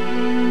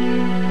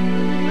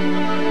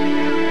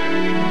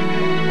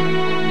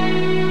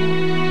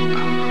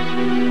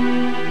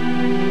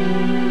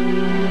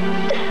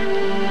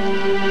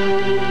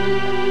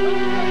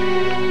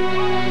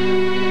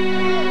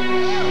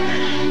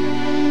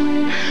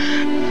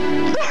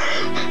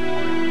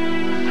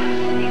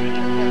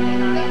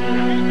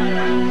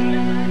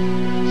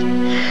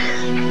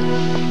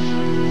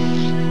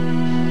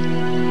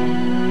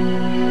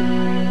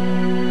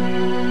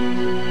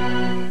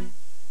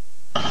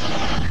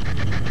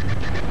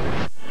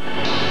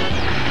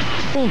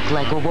 Think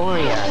like a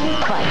warrior,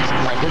 fight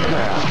like a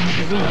girl.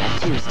 Xena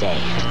Tuesday.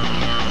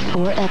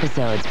 4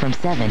 episodes from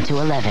 7 to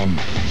 11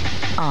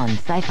 on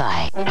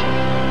Sci-Fi.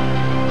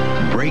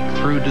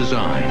 Breakthrough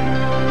design.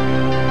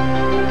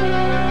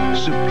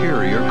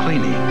 Superior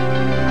cleaning.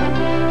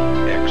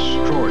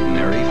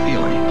 Extraordinary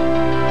feeling.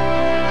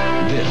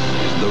 This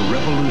is the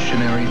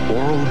revolutionary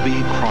Oral-B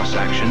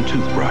cross-action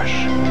toothbrush.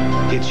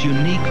 Its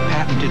unique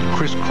patented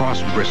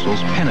crisscross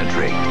bristles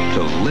penetrate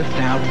to lift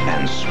out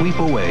and sweep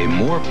away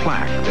more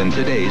plaque than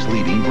today's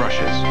leading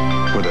brushes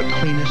for the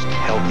cleanest,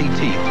 healthy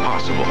teeth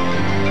possible.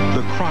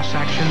 The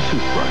cross-action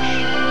toothbrush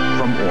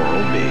from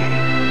Oral-B.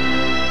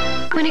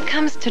 When it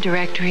comes to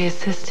directory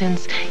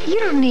assistance, you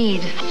don't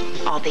need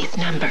all these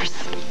numbers.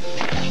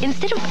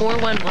 Instead of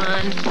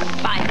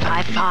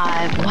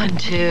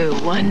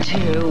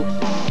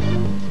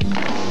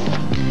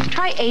 411-555-1212,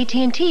 try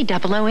AT&T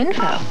 00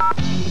 info.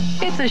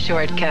 It's a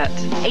shortcut.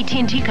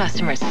 AT&T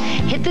customers,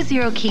 hit the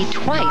 0 key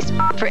twice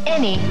for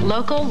any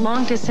local,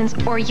 long distance,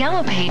 or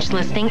yellow page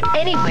listing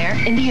anywhere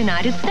in the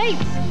United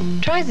States.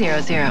 Try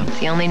 00. It's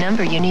the only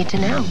number you need to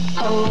know.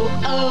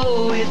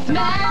 Oh, it's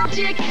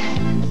magic.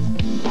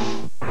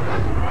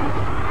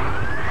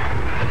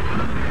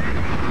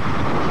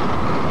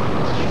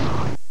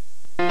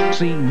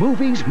 See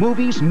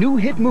movies, new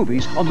hit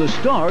movies on the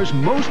Star's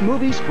Most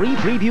Movies Free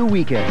Preview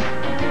Weekend.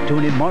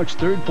 Tune in March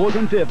 3rd, 4th,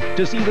 and 5th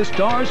to see the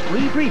Star's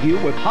free preview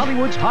with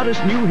Hollywood's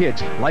hottest new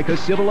hits like A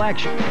Civil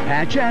Action,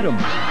 Patch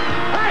Adams.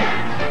 Hey,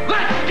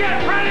 let's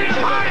get ready to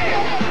party!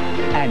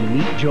 And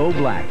Meet Joe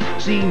Black.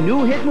 See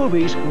new hit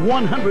movies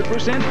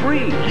 100%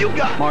 free. You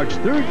got March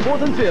 3rd,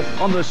 4th, and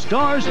 5th on the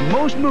Star's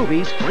Most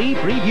Movies Free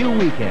Preview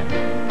Weekend.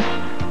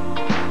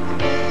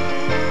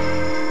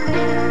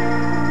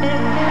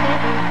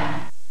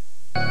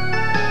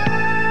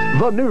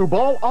 The new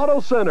Ball Auto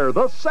Center,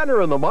 the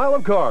center in the mile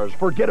of cars.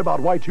 Forget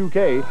about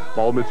Y2K.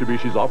 Ball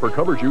Mitsubishi's offer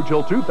covers you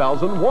till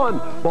 2001.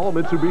 Ball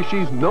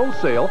Mitsubishi's no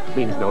sale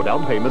means no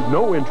down payment,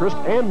 no interest,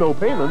 and no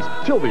payments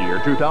till the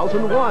year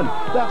 2001.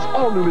 That's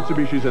all new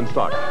Mitsubishis in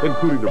stock,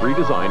 including the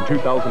redesigned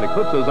 2000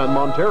 Eclipses and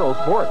Montero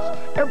Sports.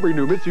 Every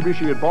new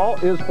Mitsubishi at Ball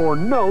is for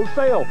no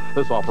sale.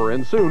 This offer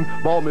ends soon.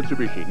 Ball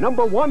Mitsubishi,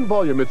 #1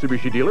 volume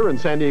Mitsubishi dealer in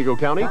San Diego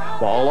County.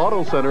 Ball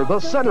Auto Center, the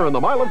center in the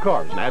mile of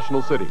cars,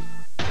 National City.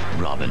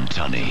 Robin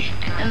Tunney.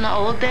 In the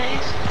old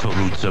days,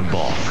 Feruzza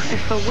Balk.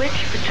 if a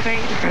witch betrayed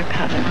her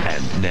coven,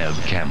 And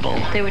Nev Campbell.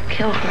 they would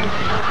kill her.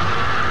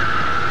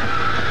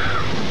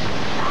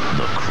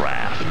 The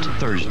Craft.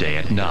 Thursday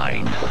at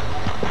 9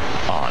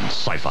 on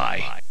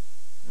Sci-Fi.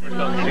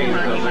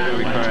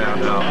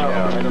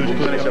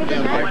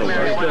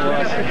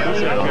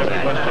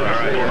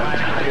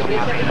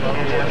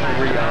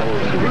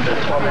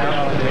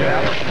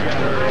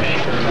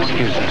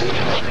 Excuse us.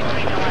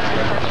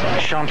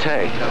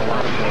 Shantae.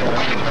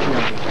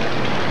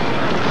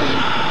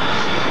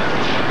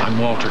 I'm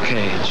Walter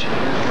Cage.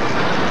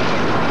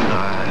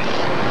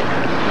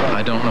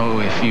 I don't know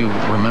if you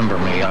remember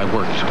me. I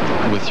worked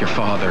with your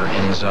father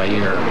in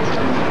Zaire.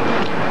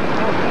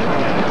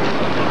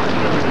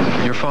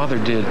 Your father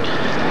did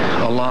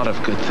a lot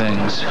of good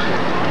things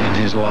in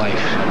his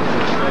life.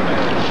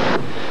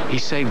 He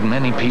saved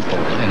many people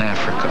in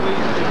Africa.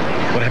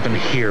 What happened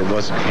here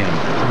wasn't him.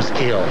 He was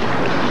ill.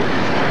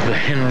 The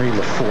Henry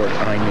LaForte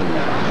I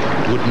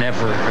knew would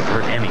never have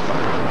hurt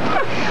anybody.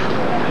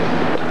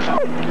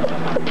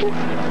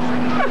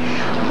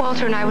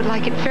 Walter and I would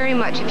like it very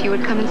much if you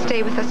would come and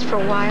stay with us for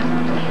a while.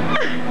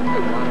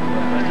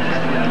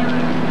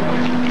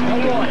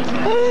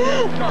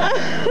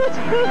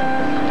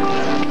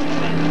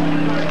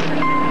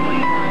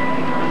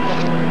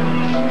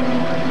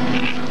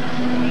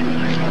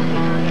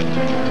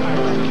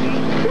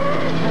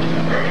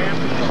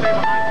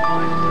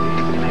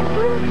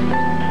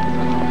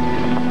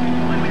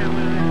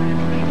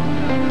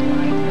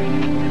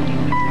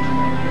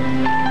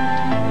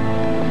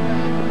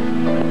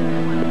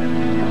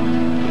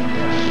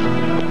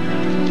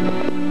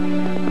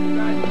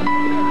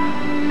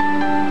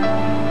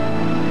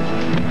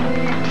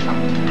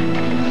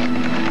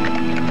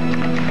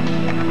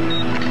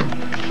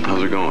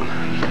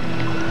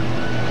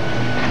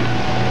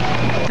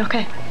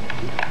 Okay.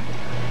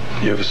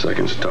 You have a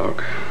second to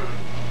talk?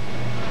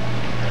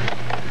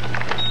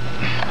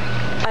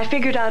 I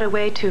figured out a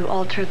way to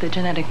alter the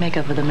genetic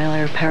makeup of the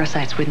malaria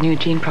parasites with new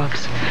gene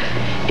probes.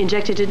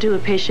 Injected into a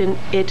patient,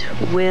 it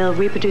will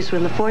reproduce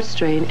with the 4th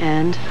strain,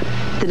 and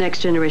the next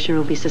generation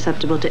will be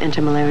susceptible to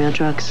anti-malarial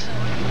drugs.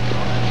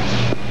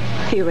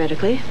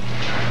 Theoretically.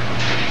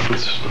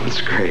 It's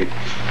great.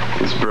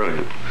 It's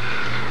brilliant.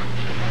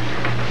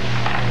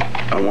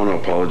 I want to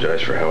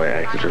apologize for how I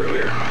acted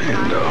earlier,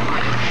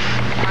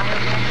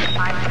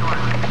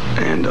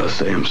 and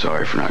say I'm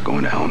sorry for not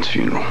going to Alan's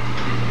funeral.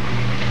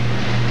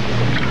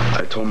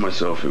 I told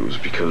myself it was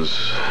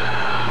because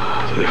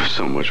there was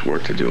so much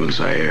work to do in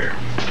Zaire.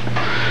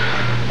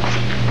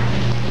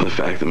 The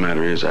fact of the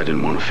matter is, I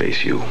didn't want to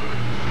face you.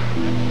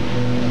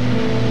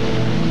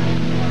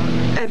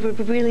 Edward,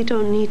 we really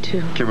don't need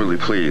to. Kimberly,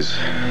 please.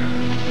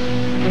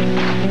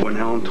 When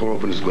Alan tore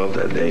open his glove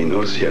that day, he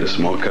noticed he had a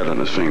small cut on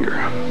his finger.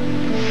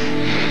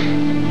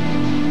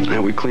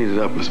 And we cleaned it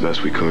up as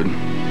best we could.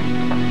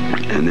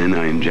 And then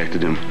I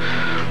injected him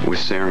with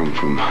serum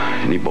from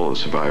an Ebola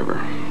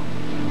survivor.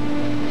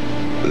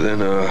 Then,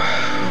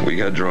 we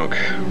got drunk.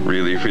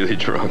 Really, really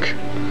drunk.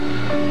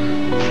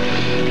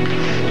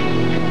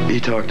 He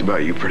talked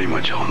about you pretty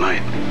much all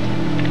night.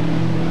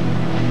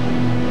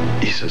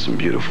 He said some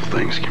beautiful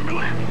things,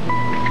 Kimberly.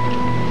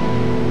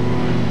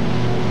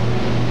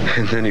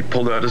 And then he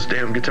pulled out his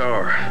damn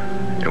guitar,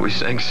 and we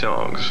sang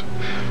songs.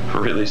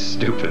 Really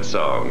stupid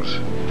songs.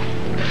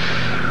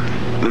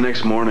 The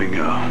next morning,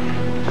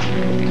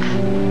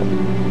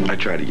 I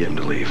tried to get him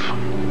to leave.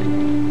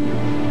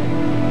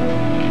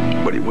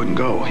 But he wouldn't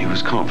go. He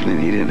was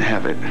confident he didn't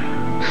have it.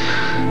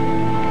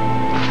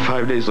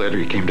 5 days later,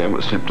 he came down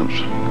with symptoms.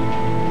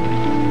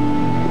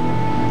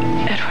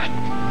 Edward.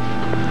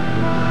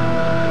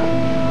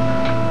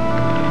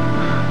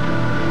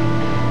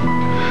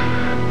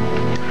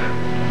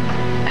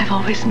 I've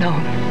always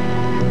known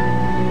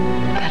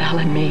that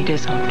Alan made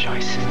his own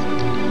choices.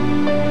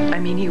 I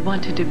mean, he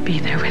wanted to be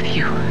there with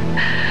you,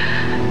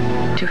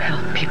 to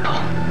help people.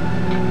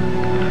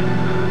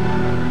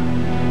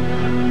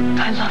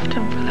 I loved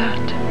him for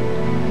that.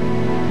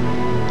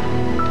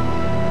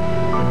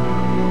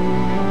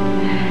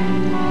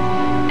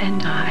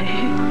 And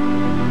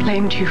I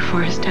blamed you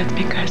for his death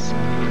because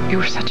you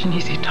were such an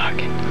easy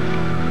target.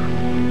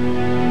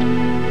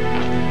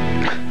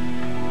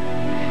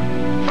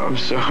 I'm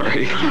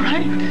sorry. All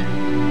right.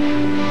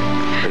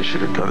 I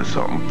should have done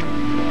something.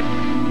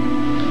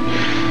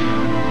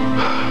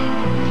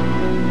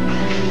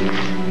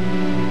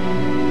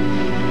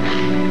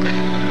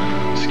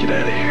 Let's get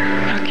out of here.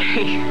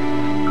 Okay.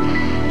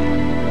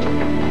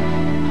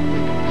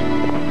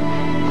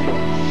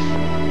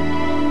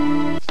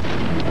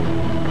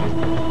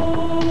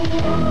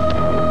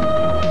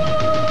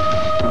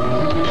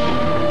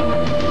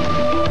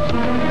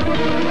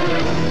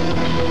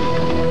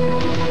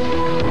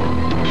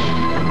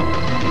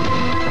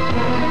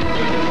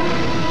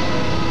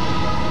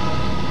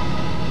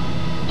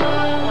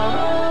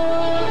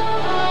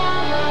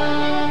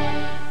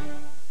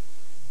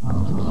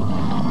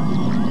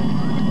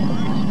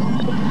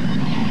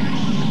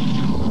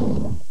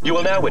 You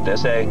will now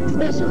witness a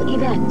special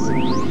event.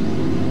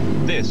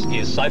 This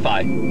is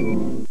Sci-Fi.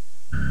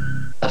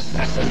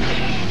 Assassin,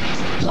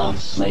 love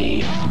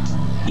slave,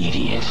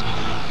 idiot.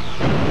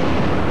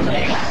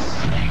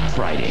 Thanks.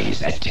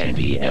 Fridays at 10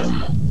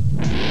 p.m.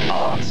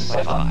 on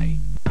Sci-Fi.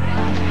 Look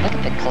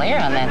at the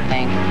glare on that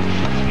thing.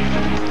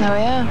 Oh,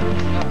 yeah.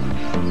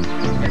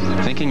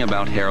 Thinking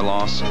about hair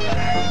loss?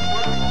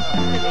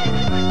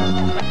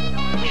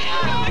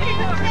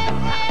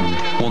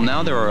 Well,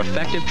 now there are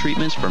effective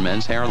treatments for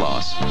men's hair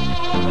loss.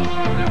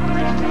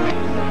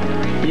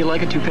 You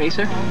like a toupee,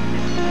 sir?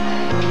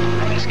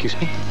 Excuse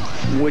me?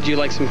 Would you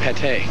like some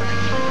pate?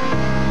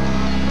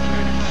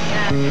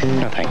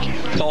 No, thank you.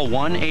 Call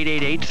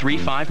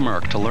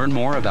 1-888-35-MERC to learn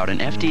more about an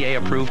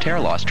FDA-approved hair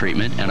loss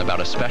treatment and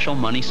about a special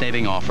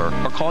money-saving offer,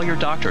 or call your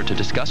doctor to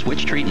discuss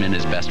which treatment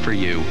is best for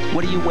you.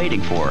 What are you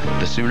waiting for?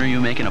 The sooner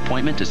you make an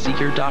appointment to see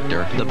your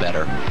doctor, the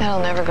better. That'll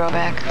never grow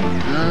back.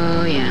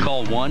 Oh, yeah.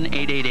 Call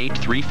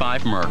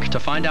 1-888-35-MERC to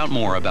find out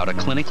more about a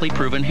clinically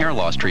proven hair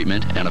loss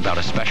treatment and about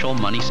a special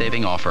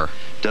money-saving offer.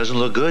 Doesn't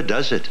look good,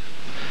 does it?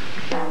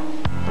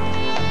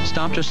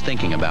 Stop just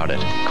thinking about it.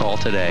 Call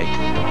today.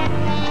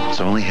 It's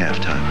only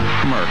halftime.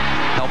 Merck,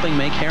 helping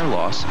make hair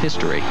loss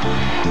history.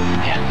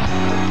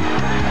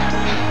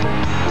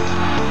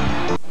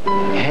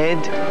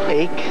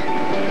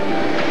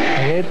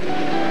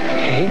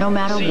 No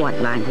matter what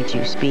language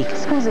you speak,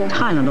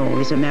 Tylenol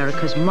is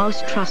America's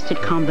most trusted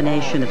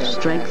combination of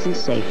strength and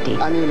safety.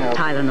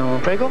 Tylenol.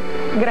 Prego?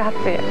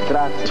 Grazie.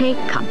 Take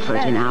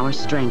comfort in our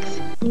strength.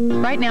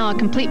 Right now, a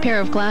complete pair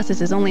of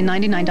glasses is only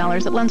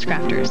 $99 at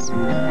LensCrafters.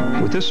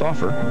 With this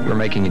offer, we're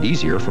making it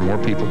easier for more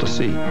people to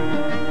see.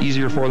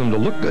 Easier for them to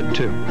look good,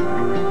 too.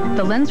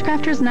 The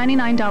LensCrafters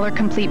 $99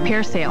 complete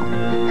pair sale.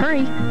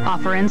 Hurry!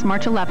 Offer ends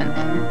March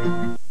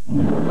 11th.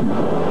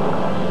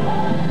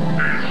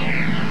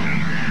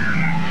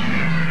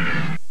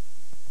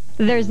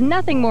 There's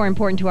nothing more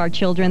important to our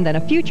children than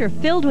a future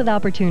filled with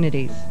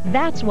opportunities.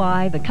 That's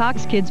why the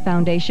Cox Kids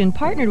Foundation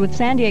partnered with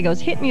San Diego's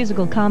hit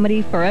musical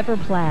comedy Forever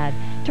Plaid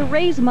to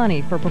raise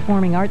money for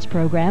performing arts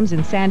programs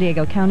in San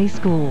Diego County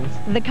schools.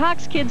 The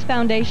Cox Kids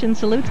Foundation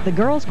salutes the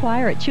girls'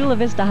 choir at Chula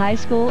Vista High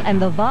School and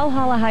the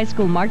Valhalla High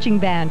School Marching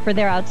Band for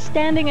their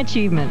outstanding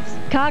achievements.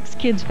 Cox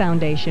Kids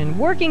Foundation,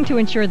 working to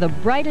ensure the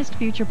brightest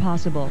future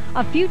possible,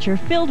 a future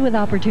filled with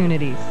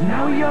opportunities.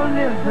 Now you're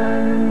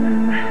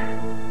living.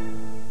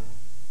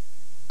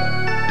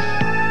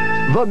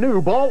 The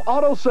new Ball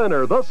Auto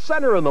Center, the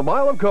center in the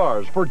mile of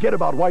cars. Forget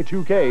about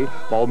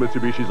Y2K. Ball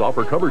Mitsubishi's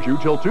offer covers you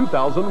till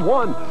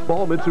 2001.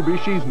 Ball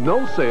Mitsubishi's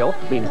no sale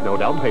means no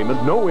down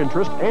payment, no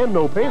interest, and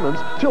no payments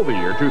till the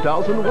year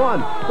 2001.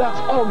 That's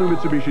all new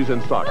Mitsubishis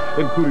in stock,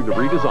 including the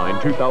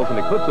redesigned 2000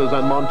 Eclipses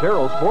and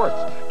Montero Sports.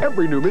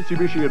 Every new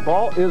Mitsubishi at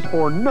Ball is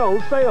for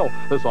no sale.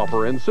 This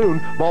offer ends soon.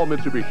 Ball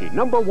Mitsubishi,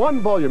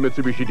 #1 volume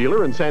Mitsubishi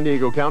dealer in San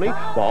Diego County.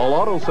 Ball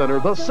Auto Center,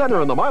 the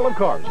center in the mile of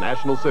cars,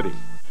 National City.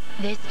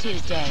 This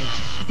Tuesday,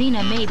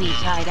 Xena may be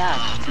tied up.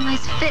 It's a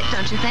nice fit,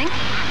 don't you think?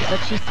 But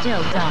she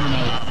still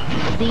dominates.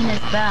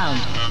 Xena's bound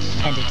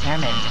and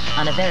determined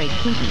on a very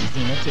kinky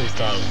Xena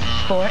Tuesday.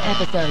 4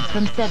 episodes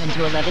from 7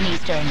 to 11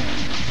 Eastern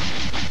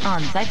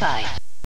on Sci-Fi.